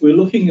is we're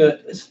looking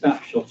at a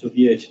snapshot of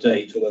year to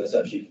date, although it's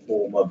actually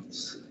 4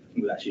 months,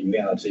 with actually in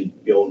reality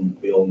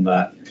beyond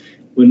that.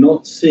 We're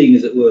not seeing,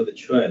 as it were, the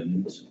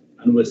trend,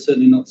 and we're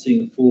certainly not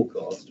seeing a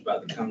forecast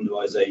about the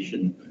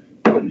calendarisation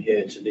from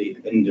here to the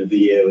end of the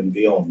year and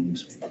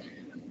beyond.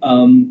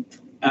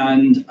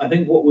 And I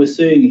think what we're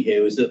seeing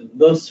here is that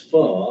thus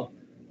far,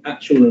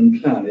 actual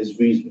and plan is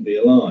reasonably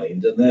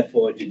aligned, and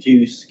therefore I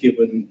deduce,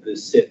 given the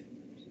SIP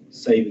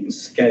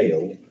savings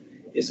scale,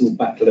 it's all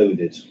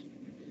backloaded.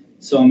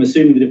 So I'm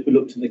assuming that if we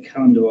look to the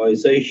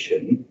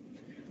calendarisation,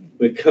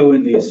 we're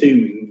currently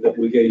assuming that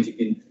we're going to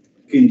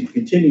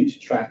continue to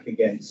track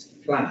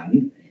against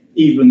plan,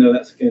 even though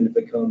that's going to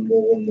become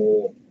more and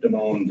more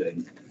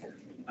demanding.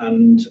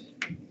 And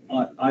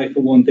I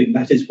for one, think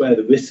that is where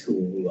the risk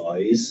all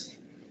lies.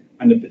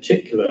 And in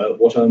particular,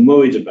 what I'm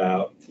worried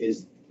about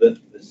is that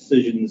the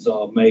decisions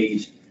are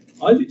made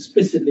either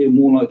explicitly or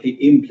more likely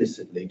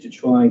implicitly to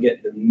try and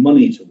get the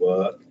money to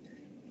work,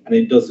 and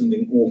it does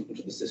something awful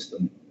to the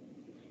system.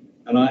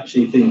 And I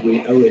actually think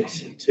we owe it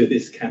to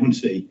this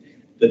county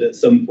that at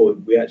some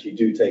point we actually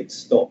do take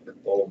stock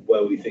of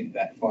where we think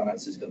that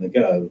finance is going to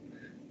go,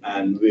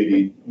 and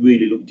really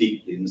look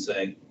deeply and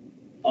saying,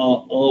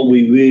 are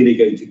we really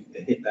going to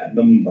hit that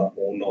number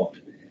or not?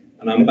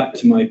 And I'm back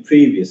to my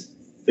previous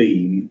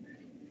theme,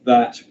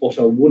 that what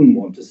I wouldn't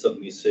want to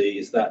suddenly see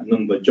is that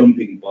number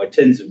jumping by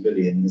tens of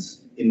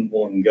millions in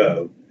one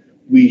go.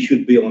 We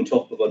should be on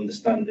top of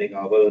understanding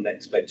our own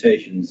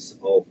expectations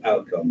of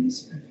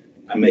outcomes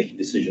and making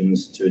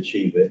decisions to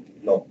achieve it,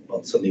 not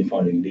suddenly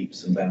finding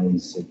leaps and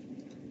bounds of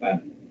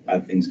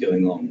bad things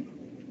going on.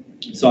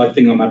 So I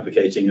think I'm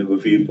advocating a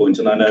review point,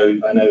 and I know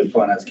the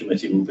Finance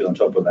Committee will be on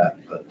top of that,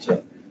 but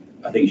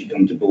I think it should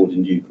come to board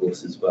in due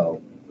course as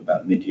well,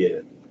 about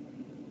mid-year.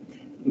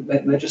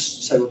 May I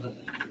just say one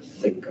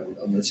thing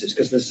on this,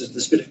 because there's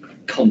a bit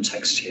of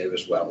context here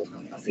as well,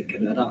 I think,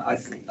 and I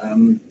think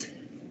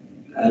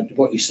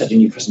what you said in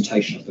your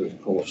presentation of the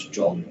report,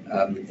 John,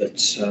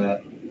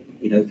 that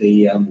you know,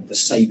 the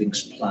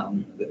savings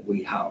plan that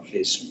we have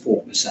is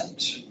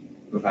 4%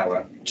 of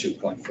our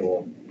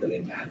 £2.4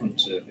 billion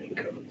of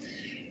income.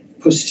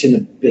 Puts it in a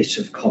bit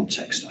of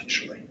context,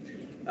 actually,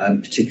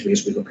 particularly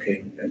as we're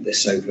looking at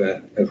this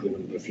over a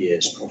number of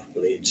years,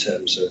 probably in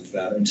terms of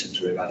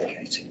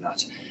reallocating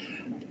that.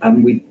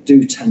 And we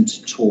do tend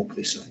to talk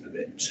this up a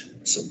bit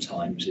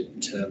sometimes in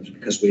terms,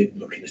 because we're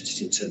looking at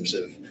it in terms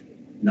of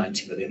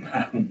 £90 million.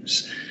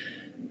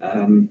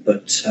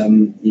 But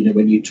you know,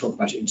 when you talk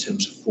about it in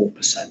terms of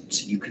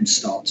 4%, you can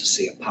start to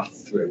see a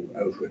path through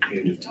over a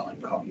period of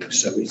time, can't you?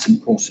 So it's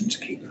important to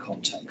keep the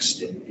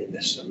context in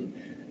this, and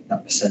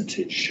that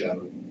percentage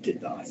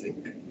did that, I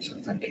think.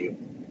 So thank you.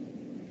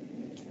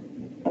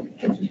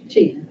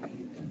 Gina.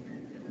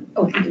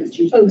 Oh,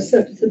 so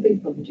it's a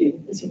big problem, Gina.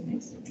 This is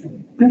next.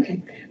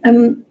 Okay.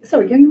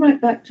 Sorry, going right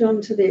back,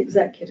 John, to the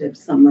executive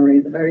summary,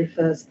 the very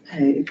first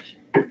page.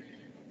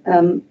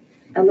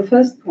 And the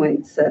first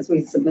point says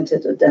we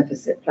submitted a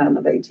deficit plan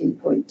of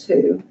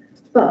 18.2,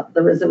 but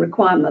there is a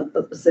requirement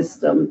that the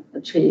system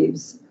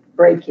achieves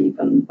break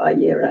even by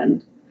year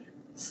end.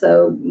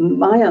 So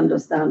my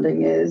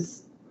understanding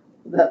is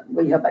that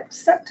we have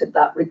accepted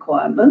that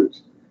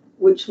requirement,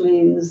 which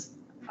means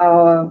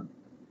our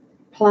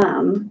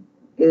plan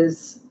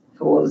is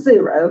for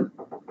zero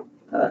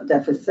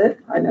deficit.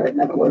 I know it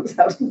never works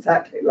out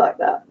exactly like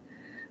that.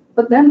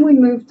 But then we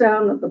move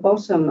down at the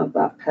bottom of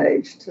that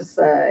page to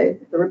say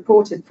the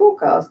reported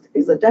forecast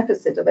is a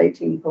deficit of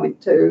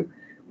 18.2,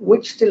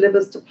 which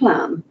delivers to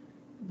plan,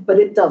 but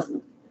it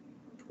doesn't.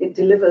 It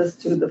delivers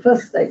to the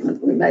first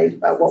statement we made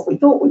about what we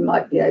thought we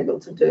might be able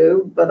to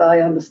do, but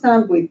I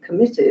understand we've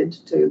committed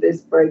to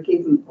this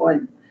break-even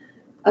point.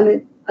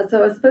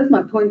 So I suppose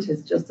my point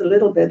is just a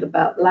little bit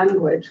about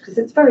language, because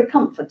it's very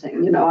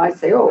comforting. You know, I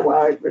say, oh,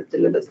 well, it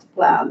delivers to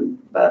plan,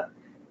 but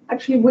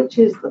actually, which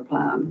is the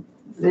plan?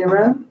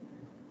 0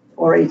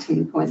 or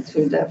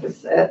 18.2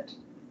 deficit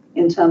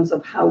in terms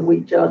of how we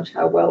judge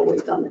how well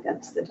we've done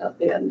against it at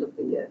the end of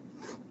the year?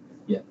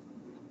 Yeah,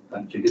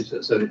 thank you.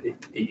 So it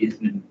is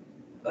an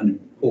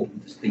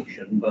important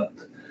distinction, but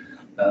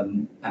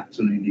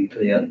absolutely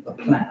clear. The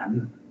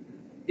plan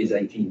is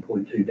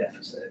 18.2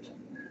 deficit,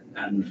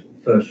 and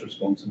first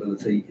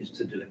responsibility is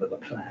to deliver the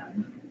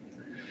plan.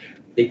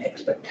 The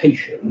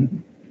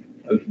expectation,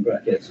 open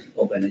brackets,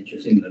 of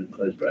NHS England,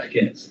 close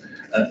brackets,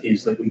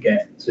 is that we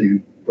get to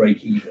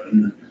break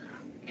even.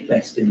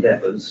 Best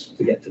endeavours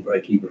to get to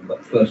break even,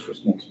 but first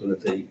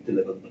responsibility,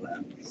 deliver the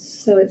plan.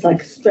 So it's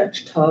like a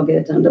stretch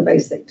target and a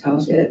basic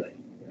target. Absolutely.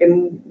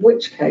 In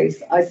which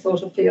case, I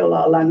sort of feel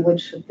our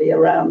language should be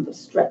around the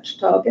stretch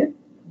target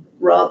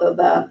rather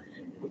than,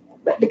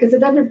 because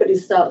if everybody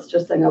starts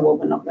just saying, oh, well,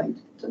 we're not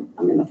going to,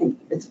 I mean,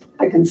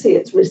 I can see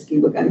it's risky,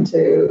 we're going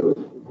to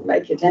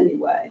make it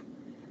anyway.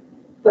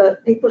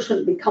 But people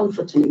shouldn't be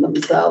comforting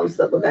themselves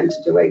that we're going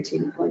to do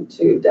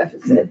 18.2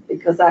 deficit,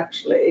 because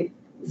actually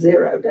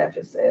 0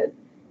 deficit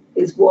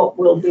is what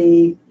will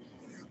be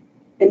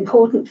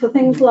important for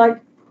things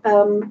like,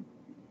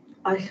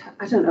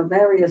 I don't know,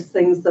 various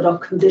things that are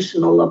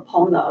conditional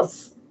upon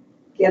us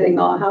getting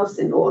our house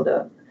in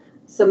order.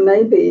 So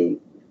maybe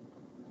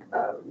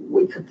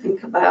we could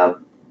think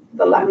about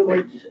the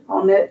language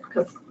on it,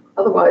 because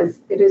otherwise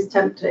it is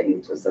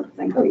tempting to sort of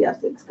think, oh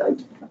yes, it's going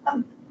to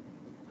happen.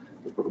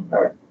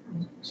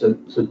 So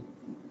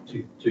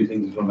two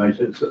things if I may.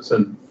 So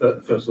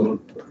first of all,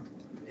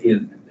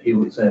 he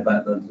would say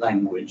about the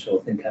language, so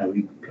I think how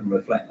we can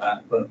reflect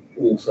that, but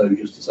also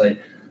just to say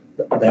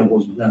that there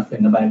was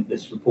nothing about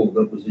this report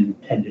that was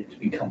intended to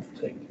be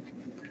comforting.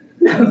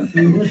 So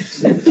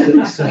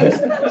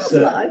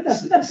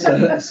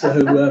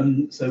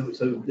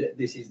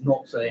this is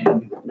not saying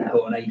we've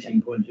got an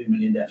 18.2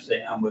 million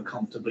deficit and we're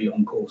comfortably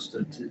on course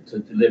to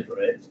deliver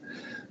it.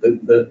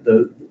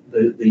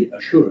 The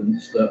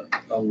assurance that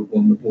I would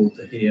want the board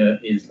to hear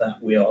is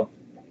that we are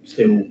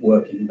still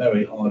working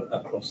very hard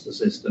across the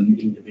system,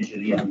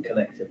 individually and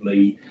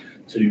collectively,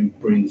 to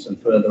bring some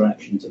further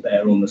action to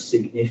bear on the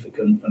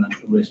significant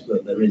financial risk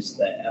that there is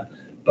there.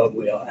 But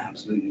we are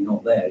absolutely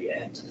not there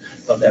yet.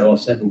 But there are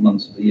several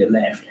months of the year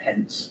left,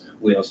 hence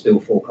we are still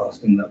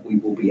forecasting that we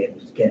will be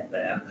able to get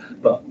there.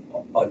 But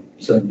I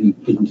certainly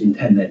didn't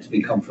intend there to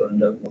be comfort and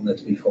don't want there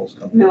to be false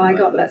comfort. No, I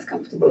got less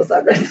comfortable as I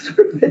read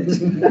through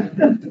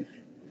it.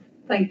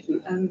 Thank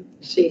you.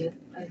 Sheena.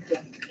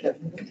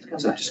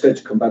 So I'm just going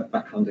to come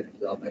back on it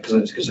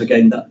because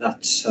again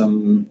that's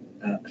kind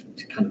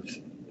of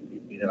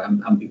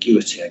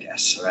ambiguity, I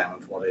guess,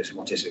 around what is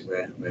it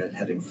we're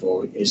heading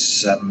for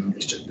is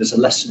there's a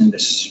lesson in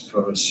this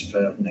for us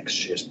for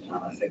next year's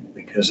plan, I think,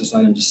 because as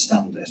I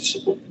understand it,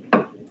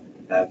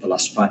 the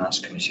last finance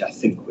committee, I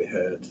think we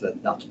heard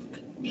that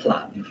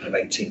plan of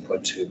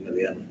 18.2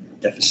 million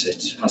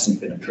deficit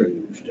hasn't been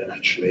approved and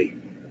actually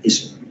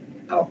is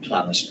our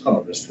plan as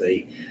far as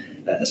the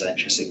as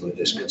NHS England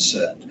is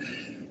concerned.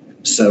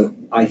 So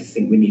I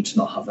think we need to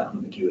not have that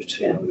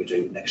ambiguity when we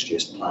do next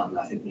year's plan.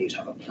 I think we need to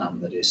have a plan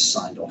that is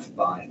signed off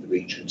by the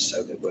region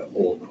so that we're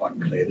all quite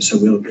clear. So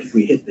if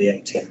we hit the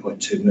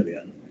 18.2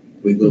 million,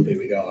 we will be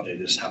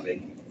regarded as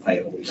having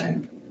failed,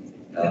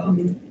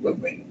 won't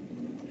we?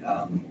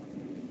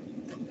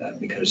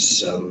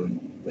 Because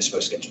we're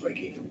supposed to get to break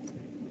even.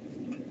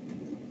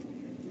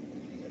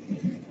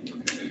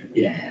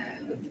 Yeah.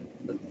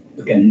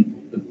 Again,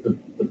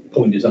 the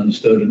point is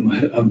understood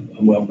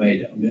and well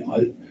made. I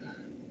mean,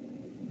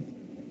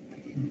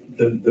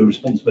 the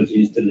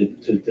responsibility is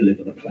to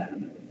deliver the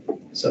plan.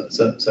 So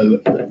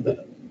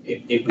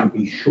it will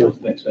be short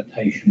of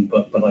expectation,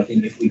 but I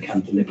think if we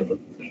can deliver the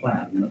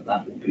plan,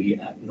 that will be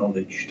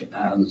acknowledged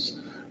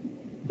as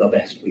the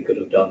best we could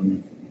have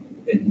done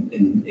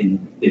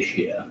in this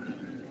year.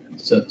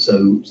 So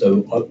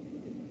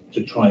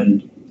to try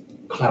and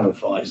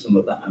clarify some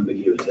of that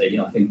ambiguity,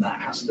 I think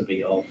that has to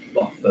be our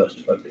first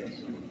focus.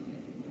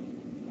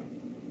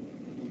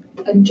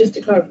 And just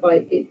to clarify,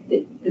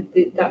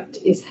 that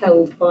is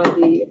held by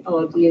the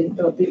RD,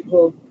 the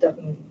Royal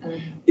Devon.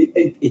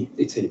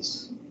 It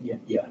is, yeah.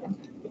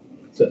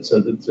 So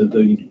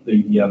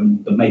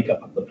the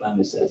makeup of the plan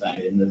is set out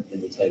in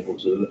the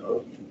tables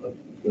of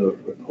the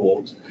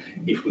report.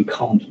 If we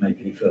can't make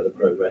any further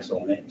progress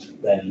on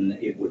it, then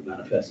it would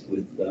manifest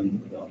with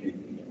RDU.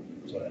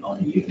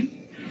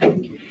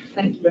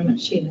 Thank you very much,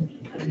 Sheena.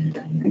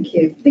 Thank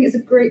you. I think it's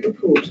a great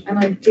report, and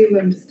I do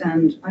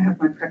understand. I have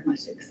my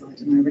pragmatic side,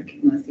 and I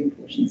recognise the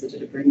importance of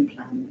delivering the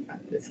plan, the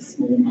fact that it's a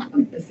small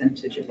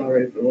percentage of our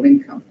overall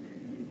income.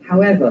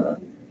 However,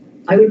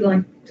 I would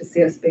like to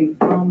see us being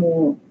far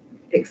more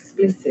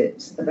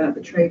explicit about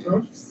the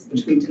trade-offs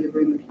between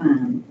delivering the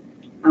plan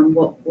and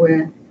what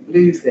we're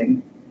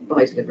losing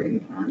by delivering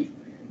the plan.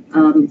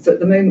 So at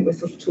the moment we're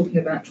sort of talking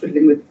about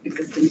twiddling with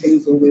existing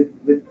things or with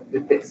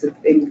bits of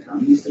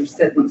income. You sort of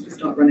said once we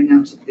start running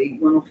out of the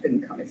one-off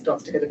income, it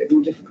starts to get a bit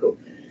more difficult.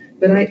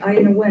 But I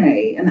in a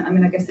way, and I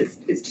mean, I guess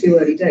it's too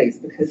early days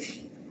because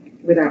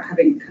without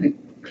having kind of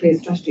clear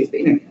strategies,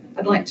 but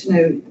I'd like to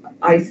know,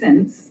 I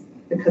sense,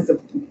 because of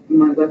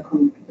my work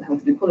on the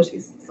health and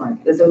equalities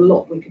side, there's a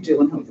lot we could do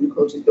on health and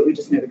equalities, but we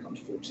just know we can't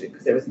afford to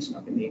because there isn't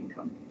enough in the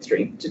income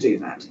stream to do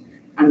that.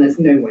 And there's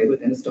no way we're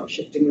going to start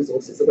shifting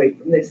resources away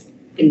from this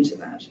into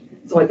that.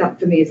 So that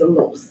for me is a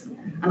loss,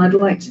 and I'd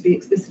like to be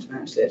explicit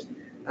about it.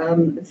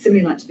 I'd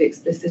similarly like to be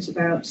explicit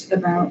about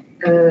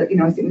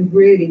I think we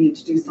really need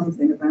to do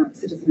something about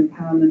citizen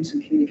empowerment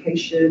and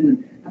communication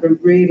and have a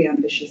really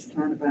ambitious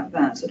plan about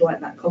that. I'd like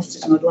that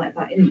costed and I'd like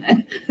that in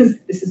there.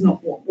 This is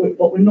not what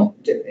we're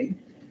not doing.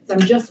 So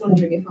I'm just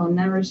wondering if our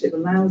narrative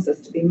allows us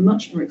to be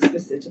much more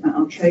explicit about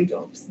our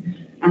trade-offs.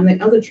 And the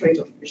other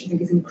trade-off, which I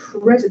think is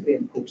incredibly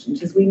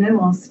important, is we know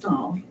our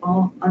staff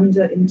are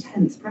under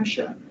intense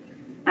pressure.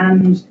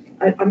 And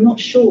I'm not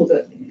sure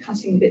that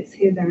cutting bits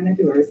here, there and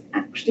everywhere is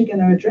actually going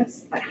to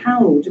address,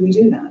 how do we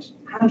do that?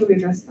 How do we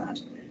address that?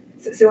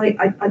 So I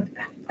don't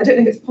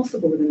know if it's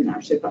possible within the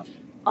narrative, but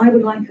I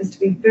would like us to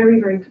be very,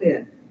 very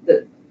clear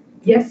that,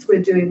 yes,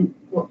 we're doing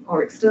what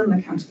our external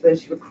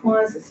accountability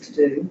requires us to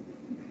do,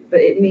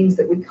 but it means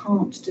that we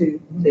can't do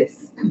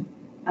this.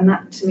 And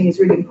that, to me, is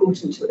really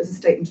important as a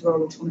statement of our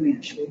autonomy,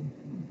 actually,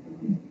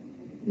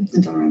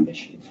 and our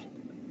ambition.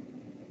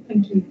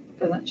 Thank you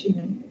for that,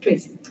 Sheena.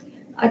 Tracy.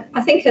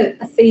 I think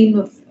a theme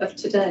of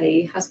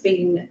today has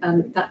been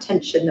that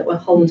tension that we're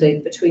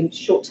holding between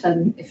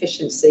short-term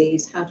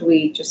efficiencies, how do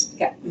we just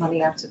get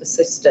money out of the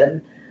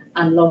system,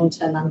 and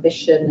long-term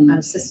ambition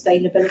and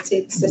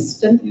sustainability of the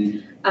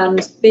system,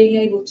 and being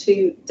able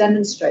to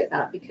demonstrate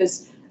that,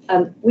 because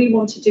we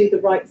want to do the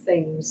right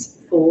things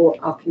for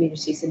our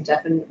communities in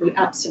Devon. We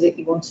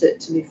absolutely want it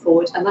to move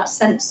forward, and that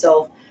sense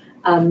of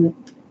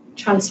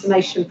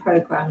transformation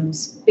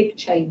programs, big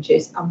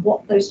changes, and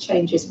what those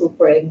changes will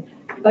bring,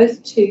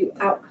 both to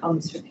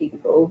outcomes for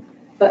people,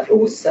 but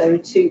also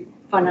to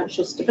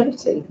financial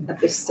stability of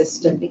this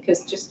system,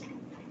 because just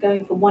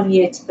going from one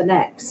year to the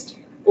next,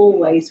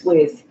 always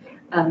with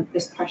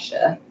this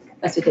pressure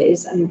as it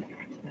is, and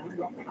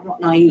I'm not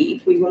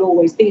naive, we will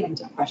always be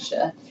under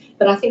pressure,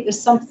 but I think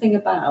there's something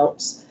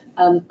about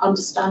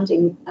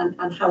understanding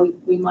and how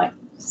we might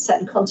set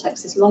in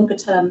context this longer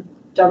term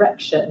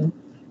direction,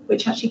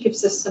 which actually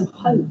gives us some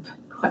hope,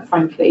 quite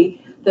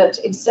frankly, that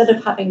instead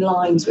of having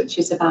lines which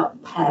is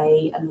about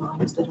pay and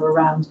lines that are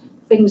around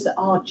things that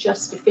are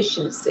just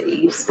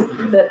efficiencies,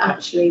 that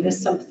actually there's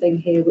something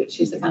here which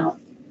is about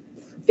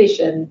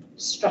vision,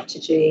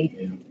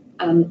 strategy,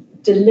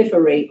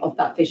 delivery of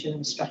that vision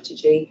and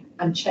strategy,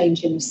 and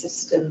change in the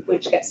system,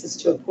 which gets us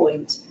to a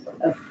point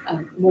of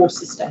more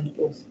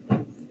sustainability.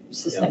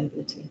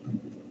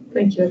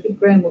 Thank you. I think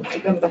Graham wants to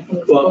come back on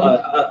this. Well,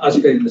 I was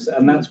going to say,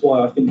 and that's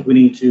why I think we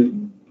need to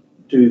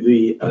do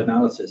the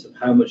analysis of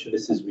how much of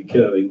this is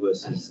recurring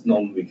versus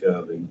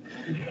non-recurring,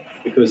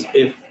 because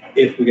if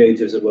we're going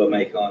to, as it were,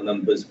 make our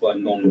numbers by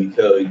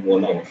non-recurring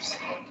one-offs,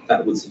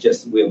 that would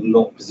suggest that we have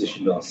not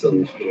positioned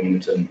ourselves for the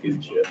long-term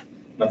future.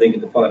 And I think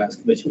in the Finance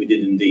Committee we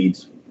did indeed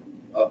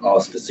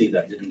ask to see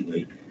that, didn't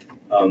we?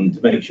 To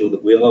make sure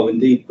that we are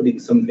indeed putting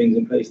some things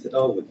in place that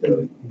are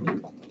recurring.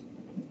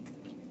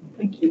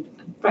 Thank you.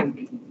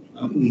 Frank.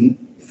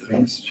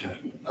 Thanks, Chair.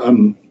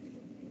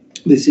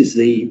 This is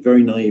the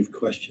very naive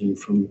question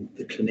from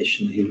the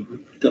clinician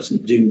who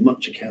doesn't do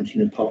much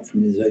accounting apart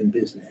from his own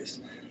business.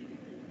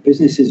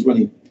 Businesses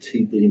running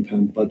 £2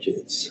 billion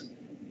budgets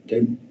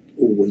don't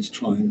always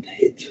try and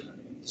hit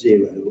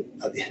zero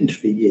at the end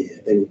of the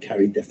year. They will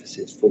carry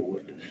deficits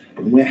forward.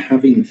 And we're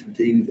having to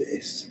do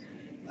this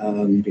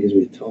because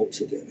we're told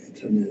to do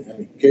it. And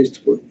it goes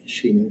to what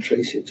Sheen and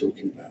Tracy are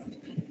talking about.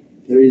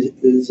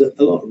 There's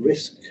a lot of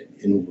risk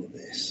in all of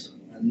this.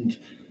 And,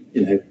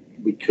 you know,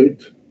 we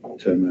could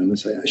turn around and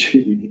say,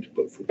 actually, we need to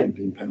put £14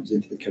 million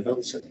into the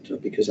Cavell Centre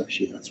because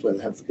actually that's where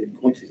they have the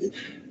quantity.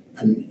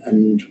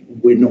 And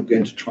we're not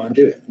going to try and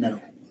do it.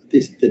 Now,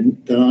 the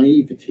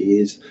naivety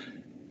is,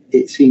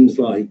 it seems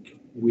like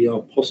we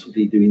are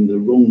possibly doing the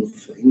wrong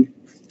thing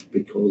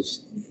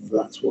because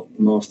that's what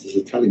the masters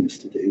are telling us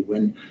to do,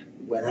 when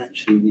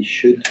actually we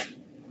should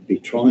be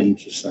trying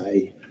to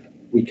say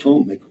we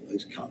can't make all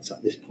those cuts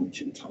at this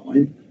point in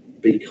time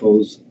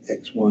because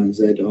X, Y, and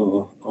Z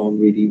are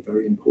really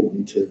very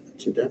important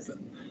to Devon.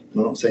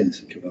 I'm not saying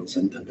it's a Cavell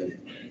Centre,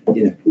 but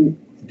you know,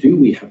 do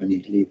we have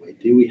any leeway?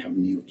 Do we have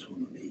any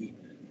autonomy?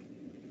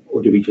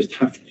 Or do we just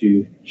have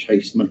to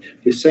chase money?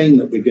 We're saying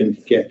that we're going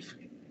to get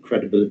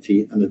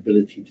credibility and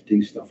ability to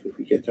do stuff if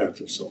we get out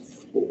of soft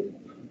fall.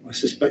 I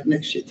suspect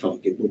next year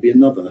target will be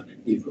another,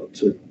 you've got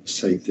to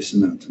save this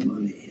amount of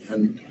money.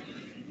 And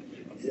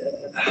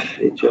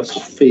it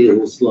just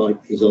feels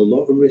like there's a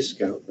lot of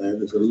risk out there.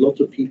 There's a lot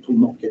of people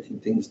not getting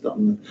things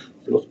done.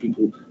 There's a lot of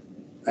people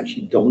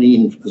actually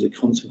dying as a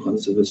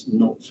consequence of us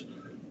not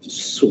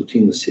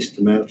sorting the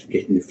system out,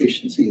 getting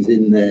efficiencies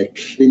in there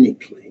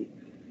clinically.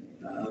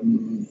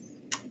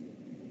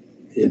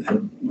 You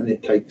know, when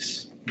it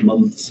takes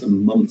months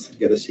and months to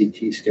get a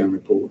CT scan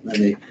report, and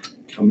then they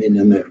come in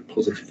and they're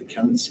positive for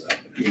cancer,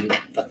 you know,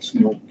 that's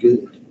not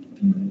good.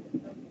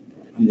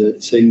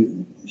 And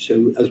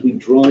so as we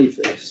drive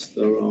this,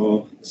 there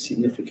are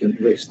significant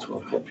risks to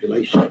our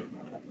population.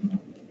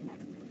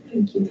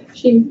 Thank you.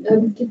 Sheen,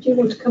 did you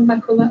want to come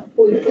back on that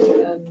point,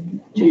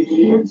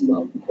 Judy, as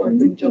well, before I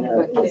bring John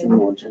back in? It's a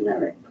more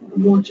generic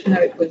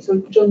point. So,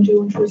 John, do you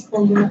want to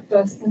respond on that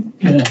first then?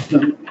 Yeah,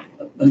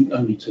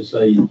 only to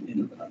say, you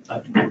know,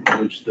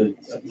 acknowledge the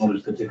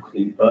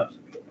difficulty, but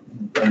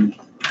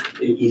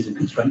it is a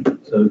constraint.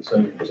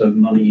 So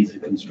money is a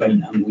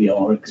constraint, and we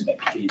are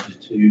expected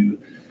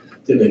to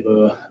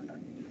deliver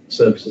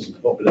services to the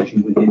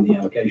population within the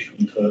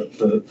allocation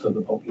for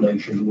the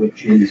population,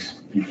 which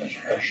is, you know,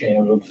 a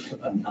share of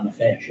and a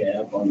fair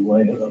share, by the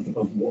way,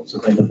 of what's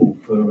available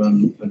for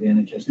the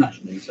NHS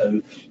nationally.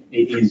 So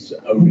it is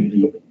a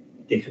really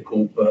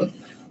difficult but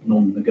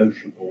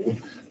non-negotiable.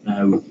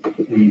 Now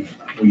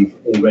we've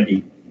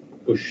already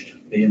pushed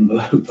the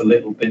envelope a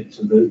little bit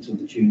to the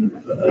tune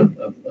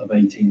of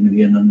 18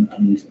 million,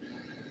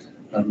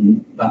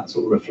 and that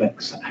sort of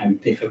reflects how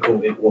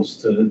difficult it was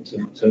to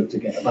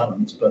get a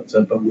balance. But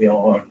we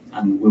are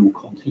and will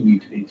continue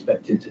to be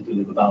expected to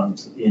deliver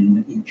balance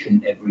in each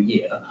and every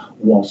year,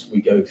 whilst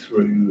we go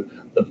through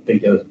the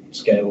bigger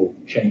scale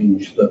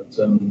change that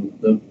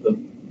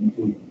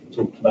we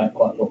talked about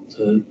quite a lot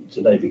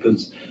today,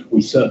 because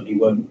we certainly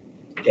won't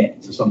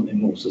get to something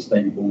more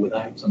sustainable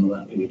without some of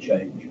that bigger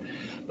change.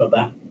 But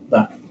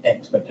that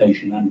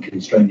expectation and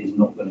constraint is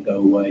not going to go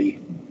away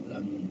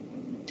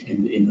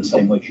in the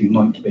same way you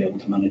might be able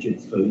to manage it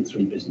through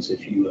business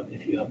if you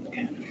have the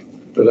cash.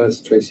 But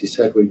as Tracy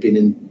said, we've been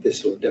in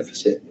this sort of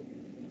deficit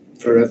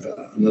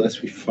forever, and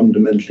unless we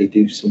fundamentally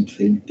do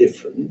something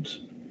different,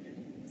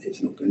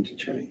 it's not going to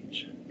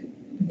change.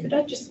 Could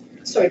I just,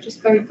 sorry,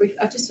 just very brief,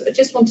 I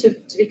just want to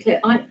be clear,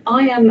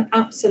 I am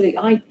absolutely,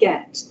 I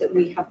get that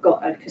we have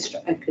got a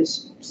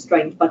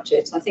constrained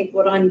budget. I think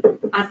what I'm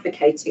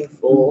advocating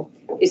for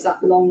is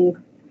that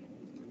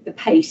the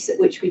pace at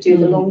which we do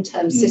the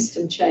long-term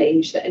system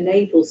change that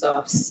enables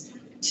us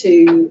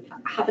to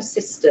have a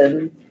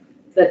system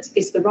that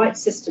is the right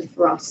system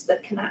for us,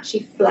 that can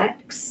actually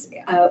flex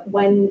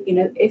when,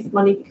 if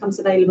money becomes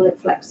available, it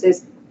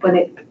flexes. When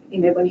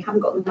when you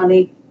haven't got the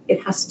money,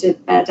 it has to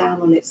bear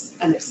down on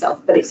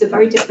itself. But it's a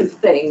very different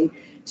thing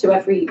to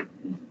every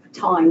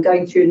time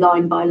going through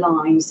line by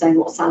line, saying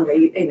what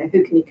salary,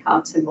 who can you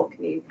cut and what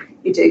can you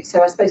do.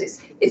 So I suppose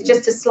it's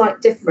just a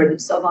slight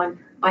difference of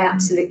I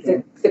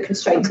absolutely, the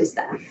constraint is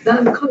there. Now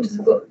I'm conscious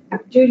of what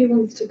Julie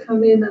wants to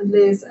come in, and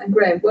Liz and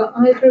Graham. Well,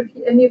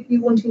 any of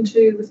you wanting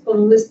to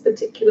respond on this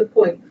particular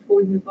point before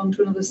we move on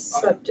to another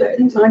subject? I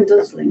think mine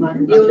does link.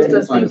 Yours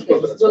does link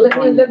it.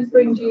 Well, let me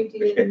bring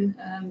Judy in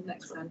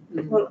next time.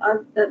 Well,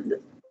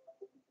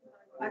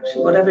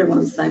 actually what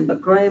everyone's saying, but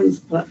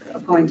Graham's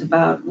point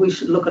about we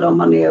should look at our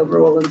money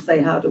overall and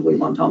say, how do we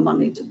want our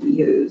money to be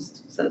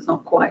used? So it's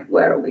not quite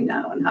where are we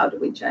now and how do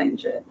we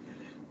change it?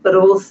 But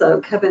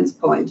also Kevin's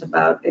point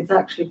about it's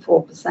actually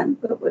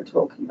 4% that we're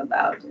talking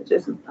about. It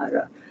isn't.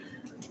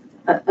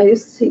 I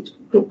used to teach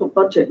people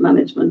budget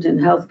management in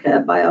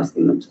healthcare by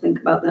asking them to think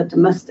about their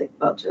domestic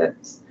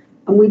budgets.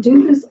 And we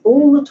do this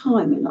all the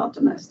time in our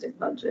domestic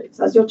budgets.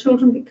 As your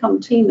children become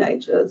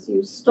teenagers,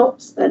 you stop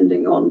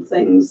spending on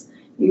things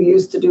you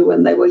used to do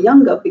when they were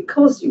younger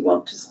because you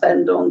want to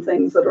spend on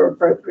things that are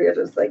appropriate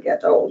as they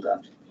get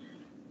older.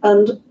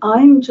 And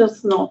I'm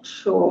just not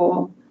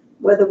sure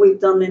whether we've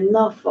done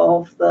enough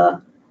of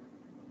where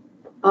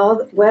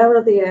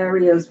are the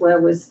areas where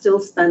we're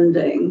still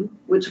spending,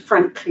 which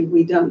frankly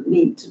we don't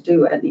need to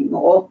do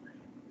anymore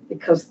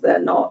because they're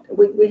not.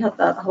 We had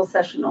that whole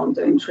session on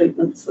doing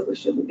treatments that we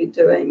shouldn't be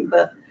doing,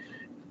 but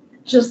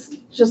just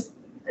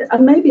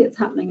and maybe it's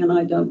happening and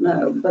I don't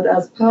know, but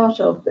as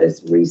part of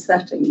this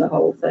resetting the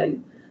whole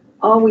thing,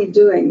 are we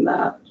doing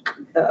that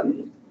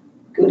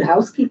good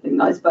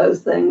housekeeping, I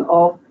suppose, thing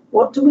of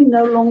what do we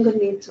no longer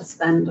need to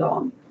spend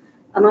on?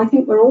 And I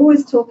think we're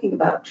always talking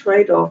about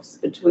trade-offs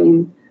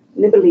between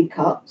nibbly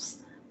cuts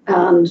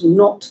and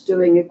not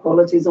doing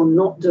equalities or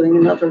not doing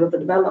another of the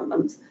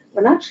developments,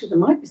 when actually there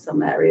might be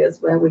some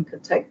areas where we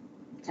could take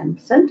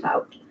 10%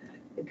 out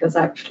because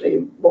actually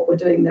what we're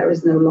doing there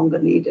is no longer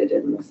needed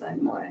in the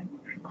same way.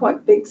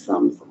 Quite big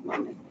sums of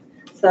money.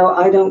 So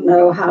I don't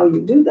know how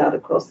you do that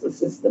across the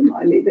system.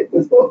 I leave it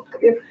with what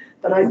you,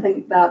 but I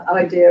think that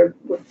idea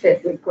would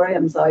fit with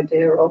Graham's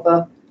idea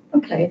of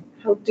okay,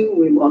 how do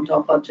we want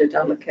our budget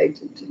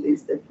allocated to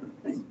these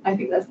different things? I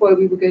think that's why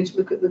we were going to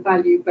look at the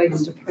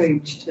value-based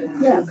approach to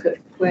look at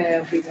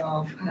where we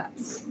are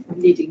perhaps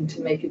needing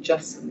to make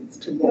adjustments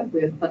to what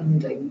we're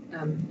funding.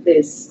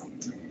 Liz,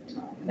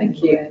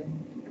 thank you.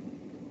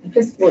 I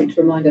just want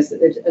to remind us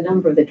that a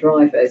number of the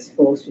drivers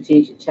for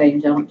strategic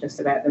change aren't just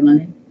about the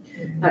money.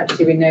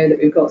 Actually, we know that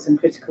we've got some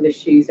critical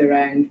issues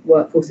around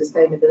workforce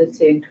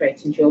sustainability and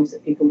creating jobs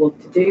that people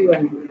want to do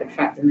and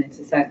attract them into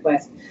the South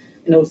West,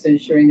 and also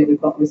ensuring that we've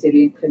got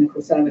resilient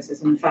clinical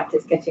services. And in fact,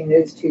 it's getting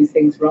those two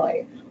things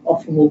right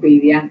often will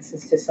be the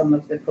answers to some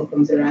of the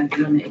problems around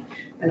money.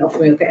 And often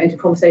we'll get into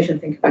conversation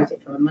and think about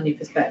it from a money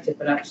perspective,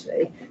 but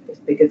actually it's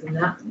bigger than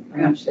that.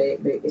 And actually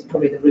it's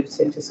probably the route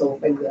into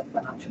solving the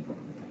financial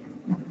problem.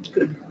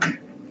 Good.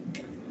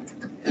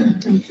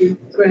 Thank you.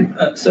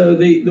 Graham. So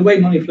the way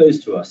money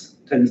flows to us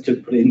tends to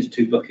put it into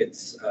two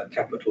buckets,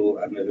 capital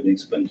and revenue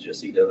expenditure,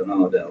 CDEL and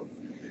RDEL.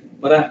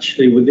 But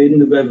actually within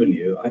the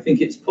revenue, I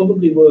think it's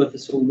probably worth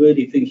us all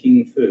really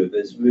thinking through.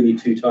 There's really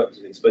two types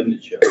of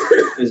expenditure.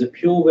 There's a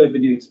pure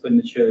revenue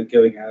expenditure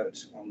going out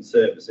on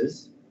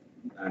services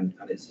and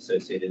its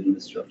associated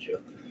infrastructure.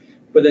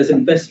 But there's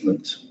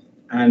investment.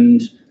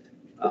 And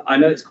I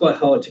know it's quite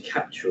hard to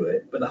capture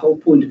it, but the whole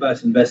point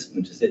about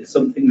investment is it's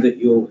something that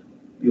you're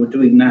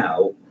doing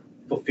now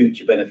for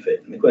future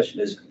benefit. And the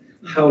question is,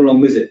 how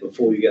long is it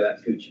before you get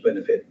that future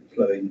benefit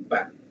flowing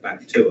back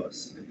to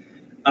us?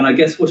 And I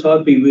guess what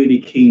I'd be really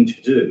keen to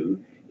do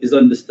is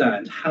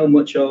understand how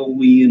much are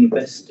we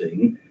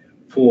investing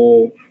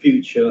for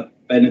future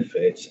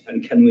benefit,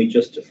 and can we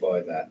justify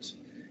that?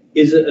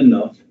 Is it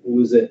enough, or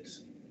is it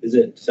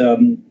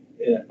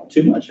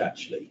too much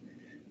actually?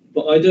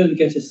 But I don't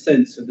get a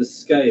sense of the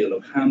scale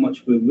of how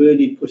much we're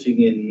really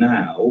putting in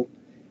now,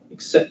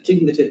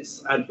 accepting that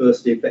it's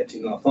adversely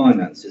affecting our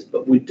finances,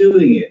 but we're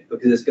doing it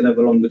because it's going to have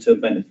a longer term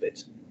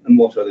benefit. And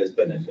what are those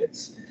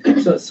benefits?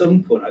 So at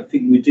some point, I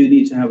think we do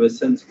need to have a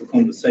sensible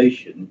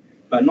conversation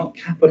about not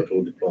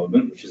capital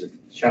deployment, which is a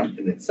challenge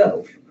in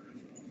itself,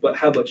 but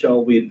how much are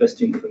we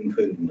investing for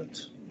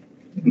improvement?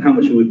 And how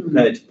much are we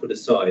prepared to put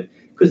aside?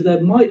 Because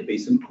there might be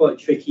some quite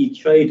tricky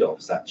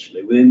trade-offs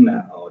actually within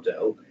that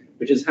RDEL,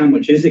 which is how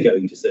much is it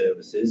going to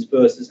services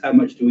versus how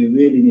much do we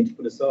really need to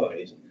put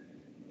aside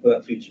for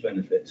that future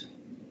benefit.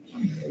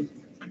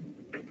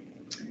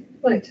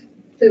 Right.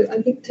 So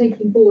I think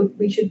taking forward,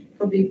 we should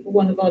probably, for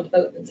one of our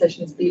development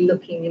sessions, be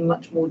looking in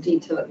much more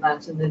detail at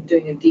that and then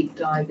doing a deep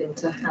dive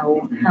into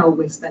how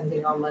we're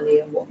spending our money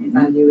and what the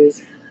value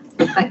is.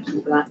 So thank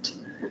you for that.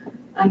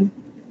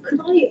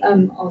 Could I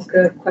ask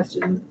a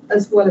question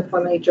as well, if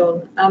I may,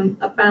 John,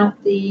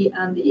 about the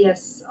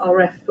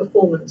ESRF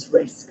performance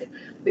risk?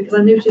 Because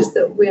I noticed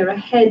that we're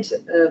ahead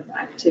of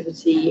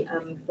activity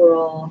for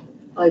our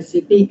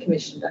ICB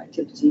commissioned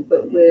activity,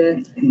 but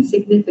we're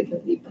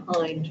significantly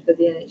behind for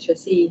the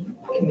NHSE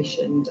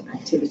commissioned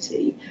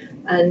activity,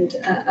 and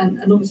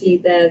obviously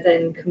they're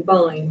then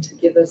combined to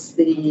give us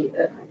the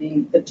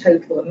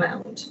total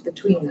amount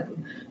between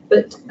them.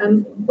 But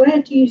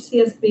where do you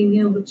see us being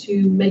able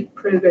to make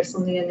progress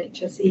on the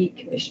NHSE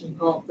commission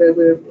part, where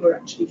we're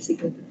actually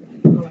significantly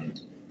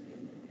behind?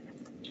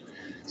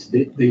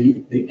 The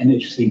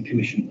NHSE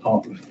commission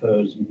part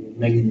refers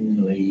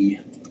mainly,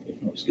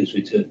 if not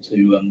exclusively,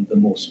 to the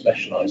more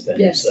specialised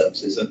end of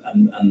services,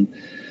 and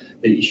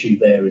the issue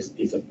there is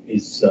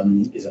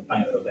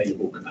about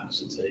available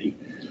capacity.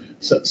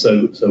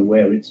 So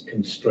where it's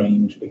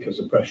constrained because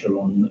of pressure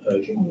on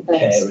urgent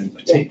care in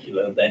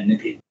particular, then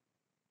it's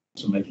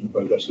making the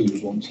progress we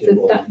would want to.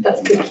 So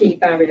that's the key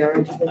barrier.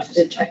 I just wanted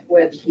to check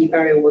where the key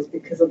barrier was,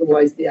 because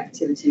otherwise the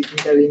activity can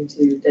go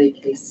into day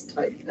case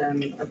type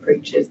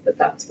approaches, but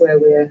that's where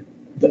we're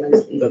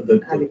mostly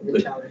having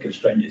the challenge. The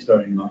constraint is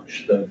very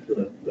much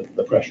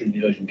the pressure in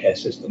the urgent care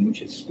system,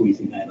 which is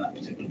squeezing out that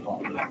particular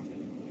part of it.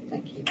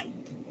 Thank you.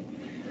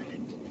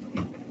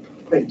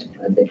 Great.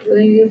 Are there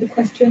any other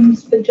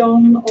questions for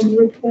John on the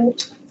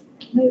report?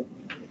 No.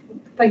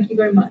 Thank you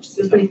very much.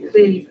 It's very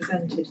clearly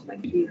presented.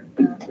 Thank you.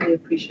 Really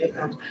appreciate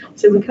that.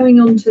 So we're coming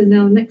on to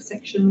now the next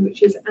section,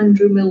 which is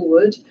Andrew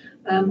Millward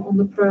on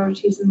the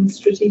priorities and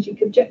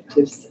strategic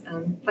objectives.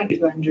 Thank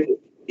you, Andrew.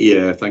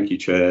 Yeah, thank you,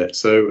 Chair.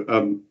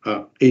 So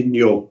in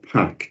your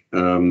pack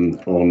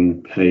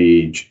on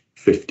page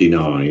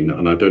 59,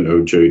 and I don't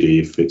know,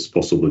 Jodie, if it's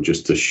possible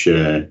just to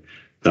share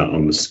that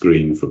on the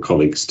screen for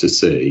colleagues to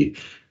see.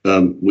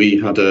 We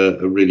had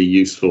a really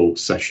useful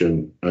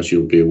session, as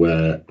you'll be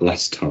aware,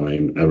 last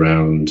time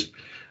around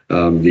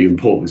the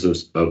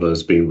importance of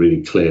us being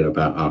really clear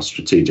about our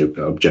strategic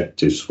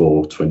objectives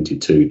for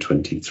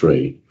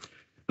 22-23.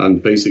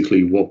 And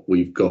basically what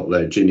we've got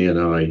there, Ginny and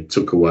I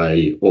took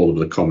away all of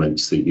the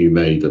comments that you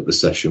made at the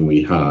session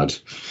we had,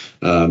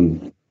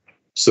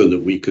 so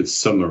that we could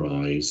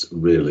summarise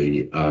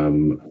really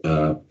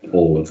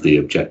all of the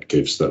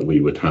objectives that we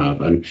would have.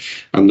 And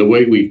the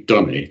way we've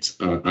done it,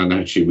 and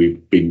actually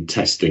we've been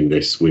testing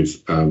this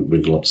with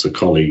lots of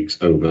colleagues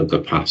over the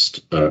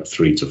past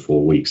 3 to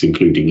 4 weeks,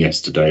 including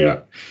yesterday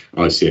at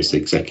ICS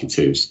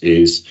Executives,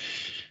 is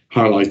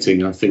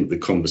highlighting, I think, the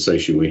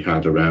conversation we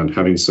had around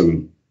having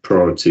some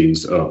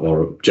priorities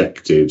or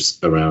objectives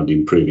around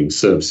improving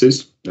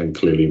services. And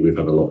clearly we've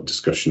had a lot of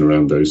discussion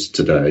around those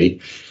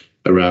today,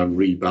 around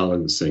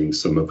rebalancing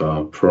some of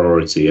our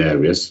priority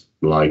areas,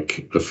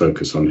 like the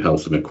focus on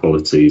health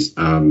inequalities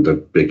and a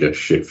bigger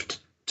shift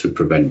to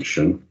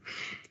prevention.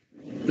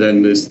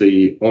 Then there's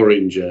the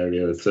orange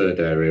area, the third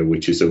area,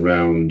 which is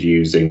around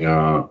using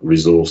our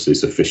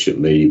resources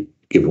efficiently,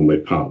 given we're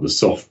part of the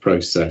soft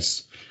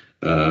process,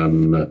 how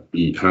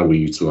we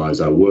utilise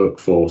our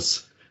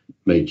workforce,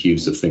 make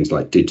use of things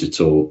like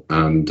digital,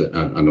 and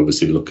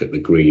obviously look at the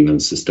green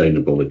and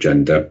sustainable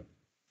agenda.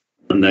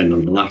 And then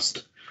on the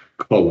last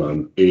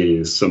column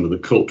is some of the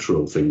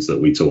cultural things that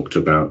we talked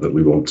about that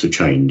we want to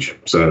change.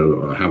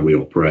 So how we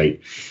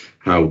operate,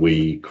 how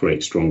we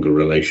create stronger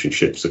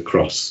relationships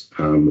across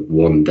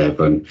One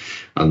Devon,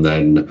 and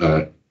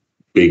then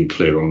being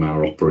clear on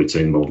our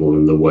operating model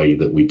and the way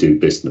that we do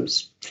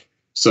business.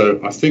 So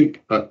I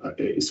think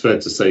it's fair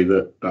to say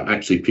that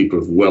actually people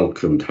have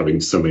welcomed having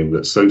something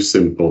that's so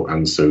simple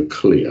and so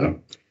clear.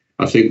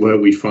 I think where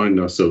we find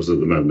ourselves at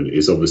the moment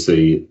is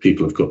obviously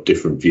people have got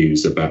different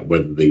views about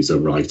whether these are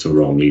right or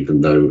wrong,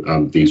 even though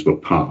these were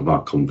part of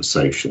our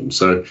conversation.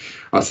 So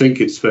I think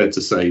it's fair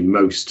to say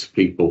most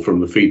people, from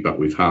the feedback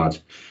we've had,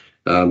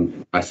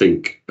 I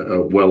think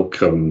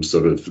welcome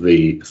sort of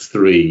the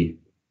 3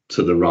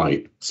 to the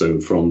right. So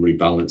from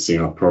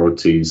rebalancing our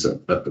priorities,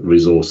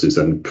 resources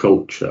and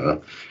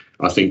culture,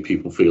 I think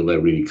people feel they're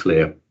really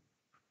clear.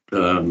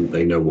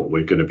 They know what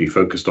we're going to be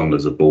focused on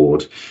as a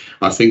board.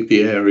 I think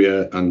the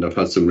area, and I've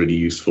had some really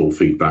useful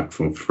feedback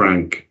from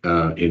Frank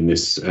in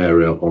this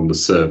area on the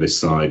service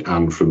side,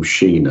 and from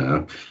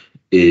Sheena,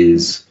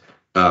 is,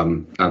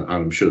 and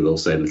I'm sure they'll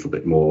say a little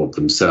bit more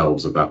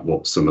themselves about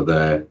what some of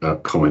their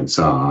comments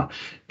are,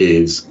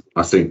 is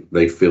I think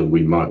they feel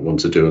we might want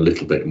to do a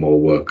little bit more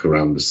work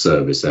around the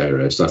service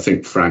area. So I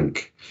think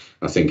Frank,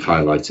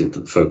 highlighted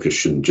that the focus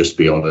shouldn't just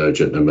be on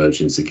urgent and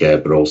emergency care,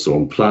 but also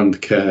on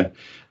planned care.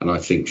 And I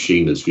think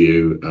Sheena's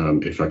view,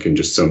 if I can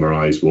just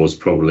summarise, was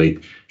probably,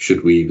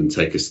 should we even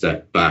take a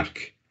step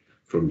back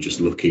from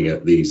just looking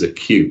at these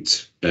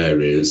acute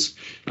areas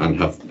and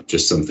have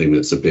just something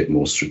that's a bit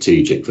more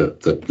strategic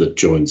that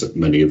joins up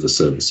many of the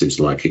services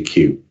like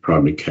acute,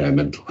 primary care,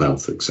 mental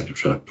health,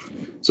 etc.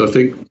 So I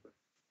think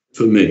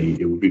for me,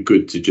 it would be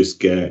good to just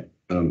get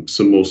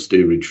some more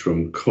steerage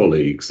from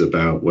colleagues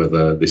about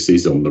whether this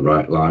is on the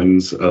right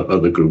lines.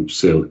 Other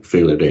groups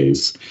feel it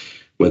is,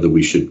 whether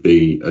we should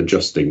be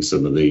adjusting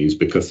some of these,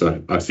 because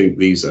I think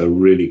these are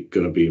really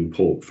going to be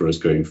important for us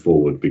going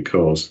forward,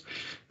 because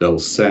they'll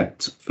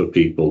set for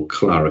people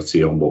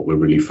clarity on what we're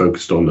really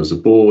focused on as a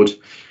board.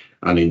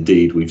 And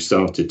indeed, we've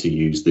started to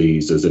use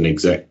these as an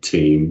exec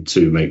team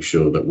to make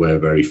sure that we're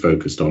very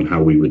focused on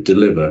how we would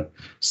deliver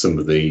some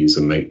of these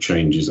and make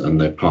changes. And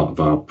they're part of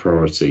our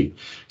priority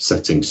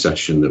setting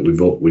session that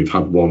we've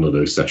had one of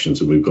those sessions,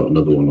 and we've got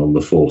another one on the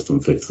 4th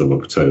and 5th of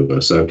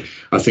October. So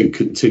I think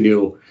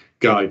continual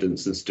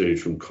guidance and steerage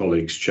from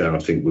colleagues, Chair, I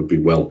think would be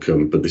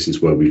welcome, but this is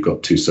where we've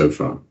got to so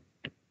far.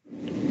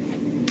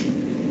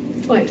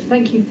 Right,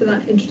 thank you for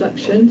that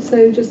introduction.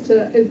 So just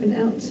to open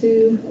out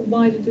to a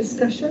wider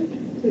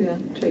discussion. Yeah,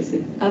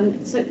 Tracy.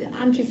 So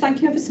Andrew,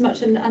 thank you ever so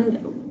much.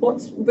 And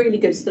what's really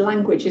good is the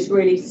language is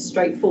really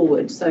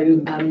straightforward.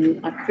 So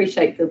I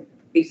appreciate there'll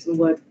be some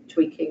word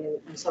tweaking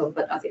and so on,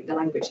 but I think the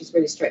language is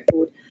really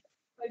straightforward.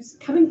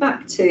 Coming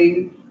back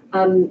to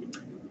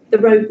the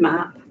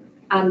roadmap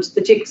and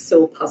the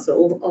jigsaw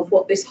puzzle of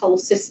what this whole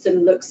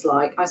system looks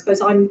like, I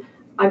suppose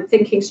I'm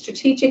thinking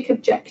strategic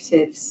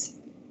objectives.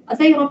 Are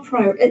they our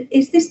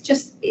is this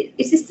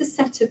the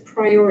set of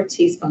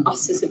priorities for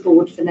us as a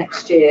board for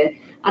next year?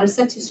 And a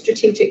set of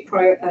strategic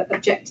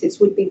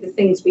objectives would be the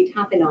things we'd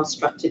have in our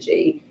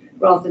strategy,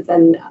 rather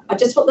than, I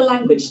just want the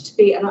language to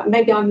be, and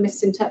maybe I'm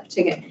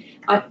misinterpreting it.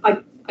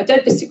 I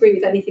don't disagree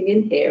with anything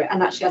in here,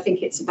 and actually I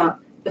think it's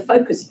about the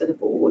focus for the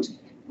board.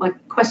 My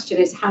question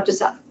is, how does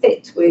that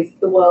fit with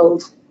the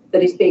world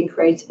that is being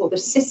created, or the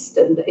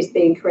system that is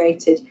being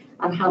created,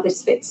 and how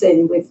this fits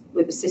in with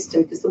the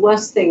system? Because the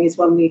worst thing is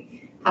when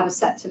we have a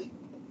set of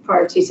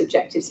priorities,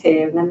 objectives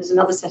here, and then there's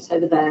another set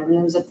over there, and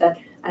then there's a third,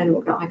 and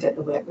I don't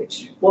know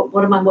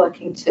what am I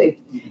working to?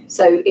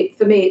 So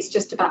for me, it's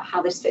just about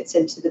how this fits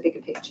into the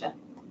bigger picture.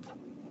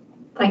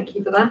 Thank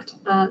you for that.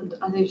 And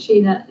I know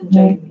Sheena and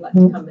Jane would like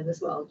to come in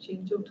as well.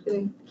 Sheena, do you want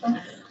to go?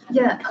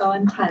 Yeah. Oh,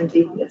 and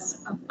Tandy,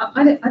 yes.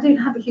 I don't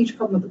have a huge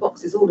problem with the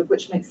boxes, all of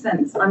which makes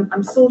sense.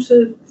 I'm sort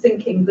of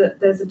thinking that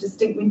there's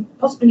we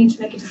possibly need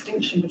to make a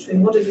distinction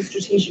between what is a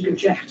strategic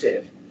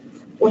objective,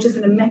 what is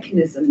a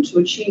mechanism to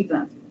achieve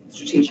that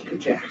strategic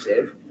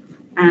objective,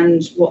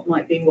 and what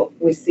might be what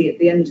we see at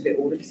the end of it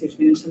all, if you see what I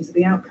mean, in terms of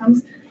the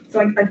outcomes. So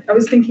I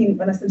was thinking,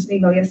 when I sent an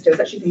email yesterday, I was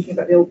actually thinking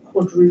about the old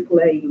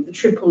quadruple aim. The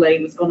triple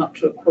aim has gone up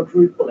to a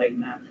quadruple aim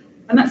now.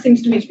 And that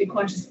seems to me to be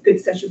quite a good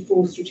set of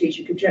 4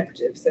 strategic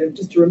objectives. So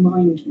just to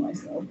remind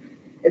myself,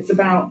 it's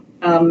about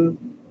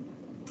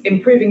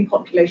improving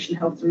population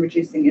health and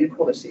reducing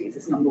inequalities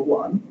is number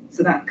 1.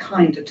 So that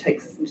kind of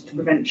takes us into the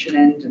prevention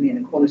end and the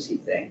inequality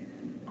thing.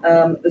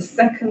 The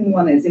second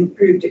one is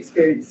improved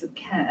experience of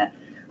care.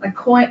 I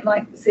quite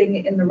like seeing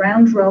it in the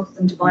round rather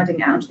than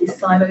dividing out these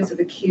silos of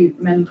acute,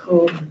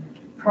 mental,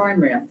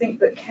 primary. I think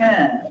that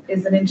care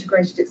is an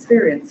integrated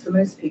experience for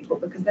most people,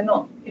 because they're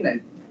not,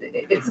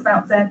 it's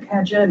about their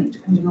care journey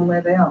depending on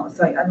where they are.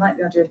 So I like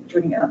the idea of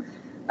bringing it up.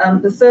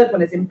 The third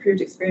one is improved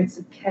experience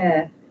of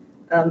care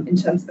in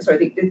terms, is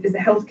the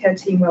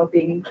healthcare team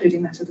wellbeing,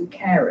 including that of the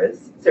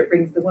carers. So it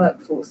brings the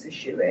workforce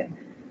issue in.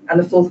 And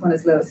the fourth one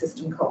is lower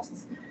system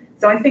costs.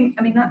 So I think,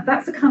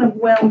 that's a kind of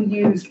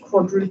well-used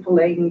quadruple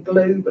aim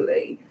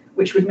globally,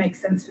 which would make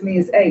sense for me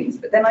as aims.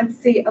 But then I'd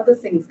see other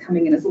things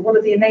coming in as well. What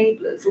are the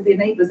enablers? Well, the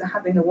enablers are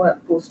having a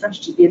workforce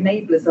strategy. The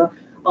enablers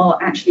are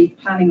actually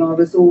planning our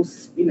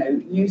resource,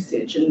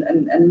 usage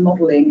and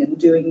modelling and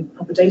doing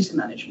proper data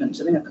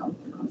management. I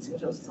can't see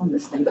what else is on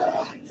this thing.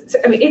 So,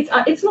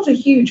 it's not a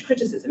huge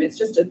criticism. It's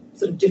just a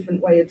sort of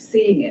different way of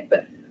seeing it.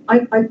 But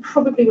I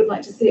probably would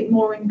like to see it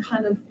more in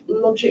kind of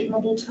logic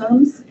model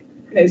terms.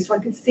 So I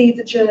could see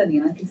the journey,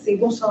 and I could see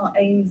what our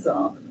aims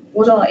are,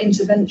 what our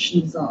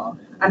interventions are,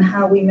 and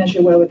how we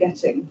measure where we're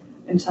getting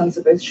in terms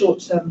of both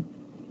short-term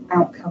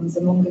outcomes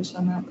and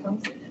longer-term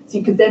outcomes. So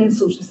you could then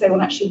sort of say,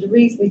 well, actually, the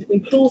reason we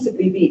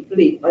plausibly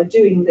believe by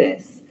doing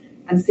this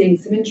and seeing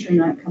some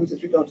interim outcomes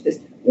with regard to this,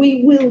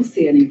 we will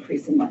see an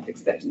increase in life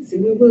expectancy,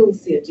 we will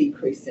see a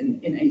decrease in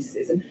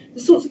ACEs, and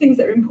the sorts of things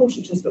that are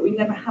important to us, but we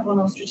never have on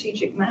our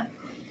strategic map.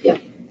 Yeah.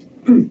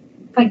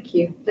 Thank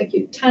you.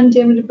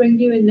 Tandy, I'm going to bring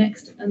you in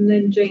next, and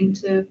then Jane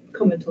to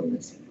comment on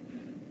this.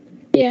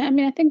 Yeah,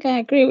 I think I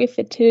agree with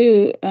the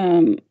two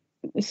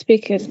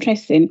speakers,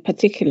 Tracy in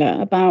particular,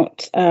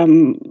 about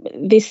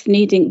this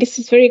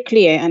is very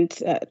clear, and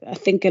I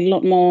think a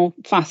lot more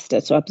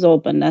faster to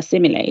absorb and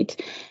assimilate.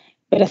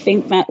 But I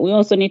think that we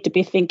also need to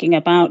be thinking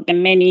about the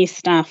many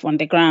staff on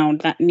the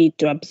ground that need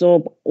to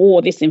absorb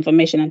all this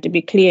information and to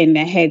be clear in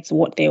their heads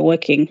what they're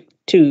working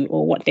to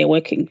or what they're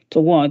working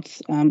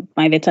towards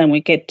by the time we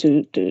get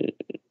to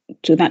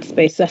that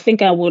space. So I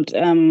think I would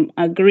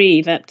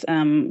agree that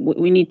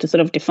we need to sort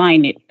of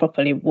define it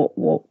properly.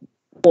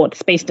 What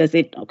space does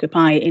it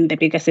occupy in the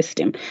bigger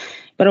system?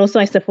 But also,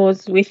 I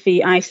suppose, with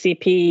the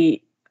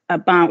ICP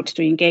about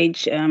to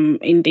engage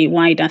in the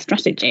wider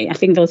strategy. I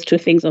think those two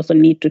things also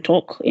need to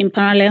talk in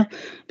parallel,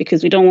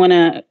 because we don't want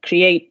to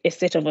create a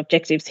set of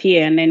objectives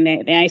here and then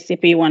the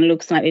ICP one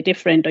looks slightly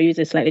different or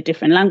uses slightly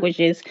different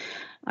languages.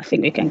 I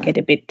think we can get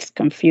a bit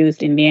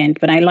confused in the end,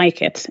 but I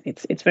like it.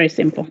 It's very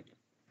simple.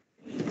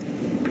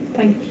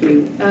 Thank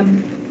you.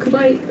 Could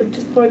I,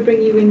 just before I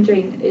bring you in,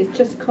 Jane, is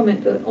just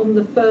comment that on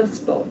the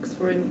first box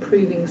for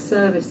improving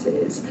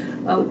services,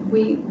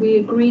 we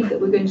agreed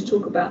that we're going to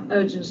talk about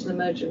urgent and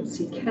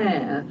emergency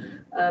care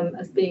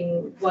as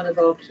being one of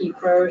our key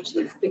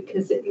priorities,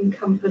 because it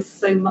encompasses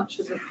so much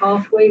as a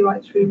pathway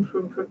right through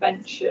from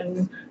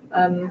prevention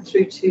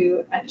through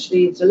to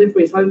actually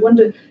delivery. So I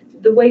wonder,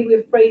 the way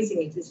we're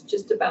phrasing it is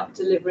just about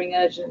delivering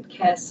urgent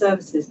care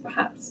services,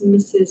 perhaps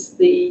misses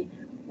the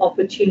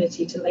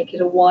opportunity to make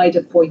it a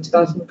wider point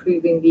about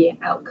improving the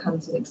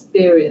outcomes and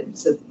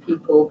experience of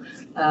people,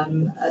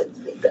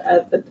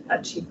 but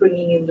actually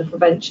bringing in the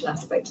prevention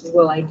aspect as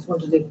well. I just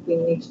wondered if we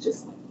need to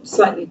just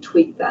slightly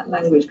tweak that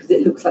language, because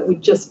it looks like we're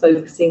just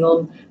focusing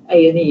on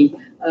A&E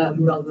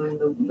rather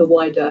than the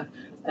wider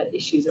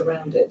issues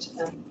around it.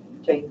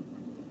 Jane.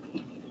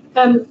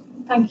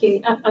 Thank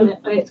you. I mean,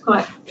 it's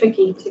quite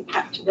tricky to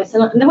capture this,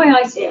 and the way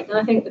I see it, and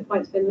I think the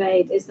point's been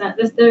made, is that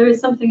there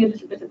is something a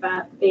little bit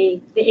about the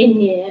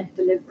in-year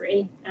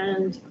delivery,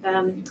 and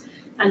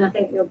I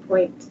think your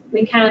point,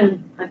 we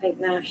can, I think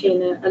now,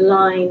 Sheena,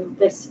 align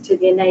this to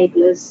the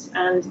enablers,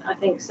 and I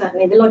think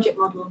certainly the logic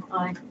model,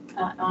 I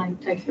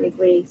totally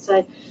agree.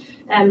 So,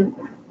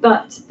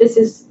 but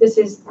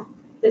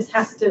this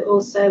has to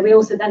also, we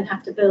also then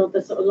have to build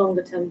the sort of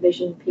longer term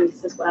vision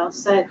piece as well.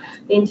 So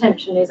the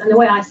intention is, and the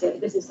way I see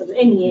it, this is sort of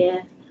in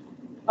year,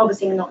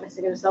 obviously we're not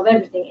necessarily going to solve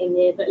everything in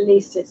year, but at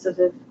least it sort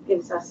of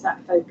gives us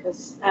that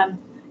focus.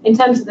 In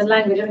terms of the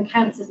language, I mean,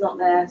 cancer's not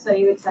there, so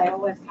you would say, oh,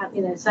 where's cancer,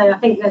 you know, so I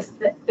think there's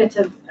a bit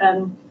of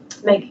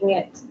making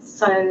it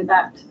so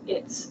that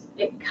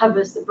it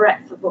covers the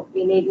breadth of what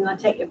we need. And I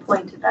take your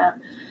point about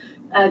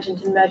urgent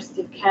and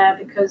emergency care,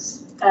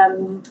 because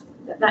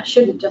that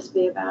shouldn't just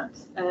be about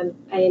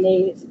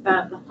A&E, it's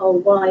about the whole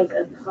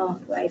wider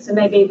pathway. So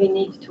maybe we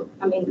need to talk,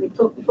 I mean, we've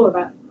talked before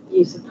about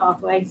use of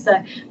pathways, so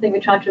I think we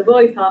tried to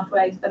avoid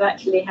pathways, but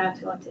actually how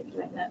to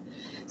articulate that.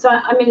 So,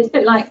 I mean, it's a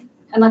bit like,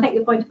 and I think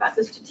the point about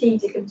the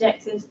strategic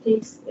objectives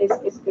piece is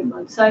a good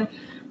one. So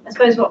I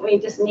suppose what we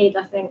just need,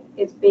 I think,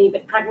 is be a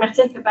bit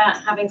pragmatic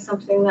about having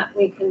something that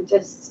we can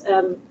just,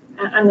 and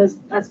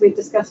as we've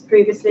discussed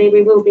previously,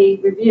 we will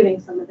be reviewing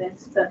some of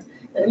this, but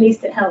at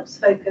least it helps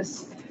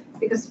focus,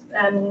 because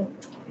it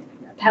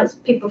helps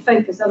people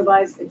focus.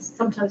 Otherwise, it's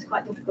sometimes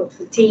quite difficult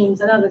for teams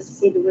and others to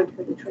see the wood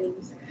for the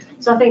trees.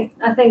 So I think,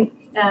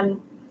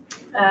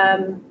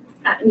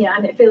 yeah,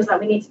 and it feels like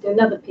we need to do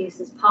another piece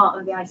as part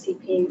of the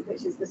ICP,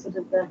 which is the sort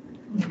of the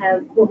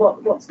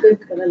what's good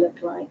going to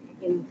look like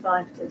in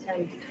 5 to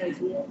 10 to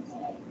 20 years.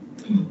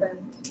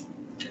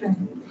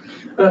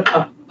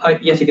 I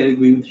yet again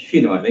agree with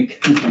Sheena, I think,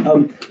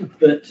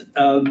 but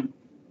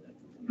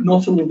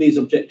not all of these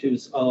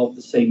objectives are of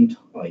the same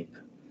type.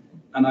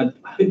 And I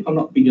hope I'm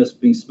not being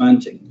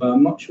semantic, but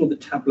I'm not sure the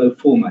Tableau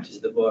format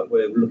is the right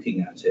way of looking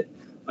at it.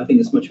 I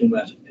think it's much more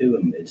about a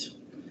pyramid.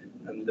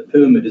 And the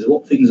pyramid is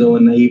what things are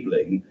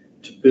enabling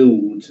to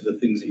build to the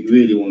things that you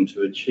really want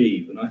to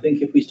achieve. And I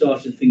think if we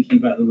started thinking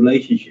about the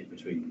relationship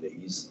between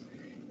these,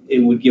 it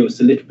would give us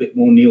a little bit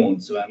more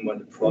nuance around what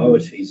the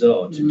priorities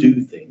are to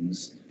do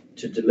things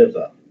to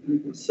deliver.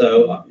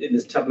 So in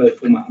this Tableau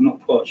format, I'm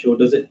not quite sure,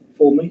 does it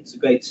for me? It's a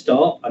great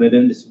start, and I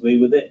don't disagree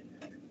with it.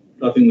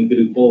 I think we could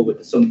evolve it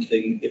to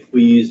something, if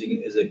we're using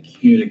it as a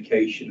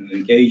communication and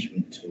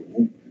engagement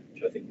tool,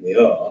 which I think we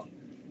are,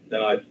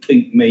 then I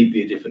think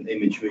maybe a different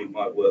imagery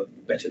might work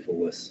better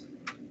for us.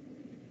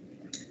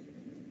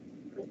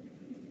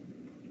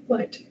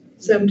 Right.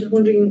 So I'm just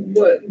wondering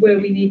where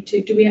we need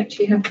to, do we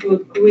actually have to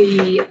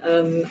agree,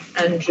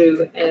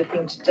 Andrew,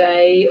 anything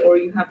today, or are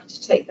you happy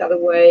to take that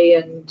away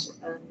and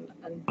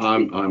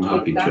I'm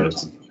happy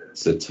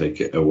to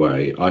take it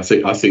away. I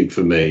think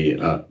for me,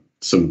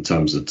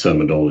 sometimes the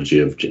terminology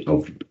of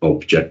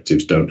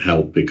objectives don't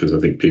help, because I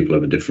think people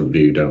have a different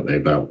view, don't they,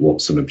 about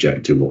what's an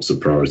objective, what's a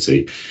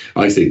priority.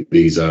 I think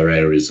these are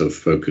areas of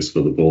focus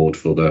for the board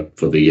for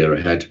the year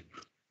ahead.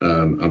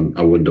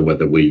 I wonder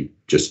whether we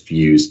just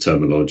use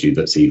terminology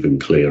that's even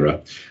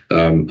clearer.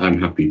 I'm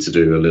happy to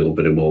do a little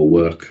bit of more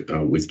work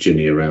with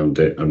Ginny around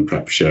it, and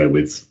perhaps share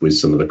with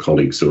some of the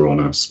colleagues who are on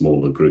our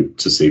smaller group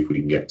to see if we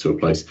can get to a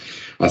place.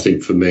 I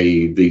think for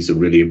me, these are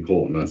really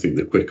important. I think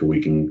the quicker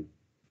we can,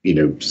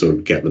 sort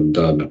of get them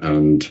done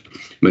and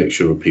make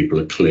sure people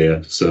are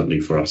clear, certainly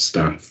for our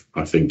staff,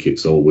 I think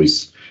it's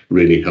always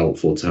really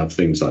helpful to have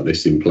things like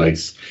this in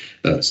place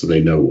so they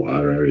know what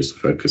our areas of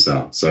focus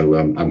are. So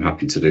I'm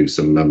happy to do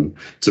some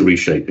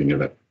reshaping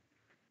of it.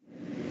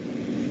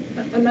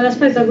 I mean, I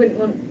suppose I wouldn't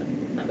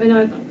want I mean,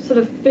 it sort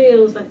of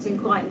feels like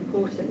it's quite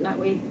important that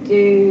we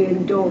do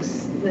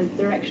endorse the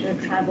direction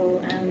of travel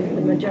and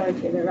the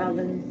majority of it rather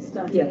than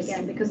starting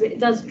again, because it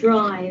does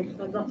drive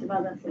a lot of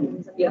other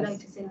things. And you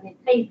notice in the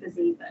papers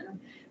even,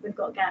 we've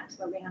got gaps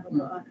where we haven't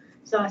got a...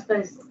 So I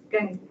suppose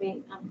going to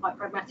be quite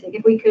pragmatic.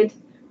 If we could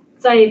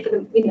say for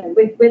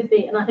the, with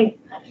the, and I think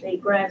actually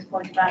Graham's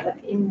point about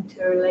the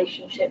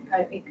interrelationship,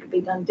 it could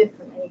be done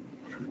differently.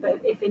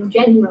 But if in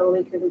general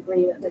we could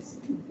agree that this,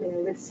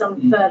 with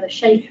some further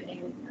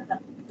shaping,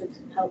 that would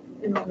help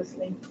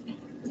enormously.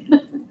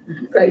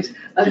 Great.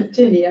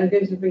 Ginny, I'm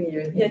going to bring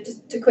you in. Yeah,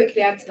 just to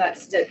quickly add to that,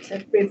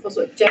 to reinforce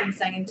what James was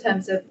saying in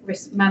terms of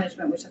risk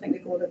management, which I think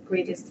we've all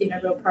agreed is a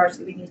real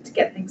priority. We need to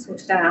get things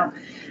sorted out.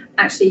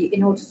 Actually,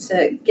 in order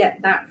to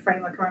get that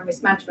framework around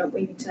risk management,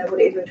 we need to know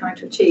what it is we're trying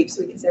to achieve,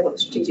 so we can say what the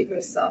strategic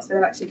risks are.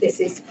 So actually, this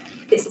is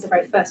a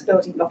very first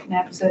building block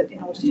now. So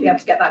in order to be able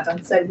to get that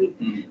done, so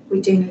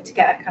we do need to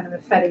get a kind of a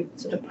fairly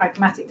sort of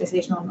pragmatic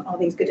decision on, are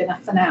these good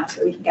enough for now,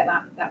 so we can get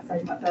that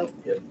framework built.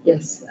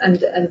 Yes, and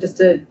just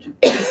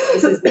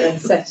this is then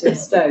set in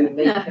stone.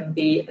 They can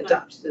be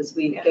adapted as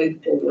we go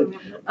forward.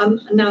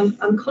 Now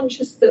I'm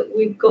conscious that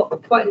we've got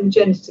quite an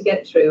agenda to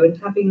get through, and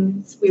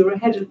we were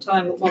ahead of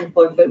time at one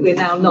point, but we're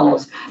now not. We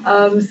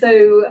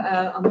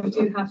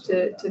do have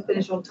to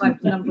finish on time.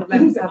 For a number of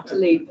members have to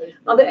leave.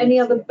 Are there any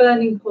other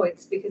burning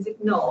points? Because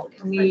if not,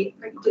 can we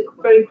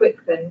very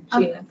quick then,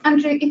 Gina?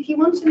 Andrew, if you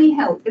want any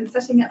help in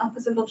setting it up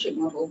as a logic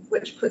model,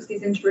 which puts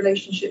these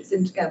interrelationships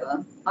in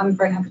together, I'm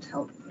very happy to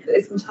help. But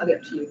it's entirely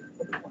up to you.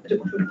 I don't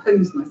want to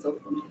impose myself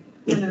on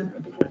you.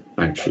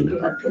 Actually.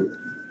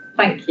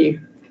 Thank you.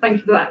 Thank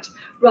you for that.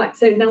 Right,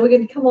 so now we're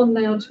going to come on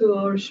now to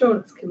our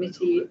Assurance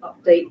Committee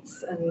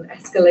updates and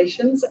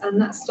escalations, and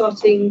that's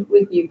starting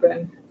with you,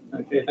 Graham.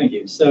 Okay, thank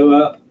you.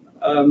 So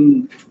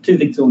two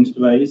things I wanted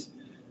to raise.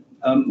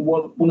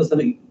 One is I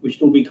think we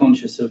should all be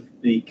conscious of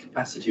the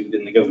capacity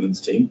within the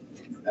governance team,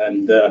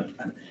 and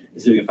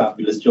it's doing a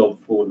fabulous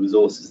job for the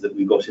resources that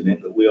we've got in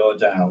it, but we are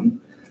down.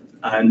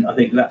 And I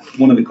think that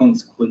one of the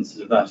consequences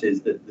of that is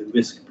that the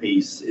risk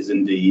piece is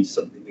indeed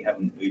something we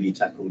haven't really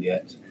tackled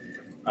yet.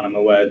 And I'm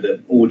aware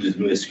that audit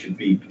and risk should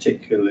be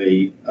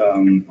particularly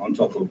on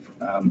top of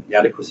the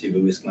adequacy of a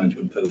risk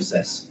management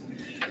process.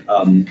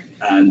 And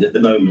at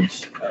the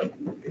moment,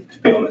 to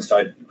be honest,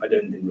 I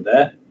don't think we're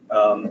there.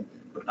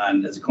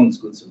 And as a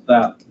consequence of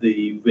that,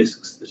 the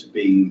risks that are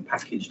being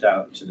packaged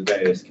out to the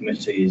various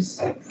committees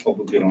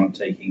probably aren't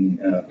taking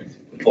the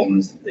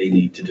bonds that they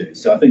need to do.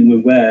 So I think we're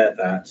aware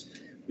that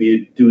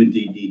we do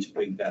indeed need to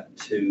bring that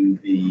to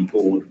the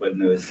board when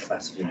there is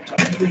capacity and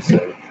time to do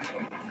so.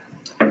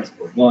 That's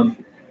point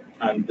one.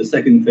 And the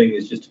second thing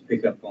is just to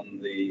pick up on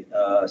the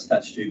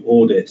statutory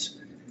audit,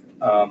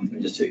 and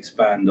just to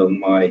expand on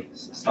my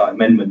slight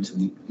amendment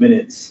in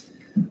minutes.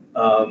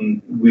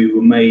 We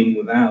remain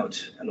without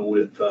an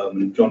audit firm,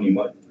 and John, you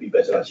might be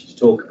better actually to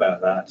talk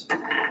about that.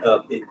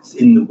 It's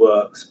in the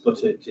works,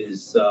 but it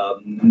is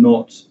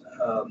not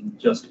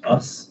just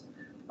us.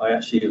 I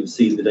actually have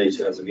seen the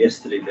data as of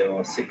yesterday. There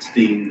are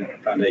 16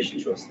 foundation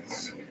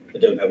trusts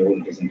that don't have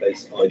auditors in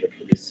place either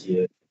for this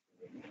year.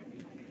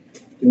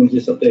 Do you want to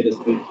just update us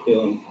quickly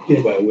on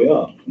where we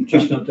are?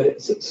 Just an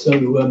update. So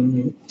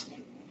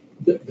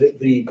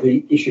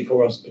the issue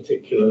for us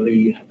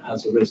particularly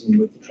has arisen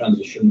with the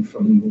transition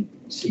from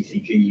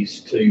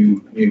CCGs to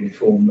newly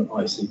formed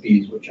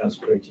ICBs, which has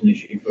created an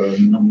issue for a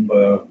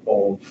number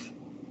of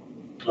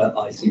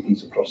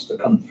ICBs across the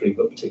country,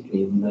 but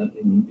particularly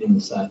in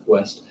the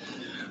southwest.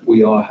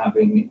 We are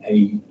having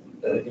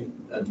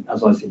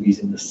as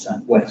ICBs in the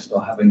southwest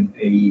are having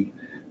a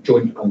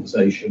joint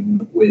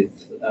conversation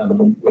with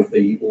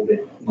the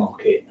audit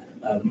market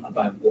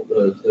about what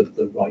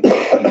the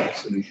right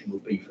solution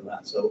would be for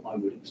that. So I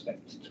would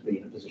expect to be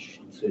in a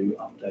position to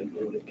update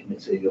the audit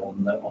committee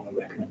on a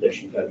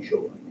recommendation very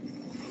shortly.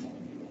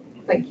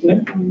 Thank you.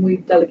 And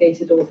we've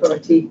delegated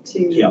authority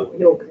to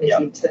your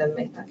committee to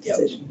make that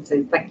decision.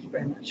 So thank you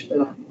very much for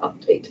that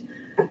update.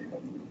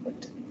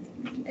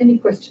 Any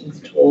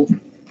questions at all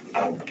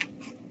for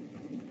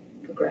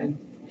Graham?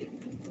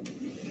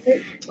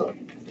 Okay. Well,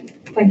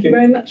 thank you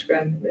very much,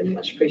 Graham. Really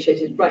much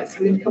appreciated. Right, so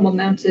we're going to come on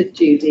now to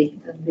Judy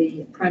and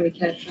the Primary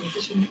Care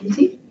Transition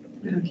Committee.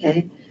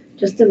 Okay.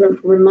 Just a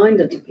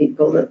reminder to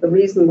people that the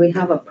reason we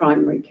have a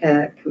Primary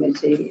Care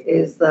Committee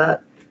is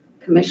that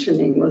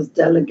commissioning was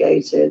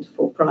delegated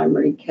for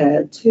primary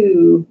care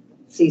to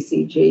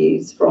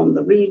CCGs from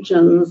the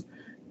regions,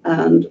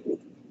 and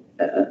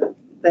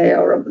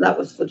that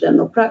was for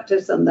general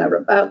practice, and they're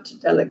about to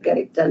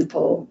delegate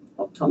dental,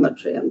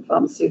 optometry and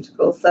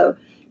pharmaceuticals. So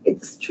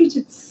it's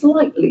treated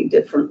slightly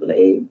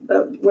differently,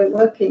 but we're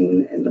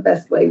working in the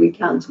best way we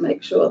can to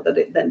make sure that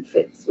it then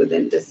fits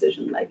within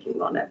decision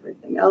making on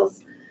everything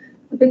else.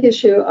 The big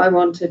issue I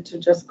wanted to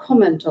just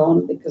comment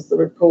on, because the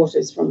report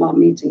is from our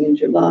meeting in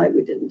July,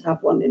 we didn't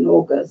have one in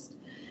August,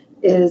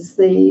 is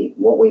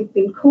what we've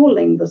been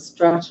calling the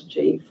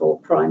strategy for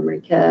primary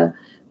care,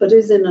 but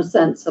is in a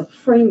sense a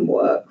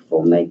framework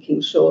for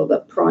making sure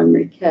that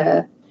primary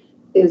care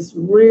is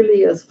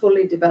really as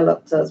fully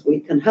developed as we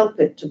can help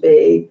it to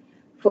be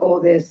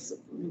for this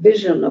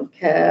vision of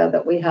care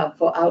that we have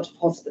for out of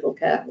hospital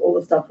care, all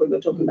the stuff we were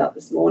talking about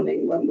this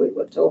morning when we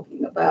were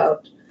talking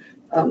about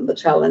the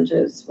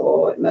challenges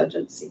for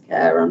emergency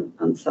care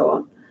and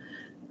so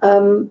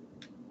on.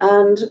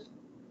 And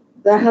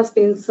there has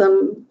been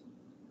some,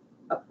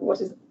 what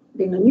has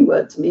been a new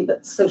word to me,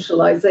 but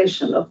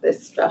socialization of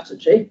this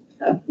strategy.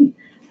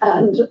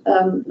 And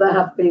there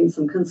have been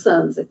some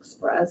concerns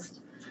expressed.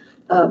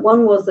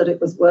 One was that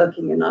it was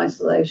working in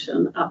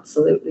isolation.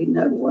 Absolutely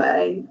no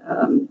way.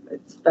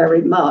 It's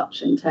very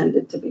much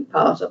intended to be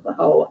part of the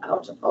whole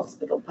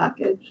out-of-hospital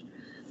package.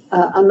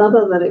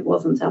 Another, that it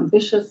wasn't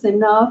ambitious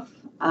enough,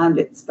 and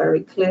it's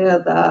very clear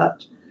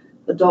that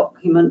the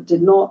document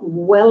did not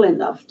well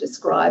enough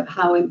describe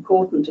how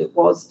important it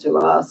was to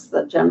us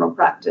that general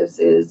practice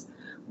is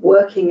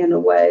working in a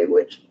way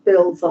which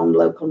builds on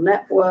local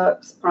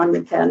networks,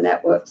 primary care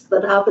networks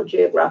that have a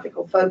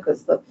geographical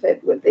focus that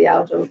fit with the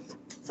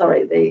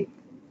the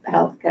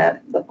healthcare,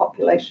 the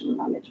population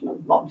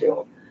management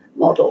model.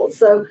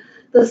 So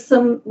there's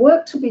some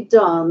work to be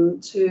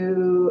done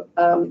to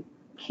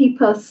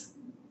keep us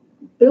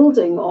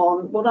building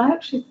on what I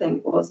actually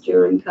think was,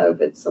 during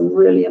COVID, some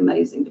really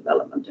amazing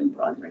development in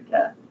primary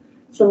care,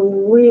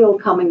 some real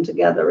coming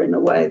together in a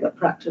way that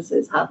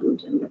practices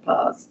hadn't in the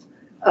past.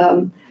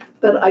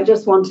 But I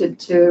just wanted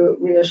to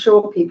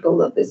reassure people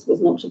that this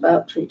was not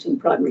about treating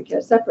primary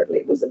care separately.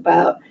 It was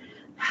about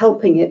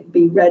helping it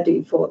be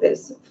ready for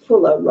this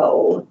fuller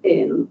role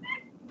in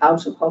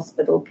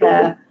out-of-hospital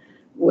care,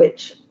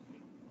 which,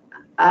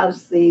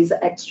 as these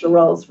extra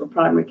roles for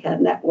primary care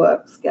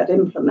networks get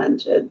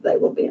implemented, they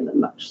will be in a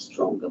much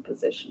stronger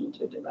position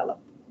to develop.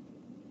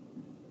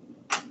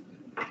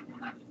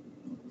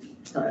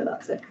 Sorry,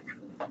 that's it.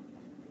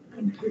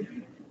 Thank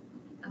you.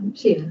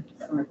 Sheila,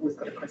 sorry, I've always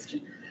got a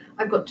question.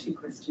 I've got two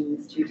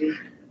questions, Judy.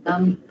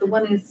 The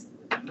one is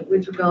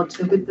with regard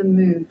to with the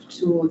move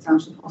towards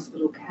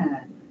out-of-hospital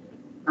care.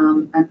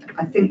 And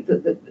I think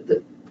that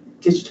the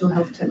digital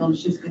health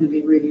technology is going to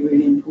be really,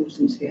 really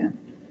important here.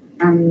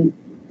 And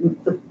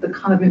the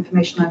kind of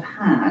information I've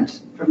had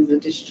from the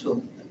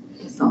digital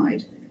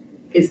side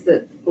is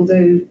that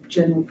although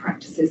general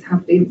practices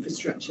have the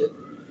infrastructure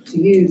to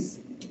use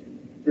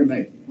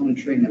remote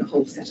monitoring and a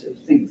whole set of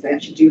things, they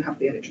actually do have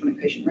the electronic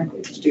patient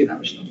records to do that,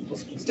 which a lot of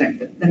hospitals don't,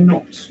 but they're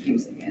not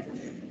using it.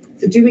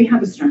 So do we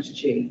have a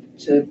strategy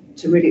to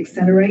really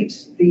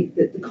accelerate the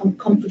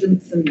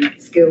confidence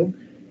and skill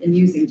in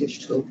using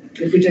digital?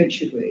 If we don't,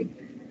 should we?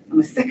 And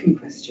my second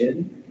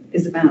question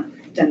is about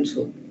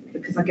dental,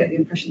 because I get the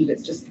impression that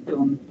it's just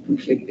gone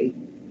completely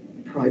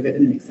private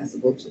and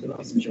inaccessible to the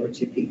vast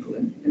majority of people.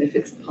 And if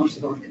it's part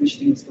of our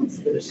commissioning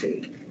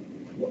responsibility,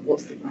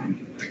 what's the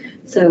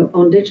plan? So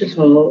on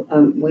digital,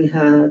 we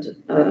had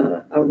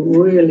a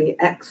really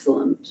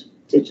excellent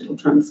digital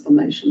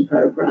transformation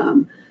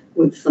program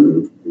with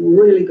some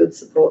really good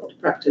support to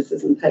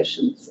practices and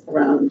patients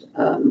around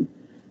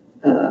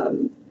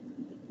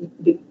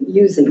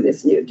using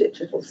this new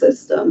digital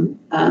system.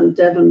 And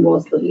Devon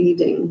was the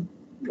leading,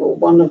 or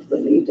one of the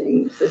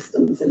leading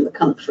systems in the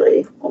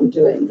country on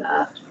doing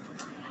that.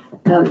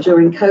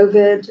 During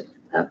COVID,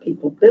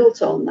 people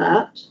built on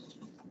that.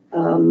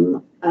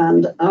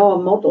 And our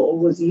model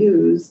was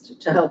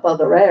used to help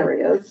other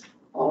areas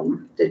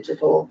on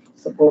digital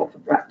support for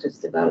practice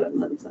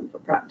development and for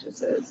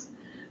practices.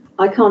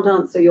 I can't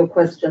answer your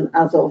question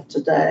as of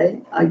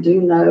today. I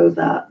do know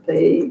that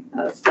the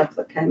stuff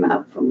that came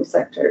out from the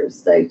Secretary of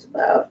State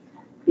about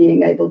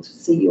being able to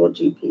see your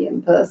GP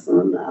in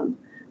person and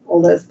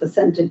all those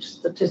percentage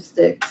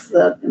statistics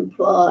that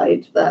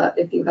implied that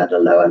if you had a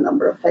lower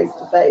number of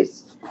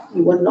face-to-face,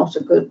 you were not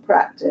a good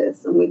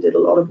practice. And we did a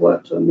lot of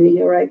work to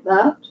ameliorate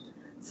that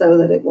so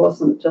that it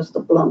wasn't just a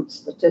blunt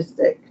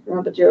statistic.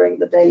 Remember during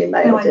the Daily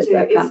Mail did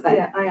their campaign?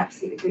 Yeah, I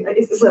absolutely agree.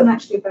 It wasn't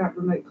actually about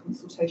remote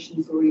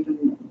consultations or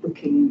even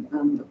booking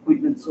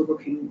appointments or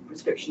booking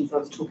prescriptions I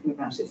was talking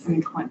about. It's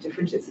something quite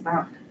different. It's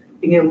about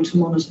being able to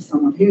monitor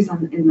someone who's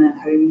in their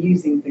home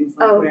using things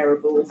like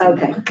wearables.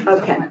 Okay,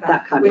 like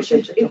that kind which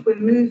of if we're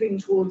moving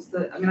towards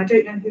the, I mean, I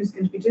don't know who's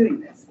going to be doing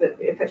this, but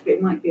effectively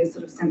it might be a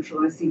sort of central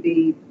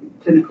ICB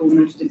clinical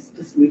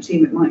multidisciplinary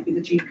team. It might be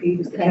the GP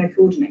who's the care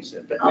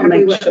coordinator. But I'll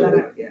make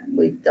sure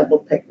we double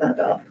pick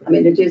that up. I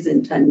mean, it is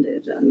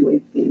intended, and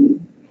we've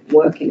been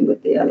working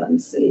with the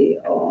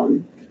LNC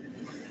on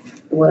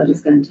the word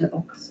is going to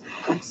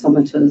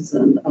oximeters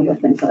and other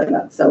things like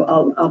that. So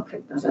I'll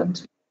pick that up.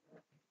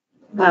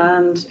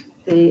 And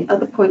the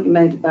other point you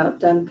made about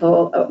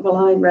dental, well,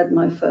 I read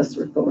my first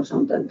report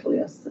on dental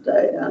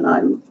yesterday, and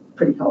I'm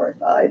pretty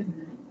horrified.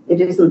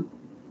 It isn't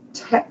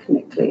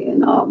technically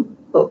in our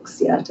books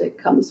yet. It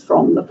comes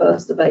from the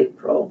 1st of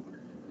April,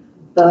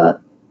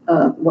 but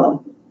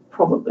well,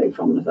 probably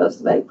from the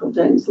 1st of April.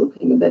 Jane's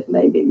looking a bit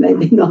maybe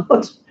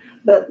not,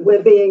 but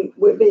we're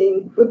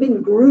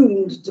being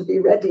groomed to be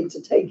ready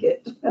to take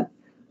it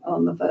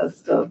on the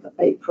 1st of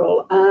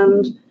April.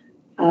 And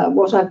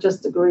what I've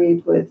just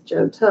agreed with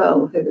Jo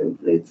Turl, who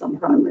leads on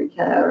primary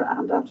care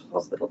and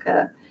out-of-hospital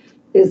care,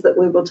 is that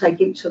we will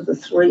take each of the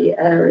 3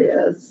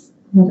 areas,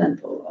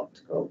 dental,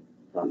 optical,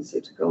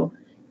 pharmaceutical,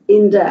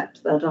 in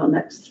depth at our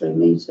next 3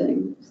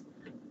 meetings.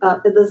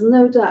 There's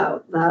no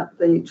doubt that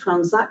the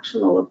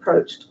transactional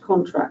approach to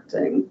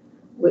contracting,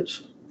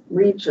 which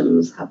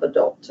regions have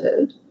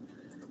adopted,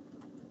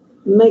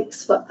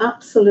 makes for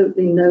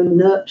absolutely no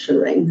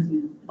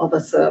nurturing of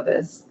a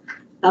service.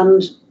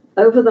 And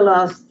over the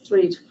last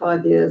 3 to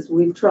 5 years,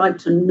 we've tried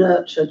to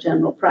nurture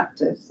general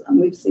practice,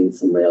 and we've seen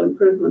some real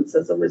improvements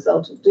as a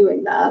result of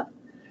doing that.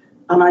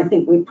 And I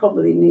think we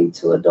probably need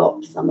to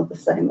adopt some of the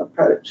same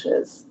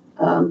approaches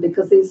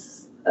because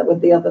these,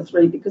 with the other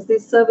 3, because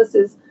these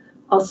services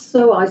are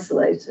so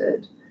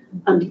isolated,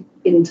 and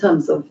in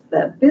terms of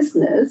their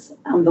business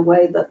and the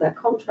way that their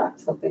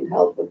contracts have been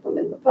held with them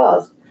in the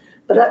past,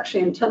 but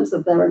actually in terms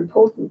of their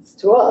importance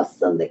to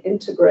us and the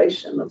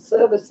integration of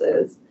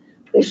services,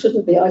 they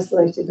shouldn't be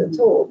isolated at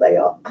all. They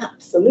are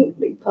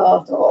absolutely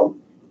part of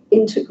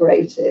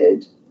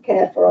integrated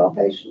care for our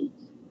patients.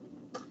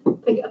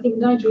 I think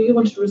Nigel, you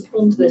wanted to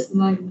respond to this,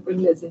 and I can bring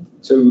Liz in.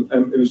 So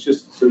it was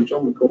just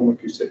John McCormack,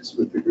 who sits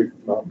with the group,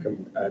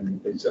 Malcolm,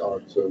 is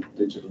our sort of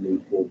digital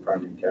lead for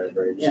primary care,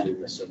 very interested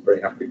in this. So I'm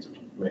very happy to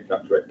make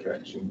that direct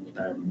connection.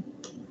 I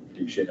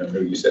know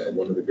you sit on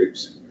one of the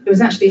groups. It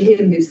was actually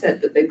him who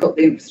said that they've got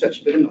the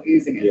infrastructure but they're not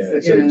using it. Yeah,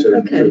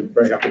 so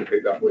very happy to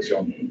pick that with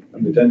John.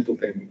 And the dental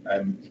thing,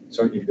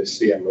 certainly the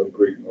CMO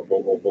group of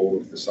all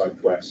of the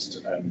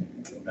Southwest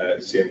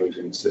CMOs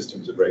and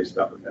systems have raised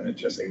that with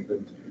NHS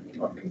England.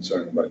 I'm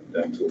concerned about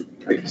the dental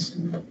piece,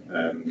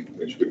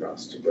 which we've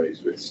asked to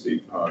raise with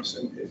Steve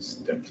Parson, his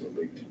dental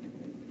lead.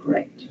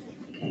 Great.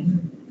 Okay.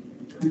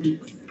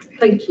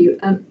 Thank you.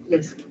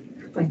 Yes,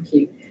 thank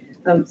you.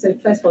 So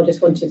first of all,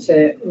 just wanted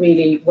to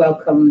really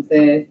welcome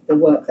the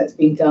work that's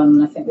been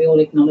done. I think we all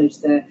acknowledge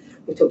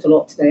we talked a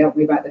lot today, haven't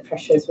we, about the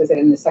pressures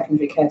within the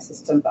secondary care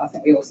system, but I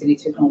think we also need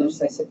to acknowledge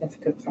those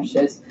significant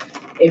pressures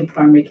in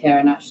primary care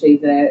and actually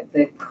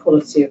the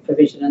quality of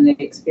provision and the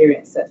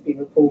experience that's been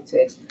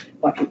reported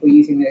by people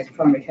using those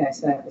primary care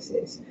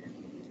services.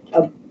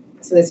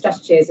 So the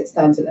strategy as it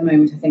stands at the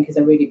moment, I think, is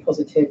a really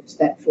positive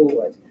step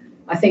forward.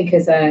 I think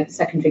as a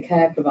secondary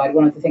care provider,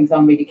 one of the things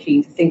I'm really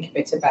keen to think a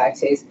bit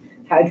about is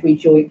how do we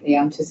jointly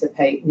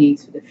anticipate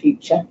needs for the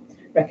future,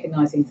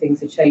 recognising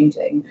things are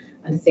changing,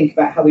 and to think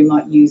about how we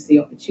might use the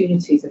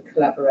opportunities of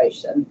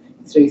collaboration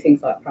through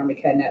things like primary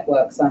care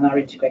networks and our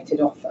integrated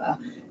offer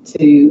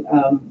to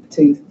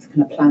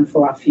kind of plan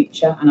for our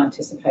future and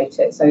anticipate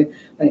it. So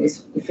I think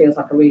it feels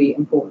like a really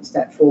important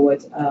step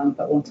forward,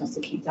 but want us to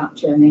keep that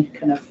journey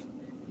kind of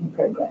in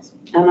progress.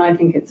 And I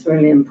think it's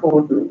really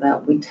important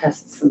that we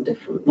test some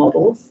different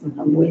models,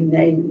 and we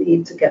may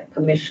need to get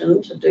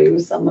permission to do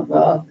some of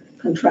our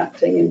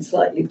contracting in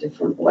slightly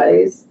different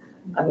ways.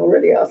 I've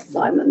already asked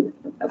Simon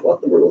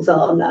what the rules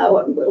are now,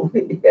 and will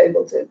we be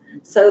able to,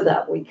 so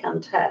that we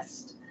can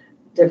test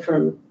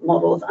different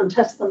models and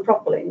test them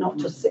properly, not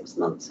just 6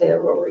 months here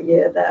or a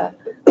year there,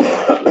 but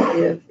actually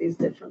give these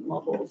different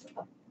models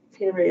a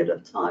period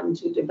of time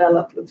to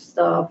develop with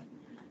staff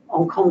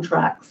on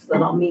contracts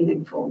that are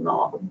meaningful,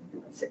 not a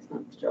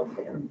 6-month job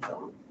here and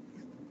so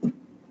on.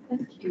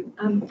 Thank you.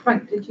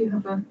 Frank, did you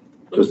have a...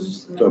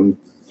 Just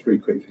 3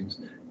 quick things.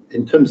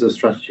 In terms of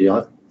strategy,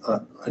 I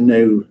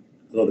know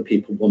a lot of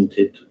people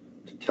wanted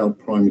to tell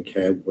primary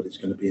care what it's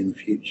going to be in the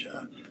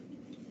future.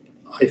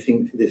 I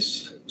think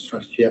this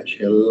strategy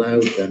actually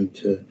allowed them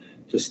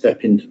to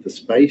step into the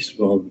space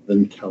rather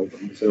than tell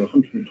them. There are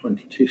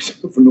 122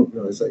 sovereign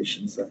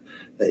organisations that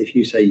if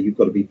you say you've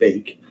got to be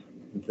big,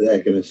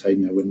 they're going to say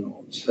no, we're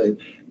not. So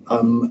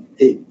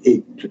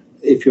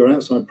if you're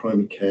outside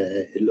primary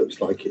care, it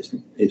looks like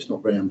it's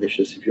not very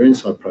ambitious. If you're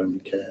inside primary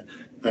care,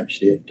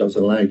 actually it does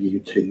allow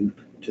you to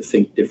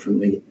think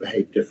differently,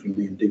 behave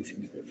differently, and do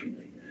things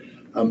differently.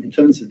 In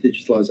terms of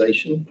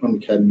digitalisation, primary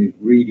care moved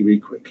really, really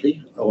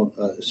quickly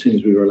as soon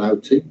as we were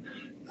allowed to.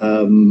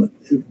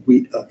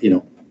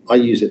 I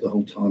use it the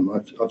whole time.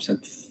 I've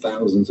sent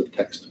thousands of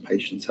texts to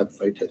patients, had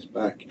photos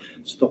back,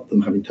 stopped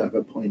them having to have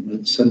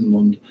appointments, send them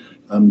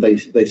on.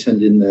 They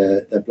send in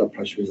their blood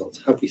pressure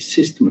results. Have we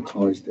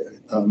systematised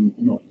it?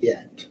 Not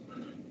yet,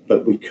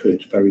 but we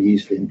could very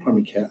easily. And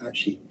primary care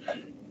actually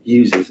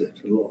uses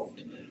it a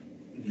lot.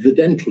 The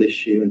dental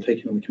issue and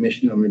taking on the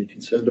commission, I'm really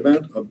concerned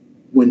about. I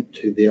went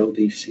to the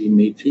LDC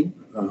meeting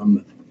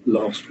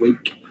last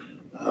week.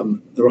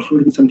 There are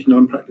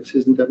 179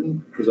 practices in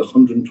Devon. There's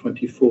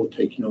 124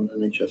 taking on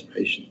NHS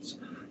patients.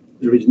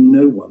 There is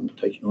no one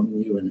taking on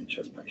new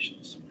NHS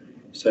patients.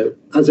 So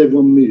as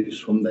everyone moves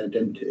from their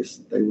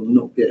dentist, they will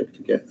not be able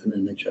to get an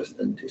NHS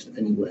dentist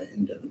anywhere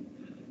in Devon.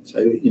 So,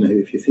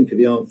 if you think of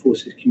the armed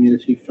forces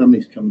community,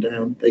 families come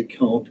down, they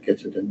can't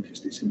get a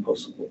dentist. It's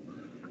impossible.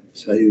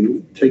 So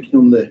taking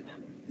on the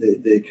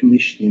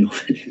commissioning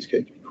of it is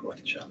going to be quite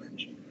a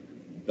challenge.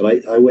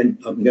 But I'm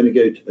going to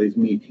go to those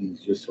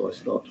meetings just so I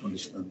start to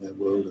understand their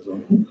world as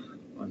I'm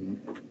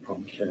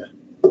primary care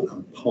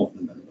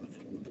partner member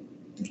for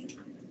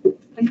them.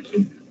 Thank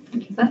you.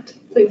 Thank you for that.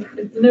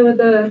 So no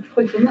other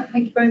point on that.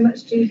 Thank you very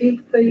much, Judy,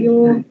 for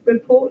your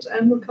report.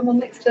 And we'll come on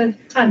next to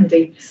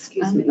Tandy.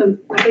 Excuse me. I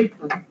beg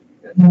pardon.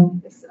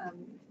 This,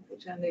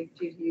 unfortunately, I know,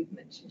 Judy, you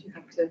mentioned you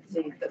have to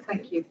leave, but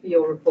thank you for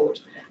your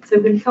report. So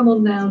we're going to come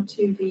on now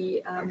to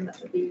the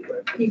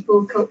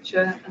People,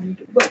 Culture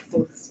and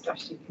Workforce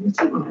Strategy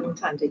Committee, and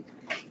Tandy.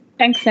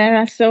 Thanks,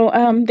 Sarah. So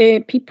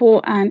the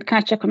People and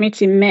Culture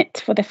Committee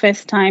met for the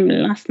first time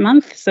last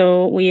month.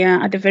 So we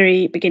are at the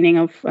very beginning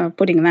of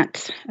putting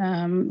that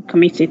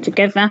committee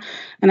together.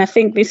 And I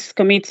think this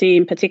committee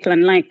in particular,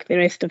 unlike the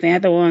rest of the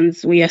other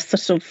ones, we are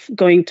sort of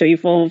going to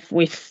evolve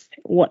with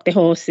what the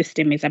whole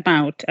system is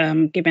about,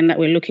 given that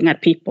we're looking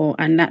at people,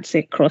 and that's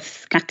a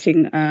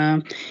cross-cutting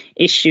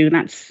issue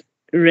that's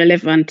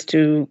relevant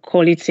to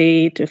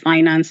quality, to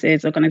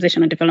finances,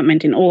 organizational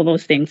development, in all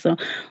those things. So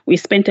we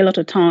spent a lot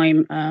of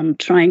time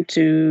trying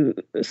to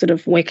sort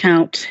of work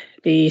out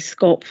the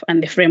scope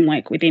and the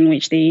framework within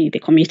which the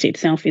committee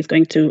itself is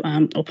going to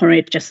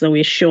operate, just so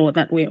we're sure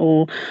that we're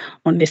all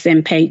on the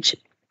same page.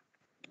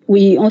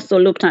 We also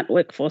looked at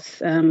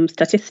workforce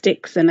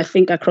statistics, and I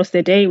think across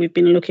the day we've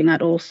been looking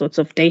at all sorts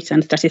of data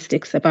and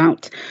statistics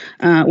about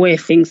where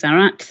things are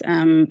at.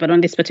 But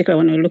on this particular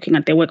one, we're looking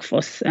at the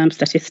workforce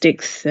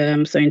statistics.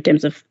 So in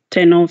terms of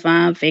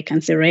turnover,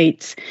 vacancy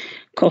rates,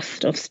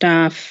 cost of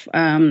staff,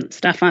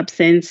 staff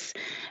absence.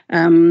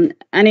 And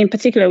in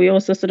particular, we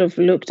also sort of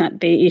looked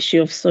at the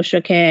issue of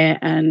social care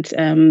and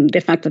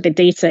the fact that the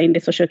data in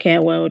the social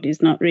care world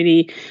is not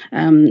really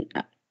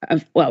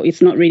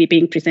it's not really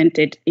being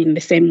presented in the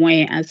same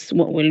way as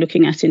what we're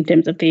looking at in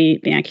terms of the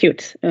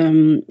acute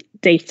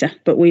data.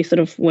 But we're sort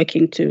of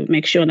working to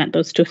make sure that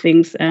those two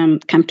things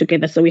come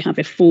together, so we have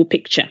a full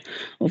picture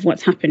of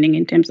what's happening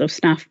in terms of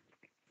staff.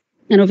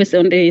 And obviously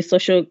on the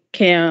social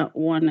care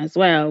one as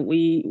well,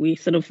 we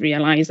sort of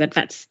realize that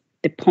that's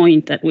the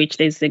point at which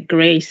there's a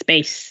grey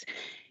space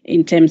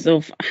in terms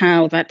of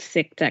how that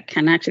sector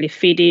can actually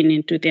feed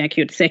into the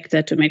acute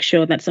sector to make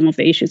sure that some of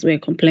the issues we're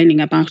complaining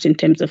about in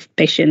terms of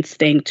patients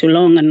staying too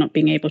long and not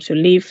being able to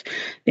leave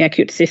the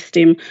acute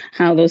system,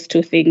 how those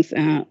two things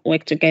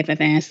work together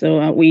there.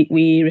 So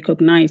we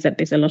recognize that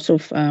there's a lot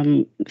of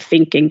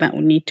thinking that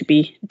will need to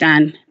be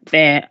done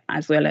there,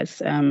 as well as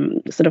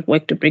sort of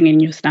work to bring in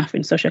new staff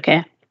in social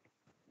care.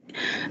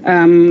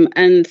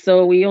 And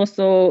so we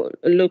also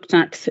looked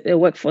at the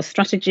workforce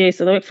strategy.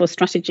 So the workforce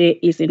strategy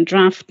is in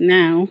draft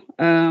now,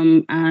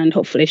 and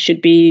hopefully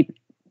should be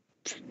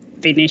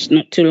finished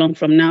not too long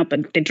from now,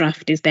 but the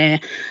draft is there,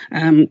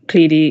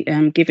 clearly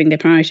giving the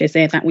priorities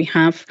there that we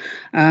have,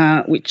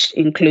 which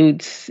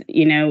includes,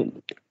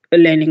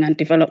 learning and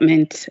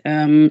development,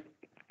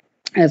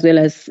 as well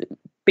as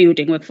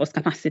building workforce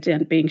capacity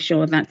and being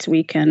sure that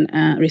we can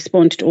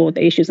respond to all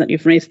the issues that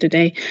you've raised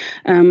today.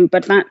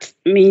 But that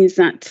means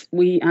that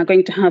we are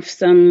going to have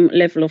some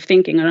level of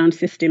thinking around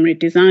system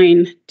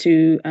redesign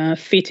to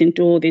fit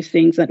into all these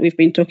things that we've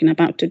been talking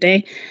about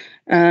today.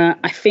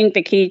 I think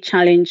the key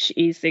challenge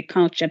is the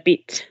culture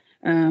bit.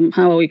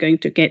 How are we going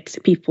to get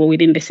people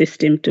within the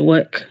system to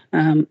work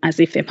as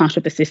if they're part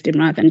of the system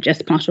rather than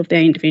just part of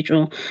their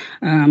individual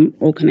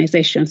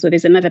organization? So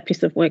there's another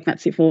piece of work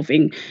that's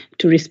evolving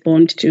to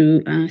respond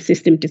to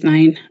system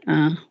design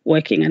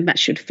working, and that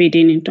should feed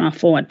into our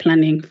forward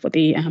planning for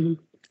the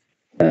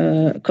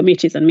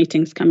committees and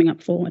meetings coming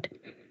up forward.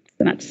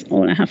 So that's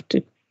all I have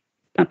to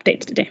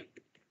update today.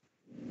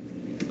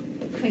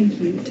 Thank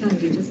you,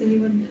 Tandy. Does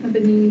anyone have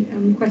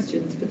any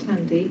questions for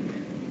Tandy?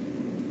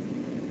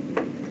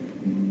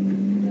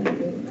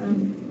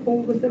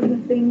 Paul, was there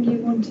anything you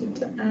wanted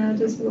to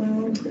add as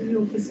well from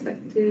your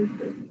perspective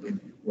of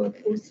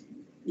workforce?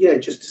 Yeah,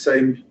 just to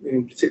say,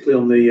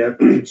 particularly on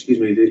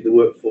the the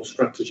workforce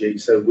strategy.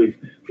 So we've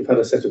had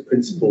a set of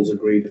principles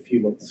agreed a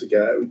few months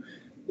ago.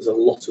 There's a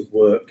lot of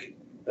work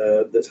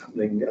that's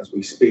happening as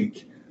we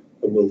speak,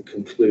 and will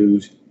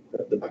conclude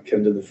at the back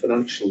end of the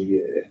financial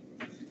year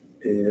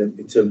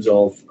in terms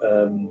of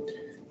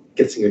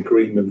getting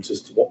agreement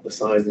as to what the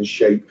size and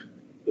shape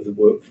of the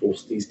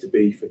workforce needs to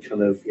be for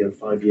kind of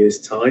 5 years'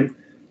 time.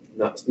 And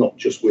that's not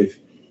just with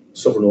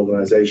sovereign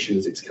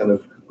organisations; it's kind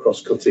of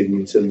cross-cutting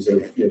in terms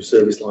of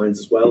service lines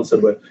as well. So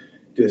we're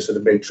doing a sort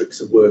of matrix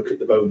of work at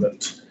the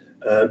moment,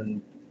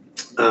 and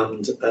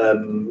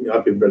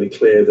I've been really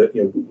clear that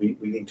we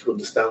need to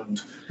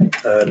understand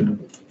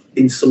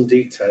in some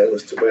detail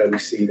as to where we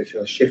see the kind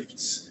of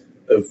shifts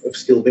of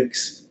skill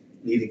mix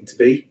needing to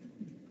be,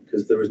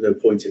 because there is no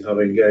point in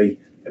having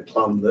a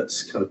plan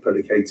that's kind of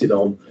predicated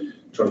on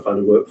trying to find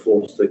a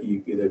workforce that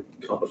you either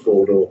can't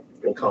afford or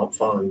can't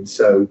find.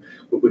 So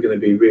we're going to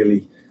be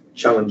really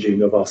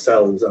challenging of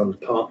ourselves and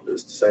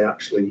partners to say,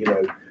 actually,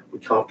 we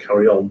can't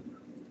carry on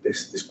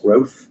this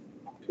growth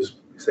because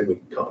we say we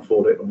can't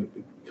afford it and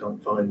we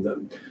can't find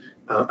them,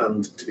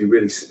 and to be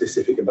really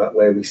specific about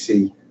where we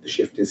see the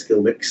shift in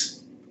skill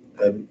mix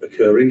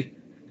occurring,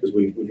 because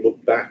we've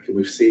looked back and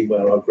we've seen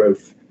where our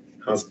growth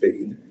has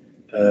been.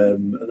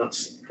 And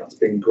that's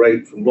been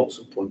great from lots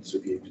of points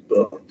of view,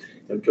 but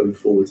going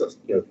forwards, that's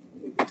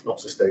it's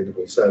not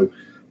sustainable. So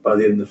by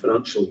the end of the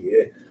financial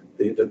year,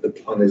 the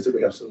plan is that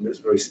we have something that's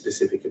very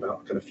specific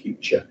about kind of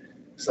future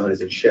size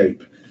and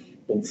shape.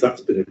 once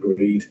that's been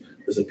agreed,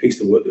 there's a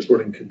piece of work that's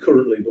running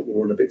concurrently, but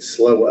will run a bit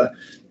slower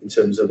in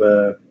terms of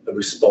a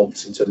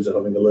response, in terms of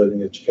having a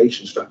learning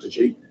education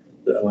strategy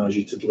that allows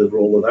you to deliver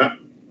all of that.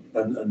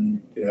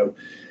 And you know,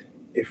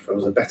 if I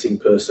was a betting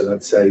person,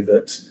 I'd say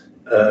that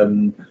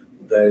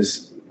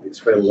it's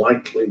very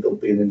likely there'll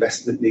be an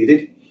investment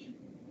needed.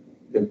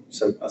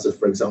 So,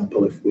 for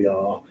example, if we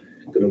are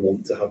going to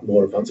want to have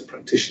more advanced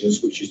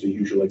practitioners, which is the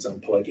usual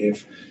example I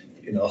give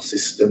in our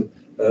system,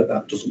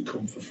 that doesn't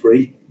come for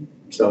free.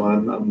 So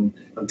I'm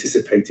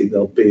anticipating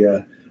there'll be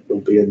a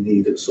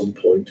need at some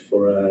point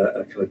for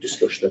a kind of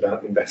discussion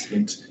about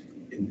investment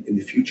in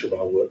the future of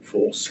our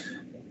workforce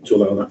to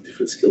allow that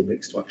different skill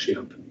mix to actually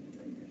happen.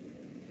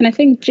 And I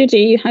think, Judy,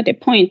 you had a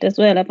point as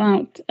well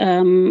about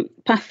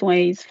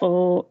pathways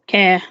for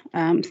care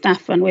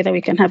staff and whether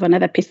we can have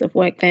another piece of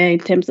work there in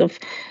terms of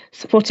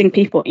supporting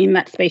people in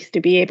that space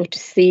to be able to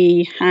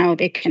see how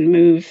they can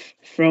move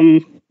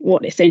from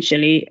what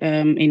essentially,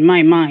 in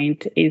my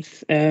mind,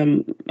 is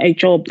a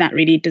job that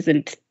really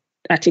doesn't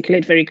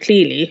articulate very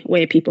clearly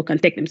where people can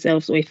take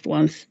themselves with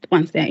once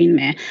they're in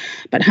there,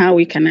 but how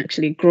we can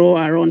actually grow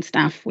our own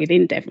staff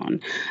within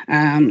Devon,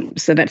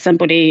 so that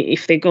somebody,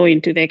 if they go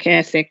into the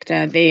care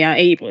sector, they are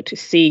able to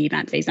see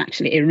that there's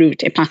actually a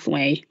route, a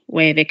pathway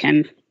where they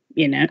can,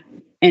 you know,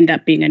 end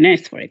up being a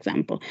nurse, for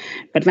example.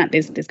 But that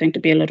there's going to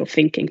be a lot of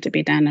thinking to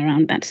be done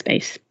around that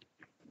space.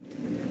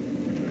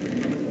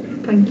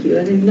 Thank you.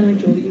 And then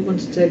Nigel, you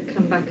wanted to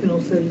come back, and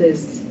also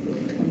Liz.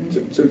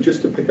 So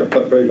just to pick up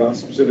that very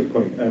last specific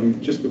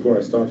point, just before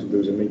I started, there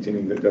was a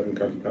meeting that Devon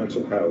County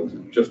Council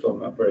held just on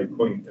that very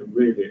point, a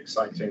really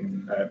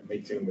exciting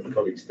meeting with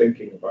colleagues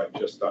thinking about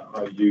just that,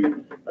 how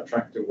you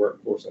attract a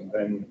workforce and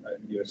then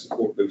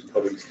support those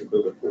colleagues to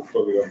build a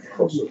portfolio and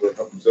crossover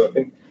hubs. So I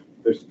think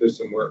there's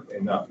some work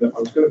in that. I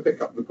was going to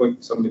pick up the point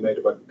that somebody made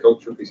about the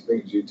culture piece,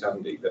 things you,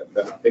 Tandy,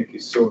 that I think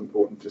is so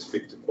important to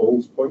speak to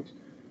Paul's point.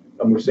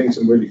 And we're seeing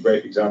some really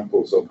great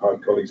examples of how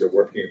colleagues are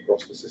working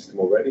across the system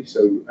already.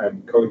 So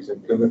colleagues in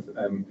Plymouth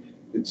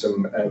did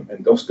some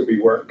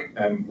endoscopy work,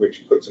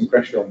 which put some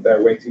pressure on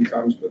their waiting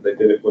times, but they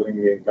did it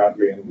willingly and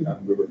gladly, and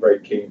we were very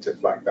keen to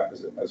flag that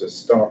as a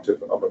start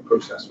of a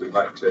process we'd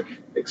like to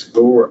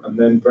explore. And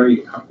then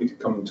very happy to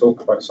come and talk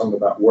about some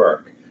of that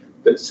work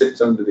that sits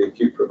under the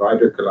Acute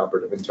Provider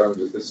Collaborative in terms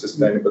of the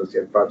sustainability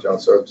and fragile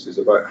services,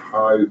 about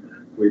how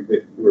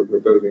we're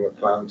building a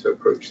plan to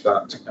approach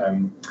that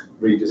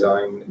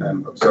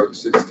redesign of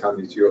services.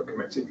 Tandy, to your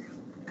committee.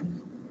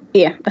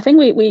 Yeah, I think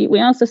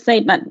we also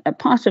say that a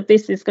part of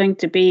this is going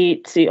to be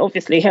to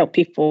obviously help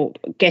people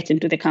get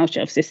into the culture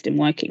of system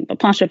working, but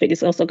part of it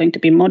is also going to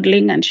be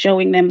modelling and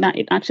showing them that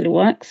it actually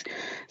works.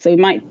 So we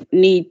might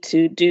need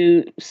to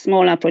do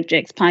smaller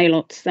projects,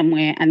 pilots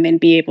somewhere, and then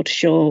be able to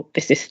show the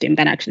system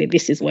that actually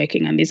this is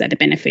working and these are the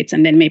benefits,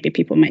 and then maybe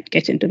people might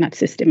get into that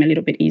system a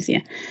little bit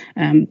easier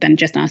than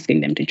just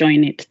asking them to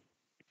join it.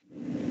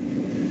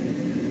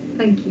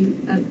 Thank you.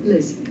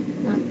 Liz.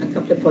 A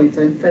couple of points.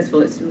 First of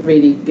all, it's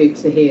really good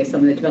to hear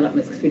some of the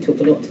developments, because we talked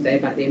a lot today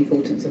about the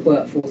importance of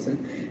workforce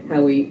and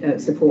how we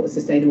support a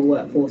sustainable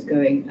workforce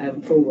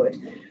going forward.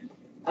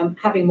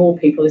 Having more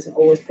people isn't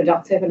always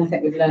productive, and I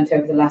think we've learned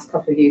over the last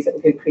couple of years that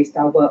we've increased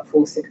our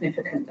workforce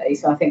significantly.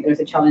 So I think there's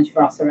a challenge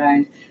for us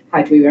around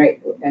how do we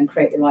rate and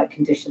create the right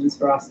conditions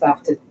for our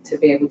staff to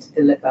be able to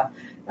deliver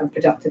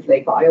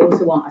productively. But I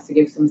also want us to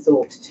give some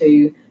thought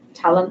to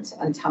talent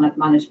and talent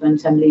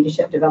management and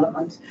leadership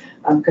development,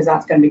 because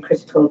that's going to be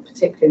critical,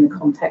 particularly in the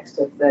context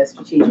of the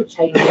strategic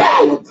changes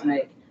we want to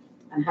make,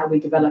 and how we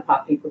develop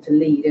our people to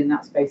lead in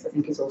that space, I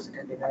think, is also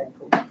going to be very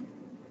important.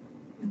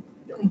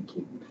 Thank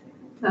you.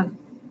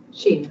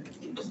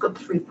 Sheena, just got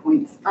 3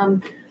 points.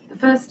 The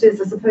first is,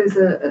 I suppose,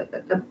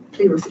 a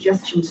plea or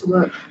suggestion to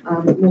work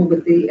more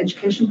with the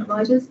education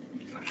providers.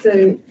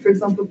 So, for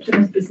example,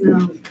 Plymouth is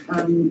now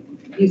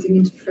using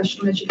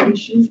interprofessional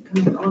education,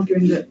 kind of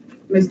arguing that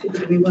most people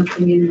are going to be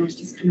working in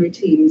multidisciplinary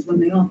teams when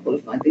they are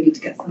qualified. They need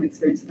to get some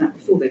experience in that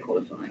before they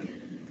qualify.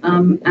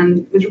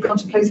 And with regard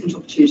to placement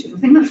opportunities, I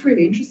think that's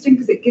really interesting,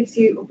 because it gives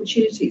you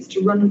opportunities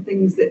to run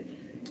things that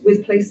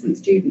with placement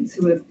students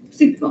who are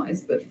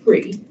supervised but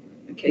free.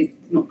 Okay,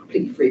 not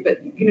completely free,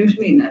 but you know what I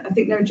mean. I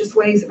think there are just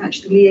ways of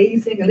actually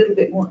liaising a little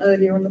bit more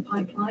earlier on the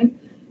pipeline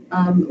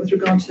with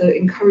regard to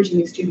encouraging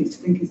these students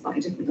to think in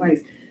slightly different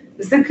ways.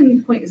 The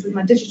second point is with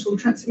my digital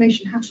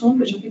transformation hat on,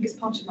 which I think is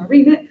part of my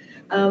remit.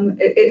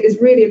 It is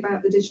really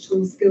about the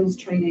digital skills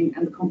training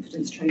and the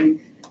confidence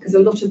training, because a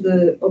lot of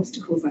the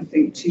obstacles, I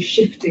think, to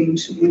shifting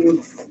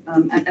towards,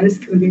 and this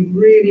is going to be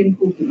really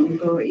important when we've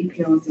got our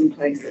EPRs in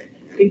place,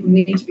 people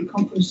need to be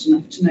confident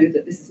enough to know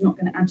that this is not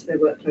going to add to their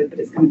workload, but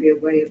it's going to be a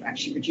way of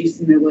actually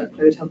reducing their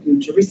workload, helping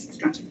them to risk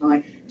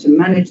stratify, to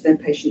manage their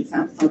patients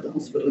outside the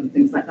hospital and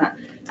things like that.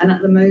 And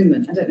at the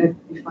moment, I don't know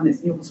if you find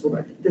this in your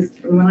hospital, but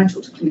when I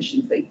talk to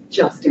clinicians, they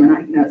just do,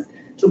 and I was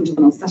talking to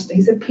one on Saturday,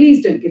 he said,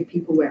 please don't give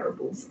people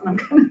wearables. And I'm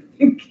kind of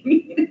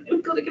thinking,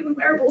 we've got to give them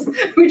wearables.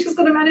 We've just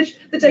got to manage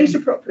the data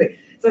properly.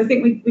 So I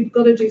think we've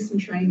got to do some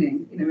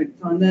training,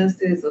 for our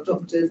nurses, our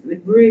doctors,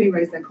 that really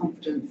raise their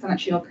confidence, and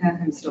actually our care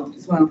home staff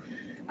as well.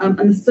 And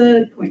the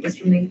third point was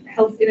from the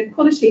health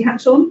inequality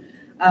hat on,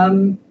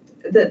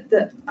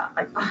 that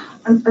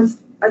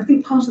I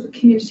think part of the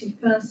community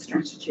first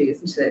strategy,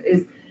 isn't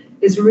it,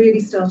 is really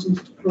starting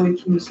to deploy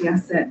community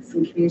assets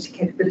and community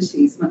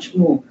capabilities much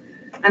more.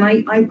 And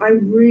I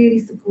really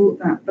support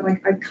that, but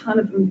I kind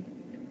of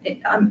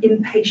I'm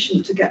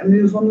impatient to get a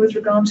move on with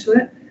regard to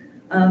it.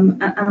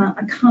 And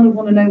I kind of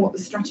want to know what the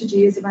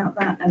strategy is about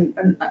that. And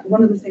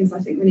one of the things I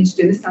think we need to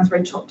do, this sounds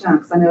very top down,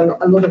 because I know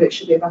a lot of it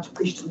should be about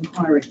appreciative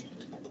inquiry,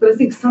 but I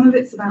think some of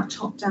it's about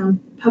top down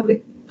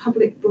public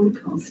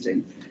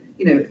broadcasting.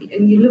 You know,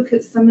 and you look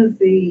at some of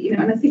the, you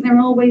know, and I think there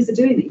are ways of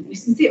doing it. You can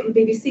see it on the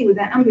BBC with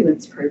their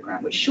ambulance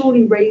programme, which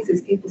surely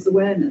raises people's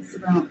awareness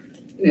about,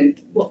 you know,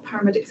 what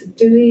paramedics are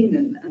doing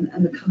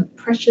and the kind of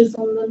pressures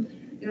on them.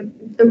 You know,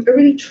 a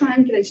really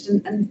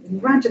triangulated and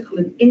radical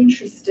and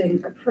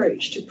interesting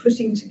approach to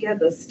putting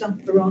together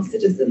stuff for our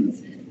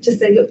citizens to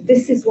say, look,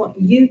 this is what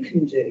you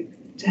can do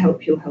to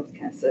help your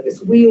healthcare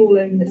service. We all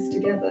own this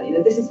together. You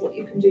know, this is what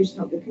you can do to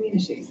help your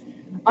communities.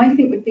 I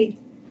think would be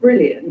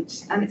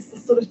brilliant, and it's the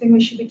sort of thing we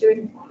should be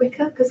doing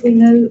quicker because we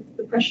know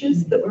the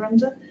pressures that we're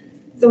under.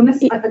 So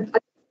unless I'd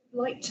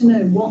like to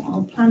know what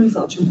our plans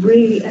are to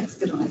really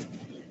expedite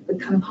the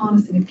kind of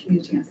harnessing of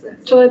community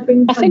assets. Shall I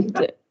bring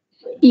back?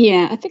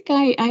 Yeah, I think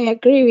I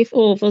agree with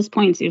all of those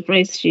points you've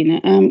raised,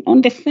 Gina.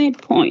 On the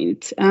third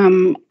point,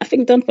 I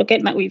think don't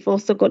forget that we've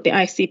also got the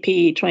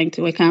ICP trying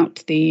to work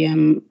out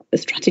the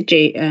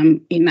strategy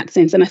in that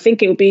sense. And I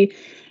think it will be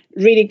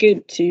really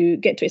good to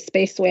get to a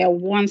space where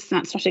once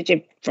that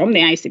strategy from the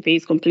ICP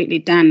is completely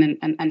done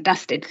and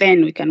dusted,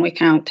 then we can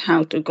work out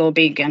how to go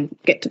big and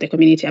get to the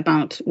community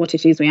about what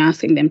it is we're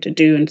asking them to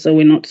do. And so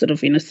we're not sort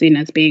of, you know, seen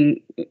as being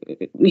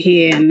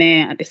here and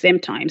there at the same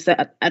time. So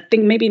I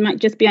think maybe it might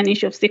just be an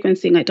issue of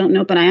sequencing. I don't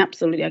know, but I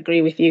absolutely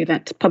agree with you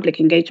that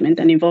public engagement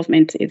and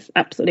involvement is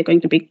absolutely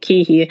going to be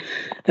key here.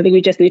 I think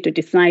we just need to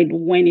decide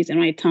when is the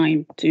right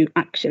time to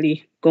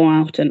actually go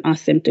out and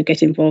ask them to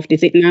get involved.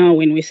 Is it now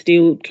when we're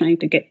still trying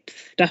to get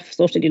stuff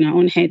sorted in our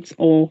own heads,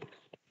 or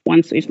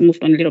once we've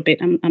moved on a little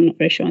bit? I'm not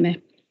very sure there.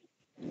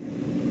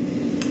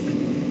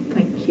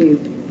 Thank you.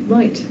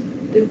 Right,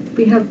 if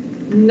we have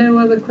no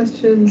other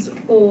questions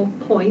or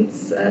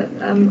points, I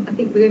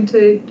think we're going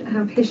to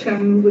have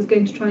Hisham was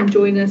going to try and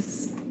join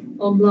us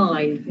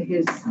online for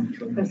his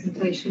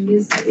presentation.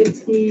 Is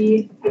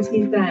he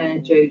there,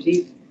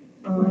 Jodie?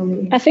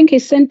 I think he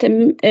sent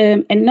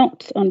a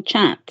note on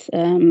chat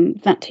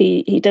that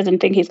he doesn't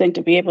think he's going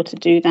to be able to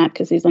do that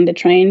because he's on the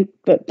train,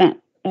 but that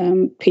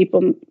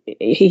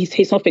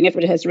he's hoping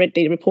everybody has read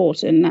the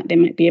report and that they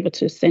might be able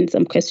to send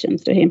some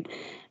questions to him.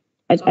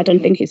 I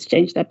don't think he's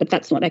changed that, but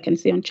that's what I can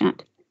see on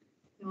chat.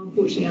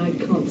 Unfortunately, I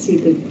can't see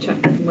the chat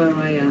from where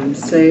I am.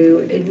 So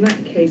in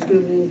that case, we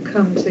will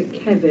come to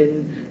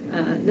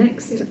Kevin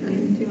next.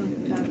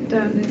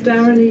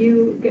 Darren, are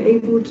you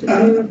able to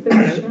do a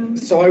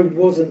finish? So I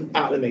wasn't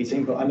at the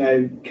meeting, but I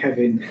know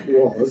Kevin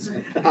was.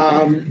 But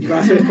I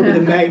suppose probably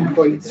the main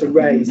point to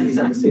raise is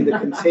obviously the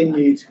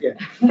continued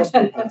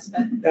hospital pass.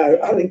 No,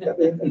 I think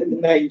the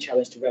main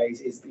challenge to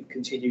raise is the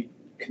continued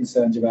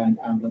concerns around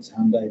ambulance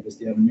handovers,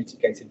 the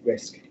unmitigated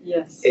risk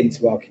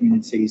into our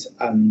communities.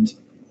 And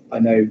I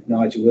know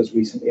Nigel has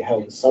recently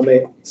held a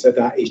summit, so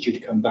that is due to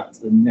come back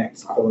to the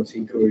next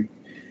quality group.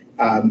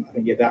 I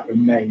think that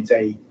remains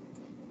a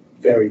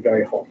very,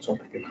 very hot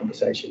topic of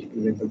conversation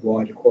within the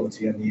wider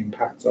quality and the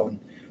impact on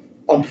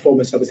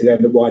performance. Obviously,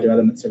 then the wider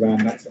elements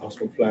around that's the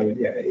hospital flow, and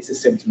it's a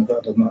symptom of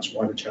a much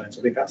wider challenge.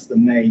 I think that's the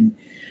main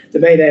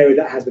area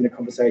that has been a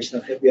conversation.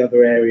 I think the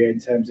other area, in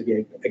terms of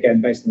again,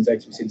 based on the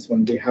data we've seen this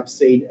morning, we have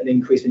seen an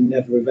increase in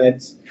never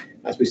events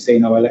as we've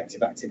seen our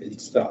elective activity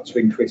start to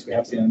increase. We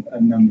have seen a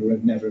number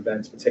of never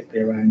events,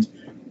 particularly around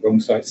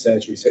wrong site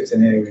surgery. So it's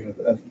an area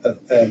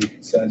of early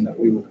concern that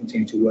we will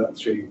continue to work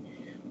through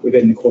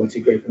within the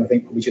quality group. And I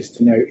think probably just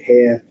to note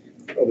here,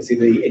 obviously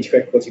the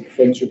integrated quality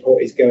performance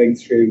report is going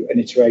through an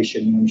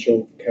iteration, and I'm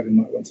sure Kevin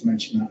might want to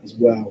mention that as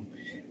well.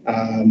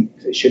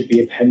 It should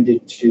be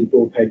appended to the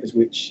board papers,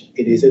 which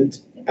it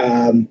isn't.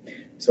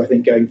 So I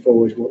think going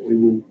forward, what we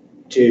will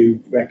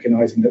do,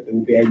 recognising that there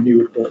will be a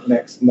new report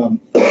next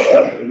month,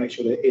 we'll make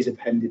sure that it is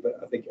appended. But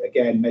I think,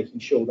 again, making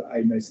sure that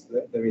I knows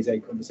that there is a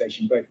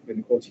conversation both within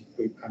the quality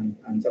group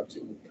and up to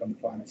the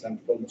finance and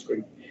performance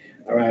group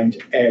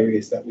around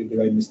areas that we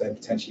will owners then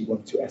potentially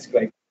want to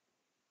escalate,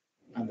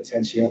 and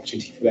potentially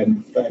opportunity for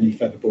them for any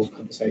further board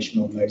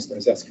conversation on those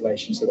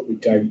escalations, so that we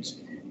don't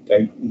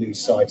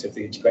lose sight of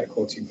the integrated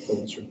quality and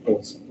performance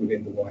reports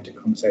within the wider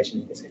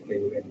conversation,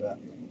 particularly within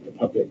the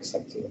public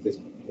sector of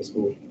this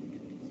board.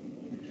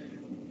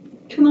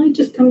 Can I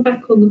just come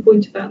back on the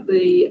point about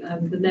the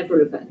never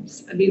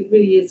events? I mean, it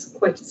really is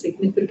quite a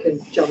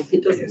significant jump.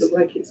 It doesn't look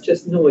like it's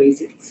just noise.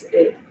 It's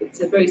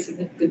a very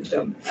significant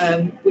jump,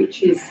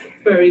 which is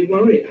very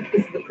worrying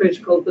because the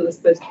protocols that are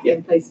supposed to be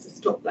in place to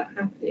stop that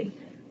happening.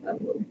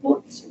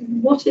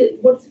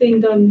 What's being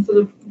done sort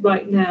of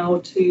right now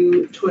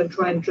to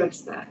try and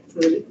address that so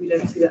that we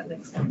don't see that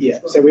next time? Yeah,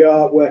 so we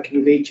are working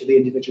with each of the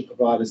individual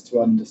providers to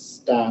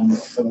understand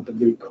some of the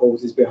root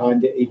causes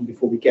behind it, even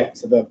before we get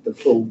to the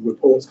full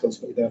reports.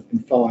 Consequently, there have been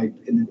 5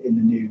 in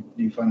the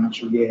new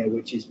financial year,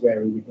 which is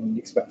where we would normally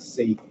expect to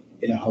see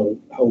in a whole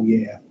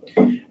year.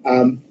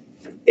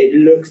 It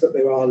looks that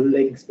there are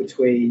links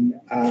between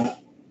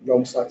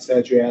wrong site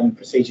surgery and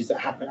procedures that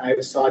happen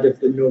outside of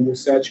the normal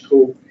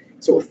surgical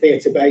sort of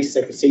theatre-based,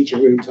 so procedure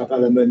room type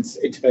elements,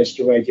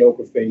 interventional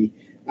radiography,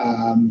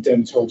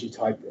 dermatology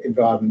type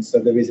environments. So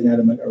there is an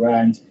element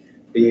around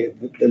the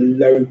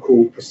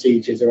local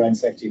procedures around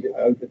safety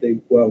over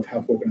the World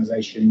Health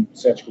Organization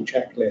surgical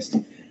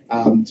checklist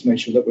to make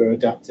sure that we're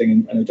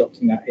adapting and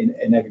adopting that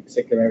in every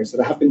particular area. So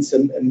there have been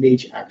some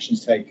immediate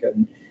actions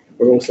taken.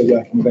 We're also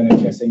working with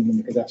NHS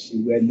England because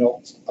actually we're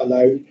not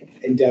alone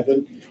in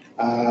Devon,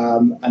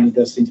 and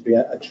there seems to be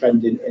a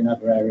trend in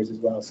other areas as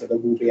well. So there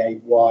will be a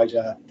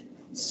wider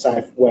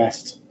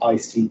Southwest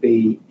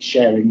ICB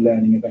sharing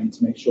learning event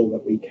to make sure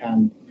that we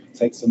can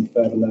take some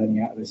further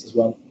learning out of this as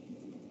well.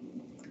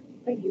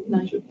 Thank you,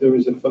 Nigel. There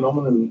is a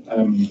phenomenon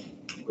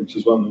which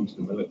is well known to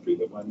the military,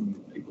 that when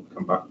people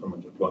come back from a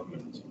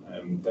deployment,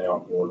 they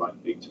are more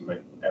likely to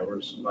make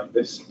errors like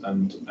this,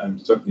 and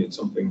certainly it's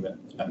something that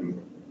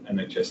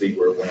NHSE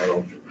were aware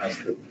of as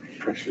the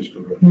pressures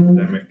from the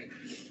pandemic,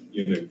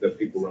 that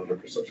people were under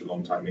for such a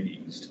long time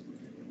eased.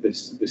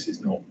 This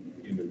is not,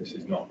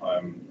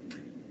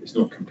 it's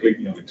not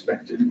completely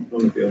unexpected.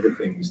 One of the other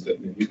things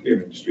that the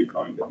nuclear industry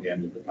found at the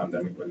end of the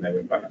pandemic, when they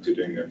went back to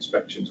doing their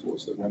inspections,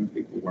 was that when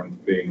people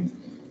weren't being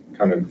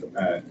kind of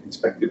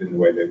inspected in the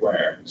way they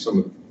were, some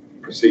of the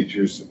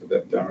procedures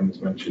that Darren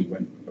has mentioned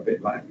went a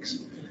bit lax.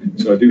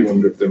 So I do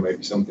wonder if there may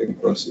be something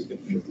for us with the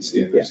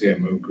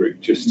CMO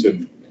group just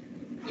to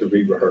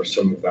re-rehearse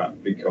some of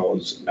that,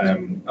 because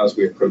as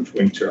we approach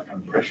winter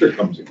and pressure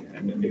comes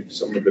again, and if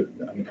some of the,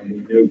 and we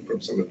know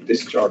from some of the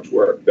discharge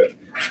work that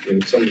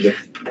some of the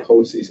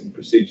policies and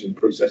procedures and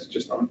processes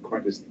just aren't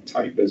quite as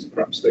tight as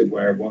perhaps they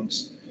were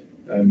once,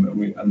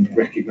 and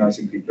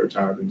recognising people are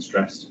tired and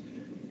stressed.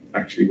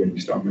 Actually, when you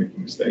start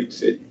making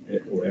mistakes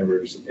or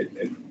errors,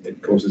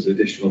 it causes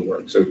additional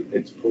work. So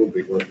it's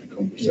probably worth a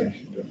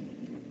conversation. Yeah.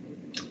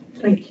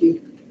 Thank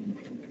you.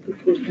 Look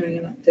forward to hearing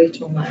an update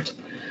on that.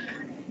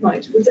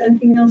 Right, was there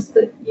anything else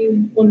that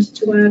you wanted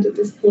to add at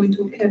this point,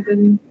 or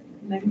Kevin?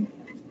 No?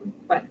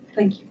 Right,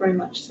 thank you very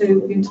much. So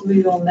we're going to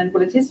move on then.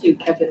 Well, it is you,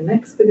 Kevin,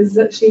 next, because it's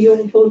actually your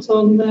report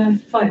on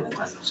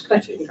finance.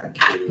 Thank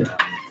you.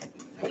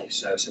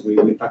 So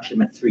we've actually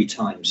met 3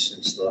 times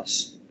since the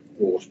last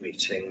board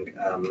meeting,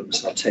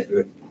 so I'll take the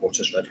report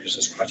as read because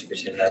there's quite a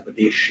bit in there, but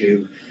the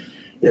issue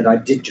that I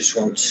did just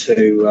want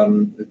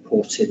to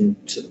report in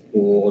to the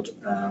board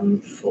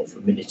for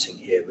minuting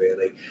here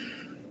really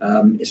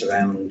is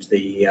around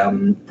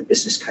the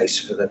business case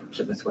for the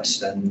Plymouth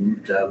West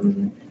End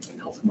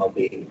Health and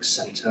Wellbeing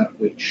Centre,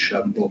 which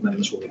board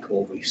members will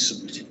recall we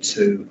submitted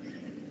to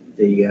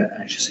the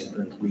NHS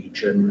England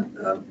region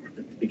at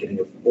the beginning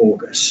of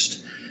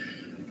August.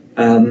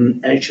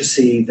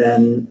 NHSE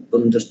then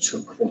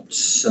undertook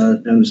what's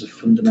known as a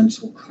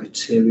fundamental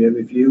criteria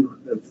review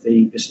of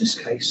the business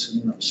case,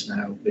 and that's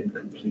now been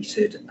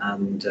completed,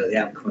 and the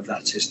outcome of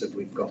that is that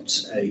we've got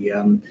a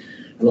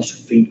lot of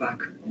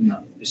feedback on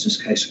that business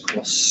case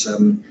across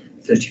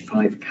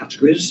 35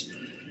 categories,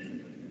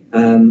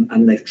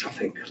 and they've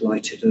traffic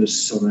lighted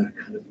us on a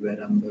kind of red,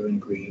 amber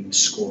and green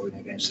scoring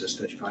against those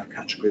 35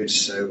 categories.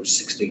 So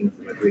 16 of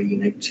them are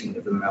green, 18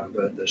 of them are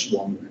amber, there's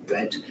 1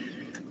 red.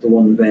 The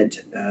 1 red,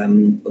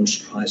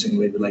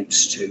 unsurprisingly,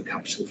 relates to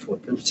capital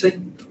affordability.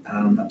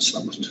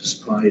 That wasn't a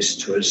surprise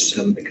to us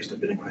because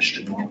there'd been a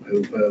question mark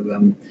over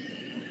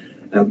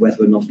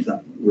whether or not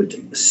that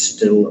would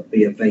still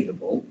be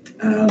available.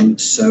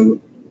 So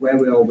where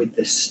we are with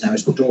this now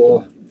is the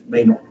door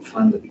may not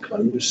finally be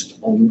closed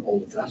on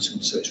all of that,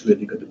 and so it's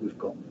really good that we've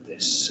got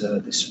this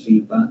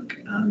feedback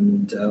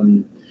and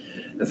from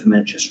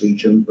NHS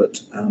region.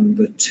 But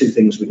there are 2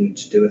 things we need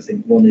to do. I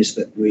think one is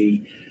that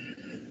we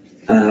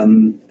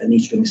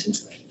need to bring this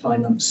into the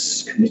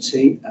Finance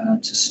Committee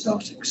to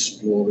start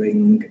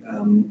exploring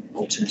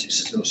alternative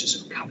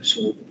sources of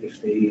capital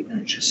if the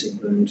NHS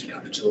England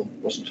capital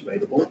wasn't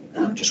available,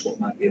 just what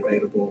might be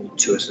available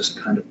to us as a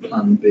kind of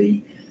Plan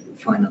B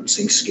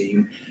financing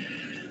scheme.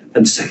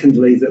 And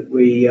secondly, that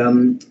we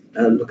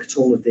look at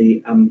all of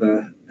the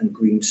amber and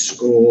green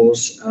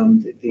scores.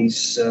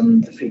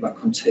 The feedback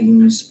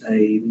contains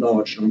a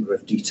large number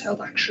of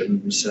detailed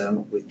actions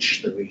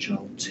which the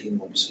regional team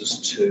wants us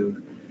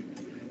to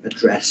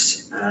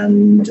address,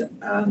 and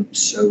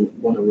so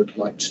what I would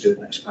like to do in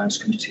the next Finance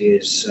Committee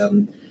is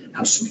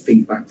have some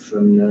feedback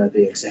from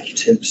the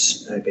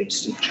executives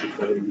against each of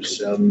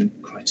those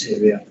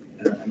criteria,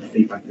 and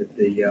feedback that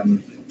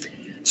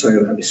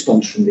a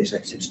response from the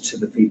executives to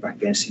the feedback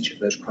against each of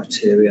those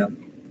criteria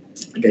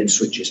against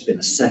which it's been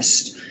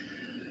assessed,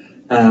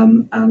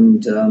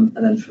 and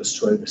then for us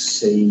to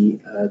oversee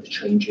the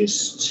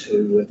changes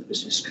to the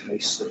business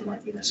case that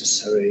might be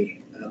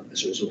necessary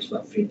as a result of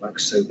that feedback,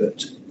 so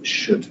that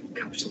should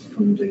capital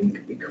funding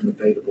become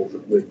available,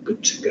 that we're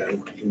good to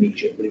go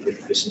immediately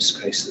with a business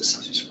case that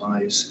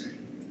satisfies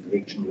the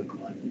regional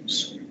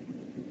requirements.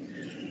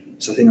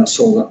 So I think that's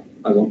all that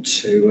I want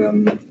to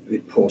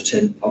report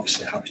in.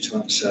 Obviously happy to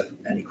answer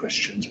any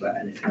questions about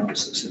anything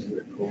else that's in the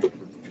report.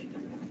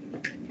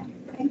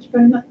 Thank you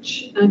very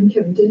much.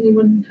 Kevin, did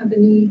anyone have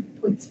any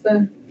points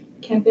for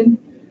Kevin?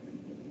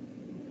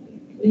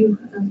 You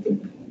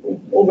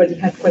already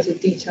had quite a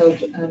detailed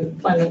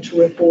financial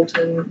report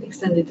and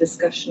extended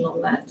discussion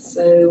on that.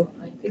 So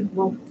I think,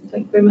 well,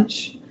 thank you very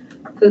much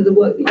for the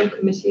work that your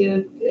committee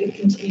are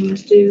continuing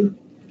to do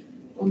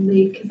on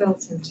the Cavell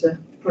Centre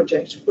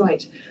project.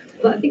 Right.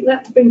 Well, I think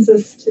that brings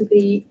us to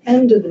the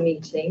end of the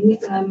meeting.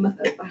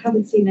 I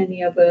haven't seen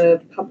any other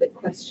public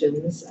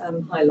questions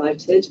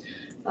highlighted.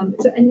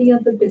 Is there any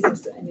other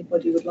business that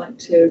anybody would like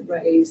to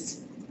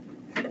raise?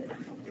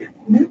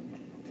 No?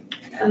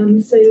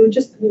 So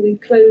just before we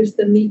close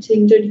the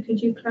meeting, Jodie,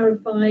 could you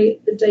clarify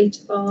the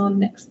date of our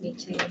next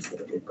meeting so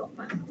that we've got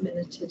that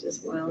minuted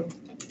as well?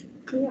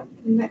 Yeah,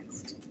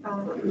 next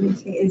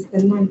meeting is the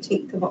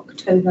 19th of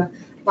October.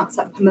 That's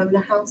at Pomona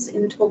House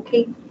in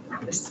Torquay.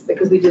 Yes,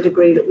 because we did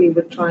agree that we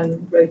would try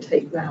and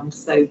rotate round,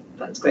 so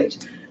that's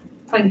great.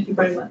 Thank you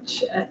very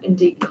much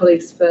indeed,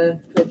 colleagues, for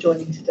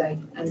joining today,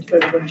 and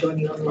for everyone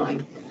joining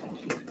online.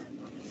 Thank you.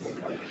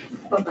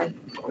 Bye-bye.